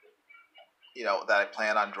have, that I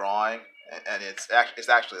plan on drawing, and it's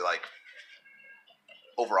actually like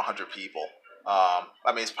over 100 people. I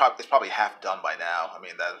mean, it's probably half done by now. I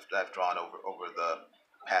mean, that I've drawn over the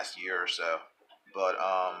past year or so. But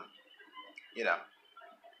I'm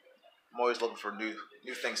always looking for new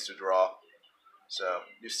things to draw. So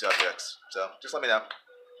new subjects. So just let me know.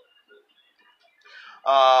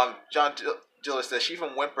 John Dilla says she even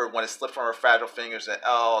whimpered when it slipped from her fragile fingers. And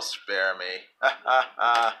oh, spare me.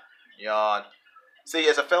 Yawn. See,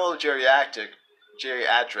 as a fellow geriatric,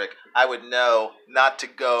 I would know not to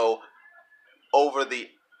go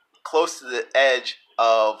close to the edge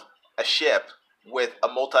of a ship with a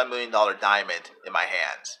multi-million-dollar diamond in my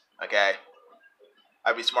hands. Okay,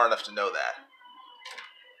 I'd be smart enough to know that.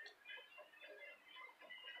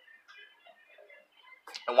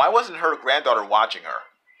 And why wasn't her granddaughter watching her?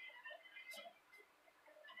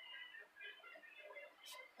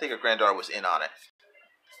 I think her granddaughter was in on it.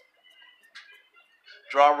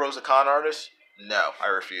 Draw Rosa Con artist? No, I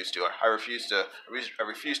refuse to. I refuse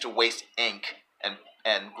to waste ink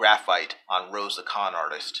and graphite on Rosa Con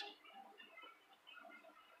artist.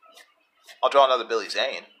 I'll draw another Billy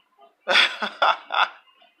Zane.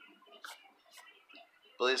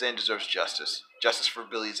 Billy Zane deserves justice. Justice for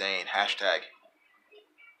Billy Zane. Hashtag.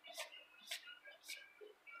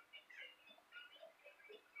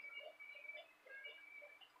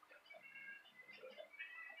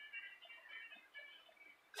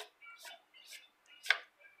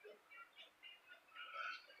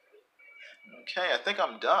 Okay, I think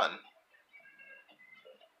I'm done.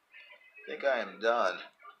 I think I am done.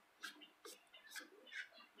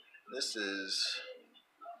 This is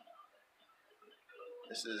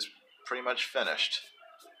pretty much finished.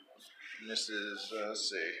 And this is, let's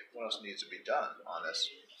see, what else needs to be done on this?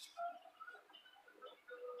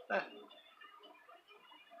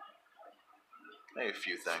 Maybe a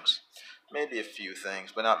few things. Maybe a few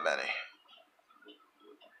things, but not many.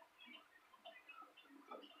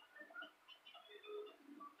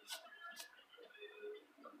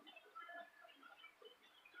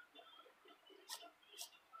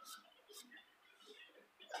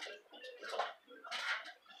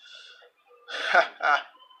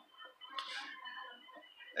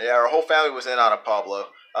 Yeah, our whole family was in on it, Pablo.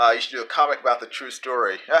 You should do a comic about the true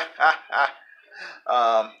story.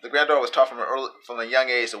 The granddaughter was taught from a young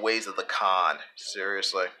age the ways of the con.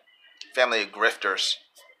 Seriously. Family of grifters.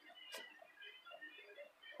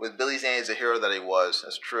 With Billy Zane as a hero that he was.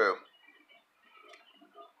 That's true.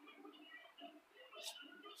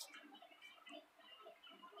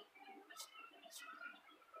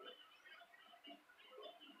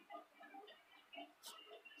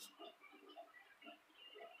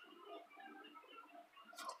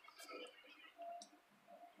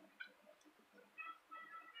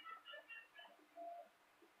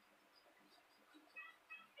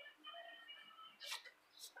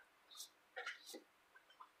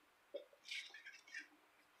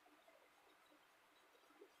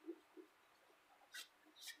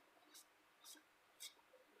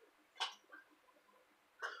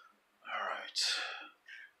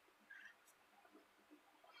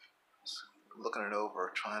 Looking it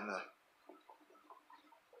over, trying to...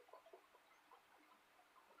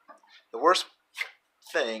 The worst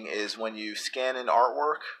thing is when you scan in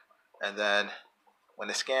artwork, and then when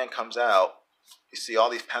the scan comes out, you see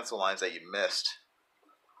all these pencil lines that you missed.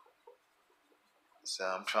 So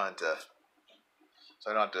I'm trying to...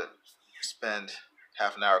 So I don't have to spend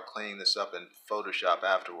half an hour cleaning this up in Photoshop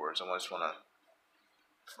afterwards. I just want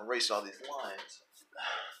to erase all these lines.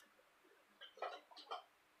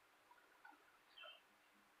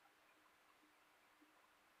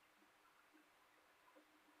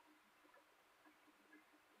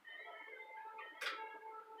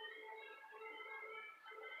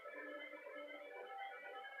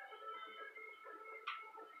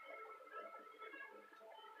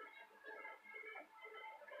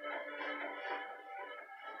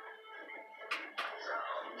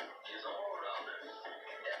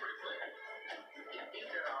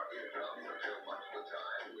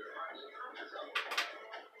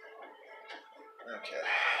 Okay.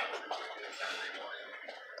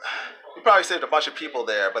 he probably saved a bunch of people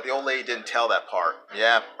there, but the old lady didn't tell that part.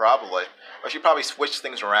 Yeah, probably. Or she probably switched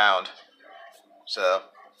things around. So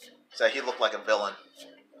he looked like a villain.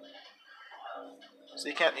 So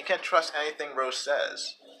you can't trust anything Rose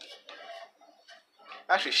says.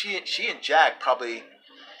 Actually, she and Jack probably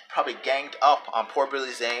ganged up on poor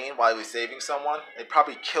Billy Zane while he was saving someone. They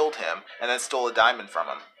probably killed him and then stole a diamond from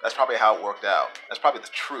him. That's probably how it worked out. That's probably the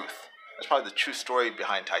truth. That's probably the true story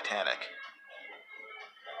behind Titanic.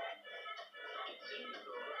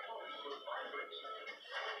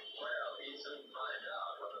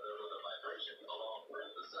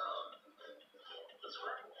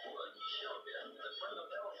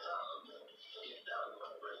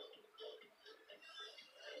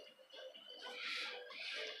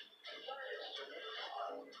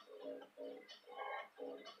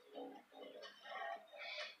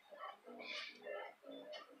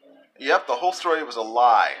 Yep, the whole story was a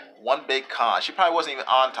lie. One big con. She probably wasn't even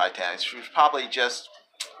on Titanic. She was probably just...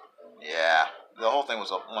 Yeah, the whole thing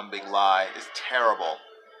was one big lie. It's terrible.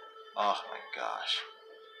 Oh my gosh.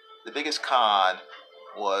 The biggest con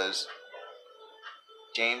was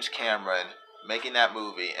James Cameron making that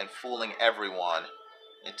movie and fooling everyone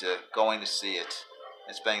into going to see it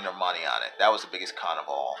and spending their money on it. That was the biggest con of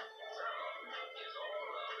all.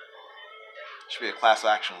 Should be a class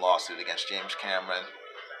action lawsuit against James Cameron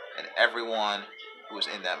and everyone who was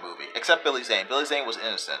in that movie, except Billy Zane. Billy Zane was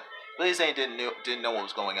innocent. Billy Zane didn't know what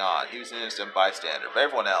was going on. He was an innocent bystander. But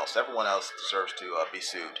everyone else deserves to be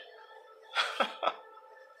sued.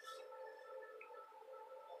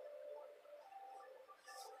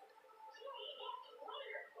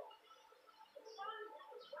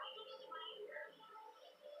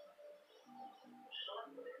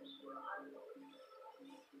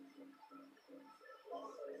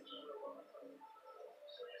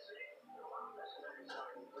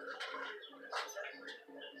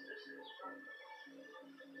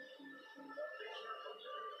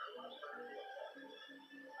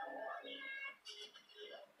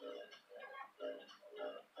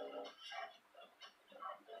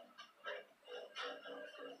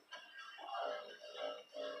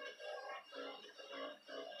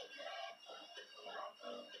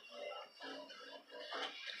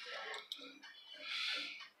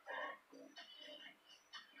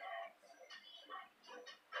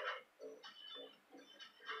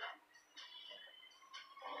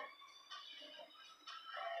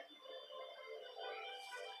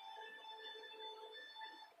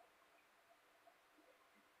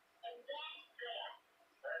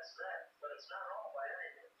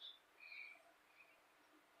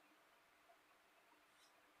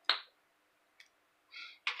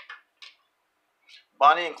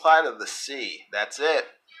 Bonnie and Clyde of the Sea. That's it.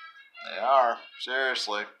 They are.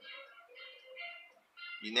 Seriously.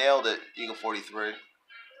 You nailed it, Eagle 43.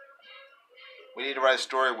 We need to write a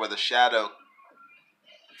story where the Shadow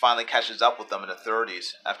finally catches up with them in the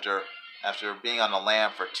 30s after being on the lam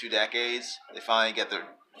for 2 decades. They finally get their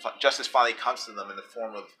justice finally comes to them in the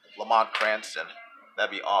form of Lamont Cranston. That'd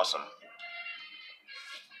be awesome.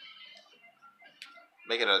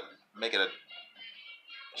 Make it a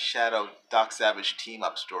Shadow Doc Savage team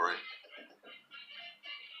up story.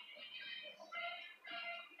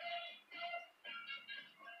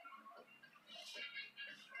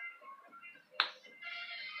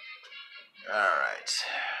 Alright.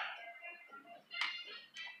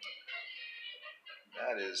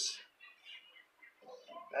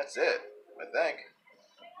 That's it, I think.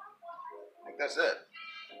 I think that's it.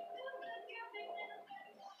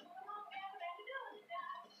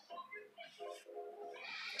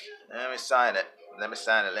 Let me sign it. Let me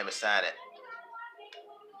sign it.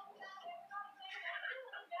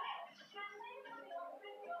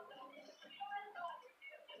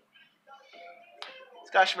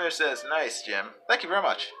 Scott Schmidt says, nice, Jim. Thank you very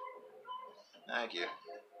much. Thank you.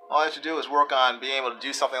 All I have to do is work on being able to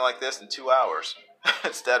do something like this in 2 hours.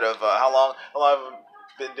 Instead of, how long have I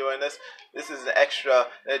been doing this? This is an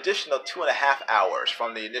additional 2.5 hours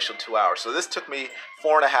from the initial 2 hours. So this took me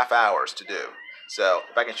 4.5 hours to do. So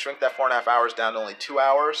if I can shrink that 4.5 hours down to only 2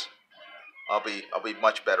 hours, I'll be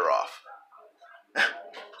much better off.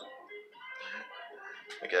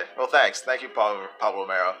 Okay. Well, thanks. Thank you, Pablo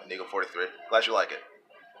Romero and Eagle 43. Glad you like it.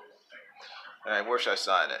 All right. Where should I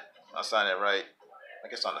sign it? I'll sign it right, I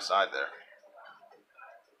guess, on the side there.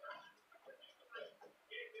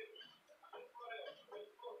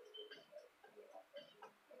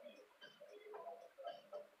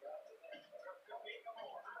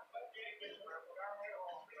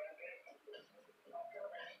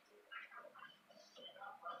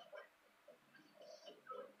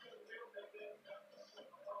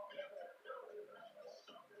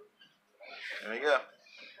 There we go.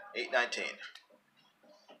 8:19.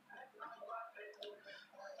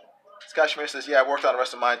 Scott Schmidt says, "Yeah, I worked on the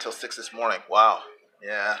rest of mine until 6 this morning." Wow.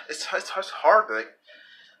 Yeah, it's hard.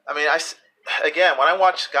 I mean, again, when I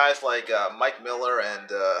watch guys like Mike Miller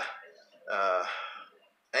and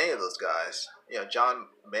any of those guys, John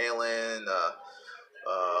Malin,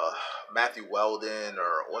 Matthew Weldon,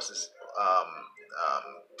 or what's this,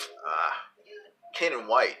 Kanan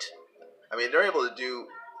White. I mean, they're able to do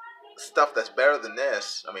stuff that's better than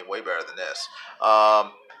this. I mean, way better than this.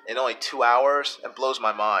 In only 2 hours, it blows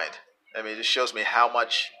my mind. I mean, it just shows me how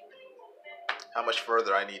much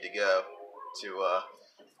further I need to go to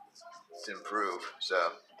improve.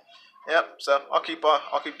 So, yep. So I'll keep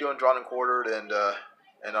doing drawn and quartered and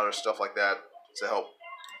other stuff like that to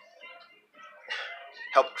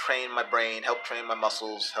help train my brain, help train my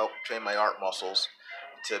muscles, help train my art muscles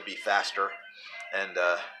to be faster and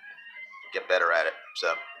get better at it.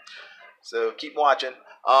 So keep watching.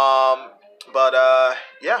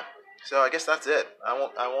 Yeah. So I guess that's it. I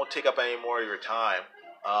won't take up any more of your time.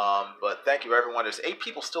 But thank you everyone. There's 8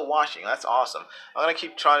 people still watching. That's awesome. I'm gonna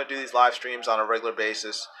keep trying to do these live streams on a regular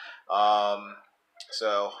basis.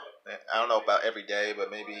 So I don't know about every day, but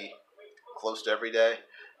maybe close to every day.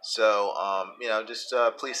 So just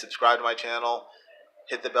please subscribe to my channel.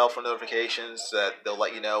 Hit the bell for notifications that they'll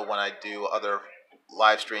let you know when I do other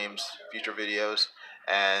live streams, future videos,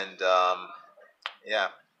 and yeah.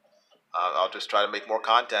 I'll just try to make more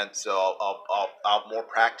content, so I'll have more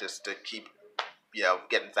practice to keep,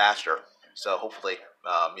 getting faster. So hopefully,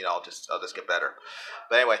 I'll just get better.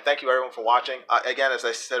 But anyway, thank you everyone for watching. Again, as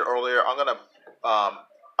I said earlier, I'm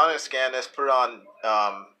gonna scan this, put it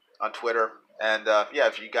on Twitter, and yeah,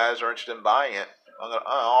 if you guys are interested in buying it,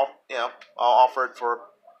 I'll offer it for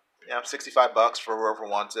 $65 for whoever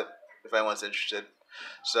wants it, if anyone's interested.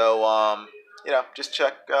 So just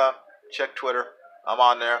check Twitter. I'm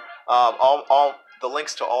on there. All the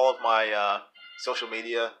links to all of my social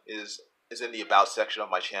media is in the about section of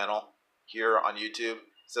my channel here on YouTube.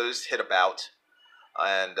 So just hit about,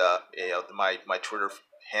 and my Twitter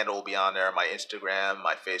handle will be on there, my Instagram,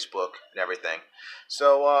 my Facebook, and everything.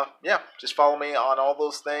 So just follow me on all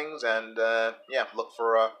those things, and look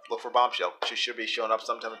for Bombshell. She should be showing up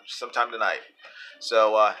sometime tonight.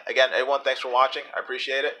 So again, everyone, thanks for watching. I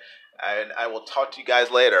appreciate it, and I will talk to you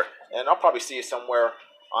guys later. And I'll probably see you somewhere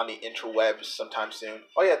on the interwebs sometime soon.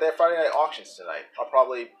 Oh yeah, they have Friday night auctions tonight. I'll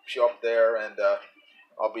probably show up there, and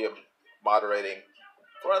I'll be moderating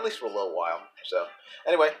for at least for a little while. So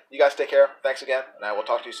anyway, you guys take care. Thanks again, and I will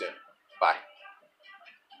talk to you soon. Bye.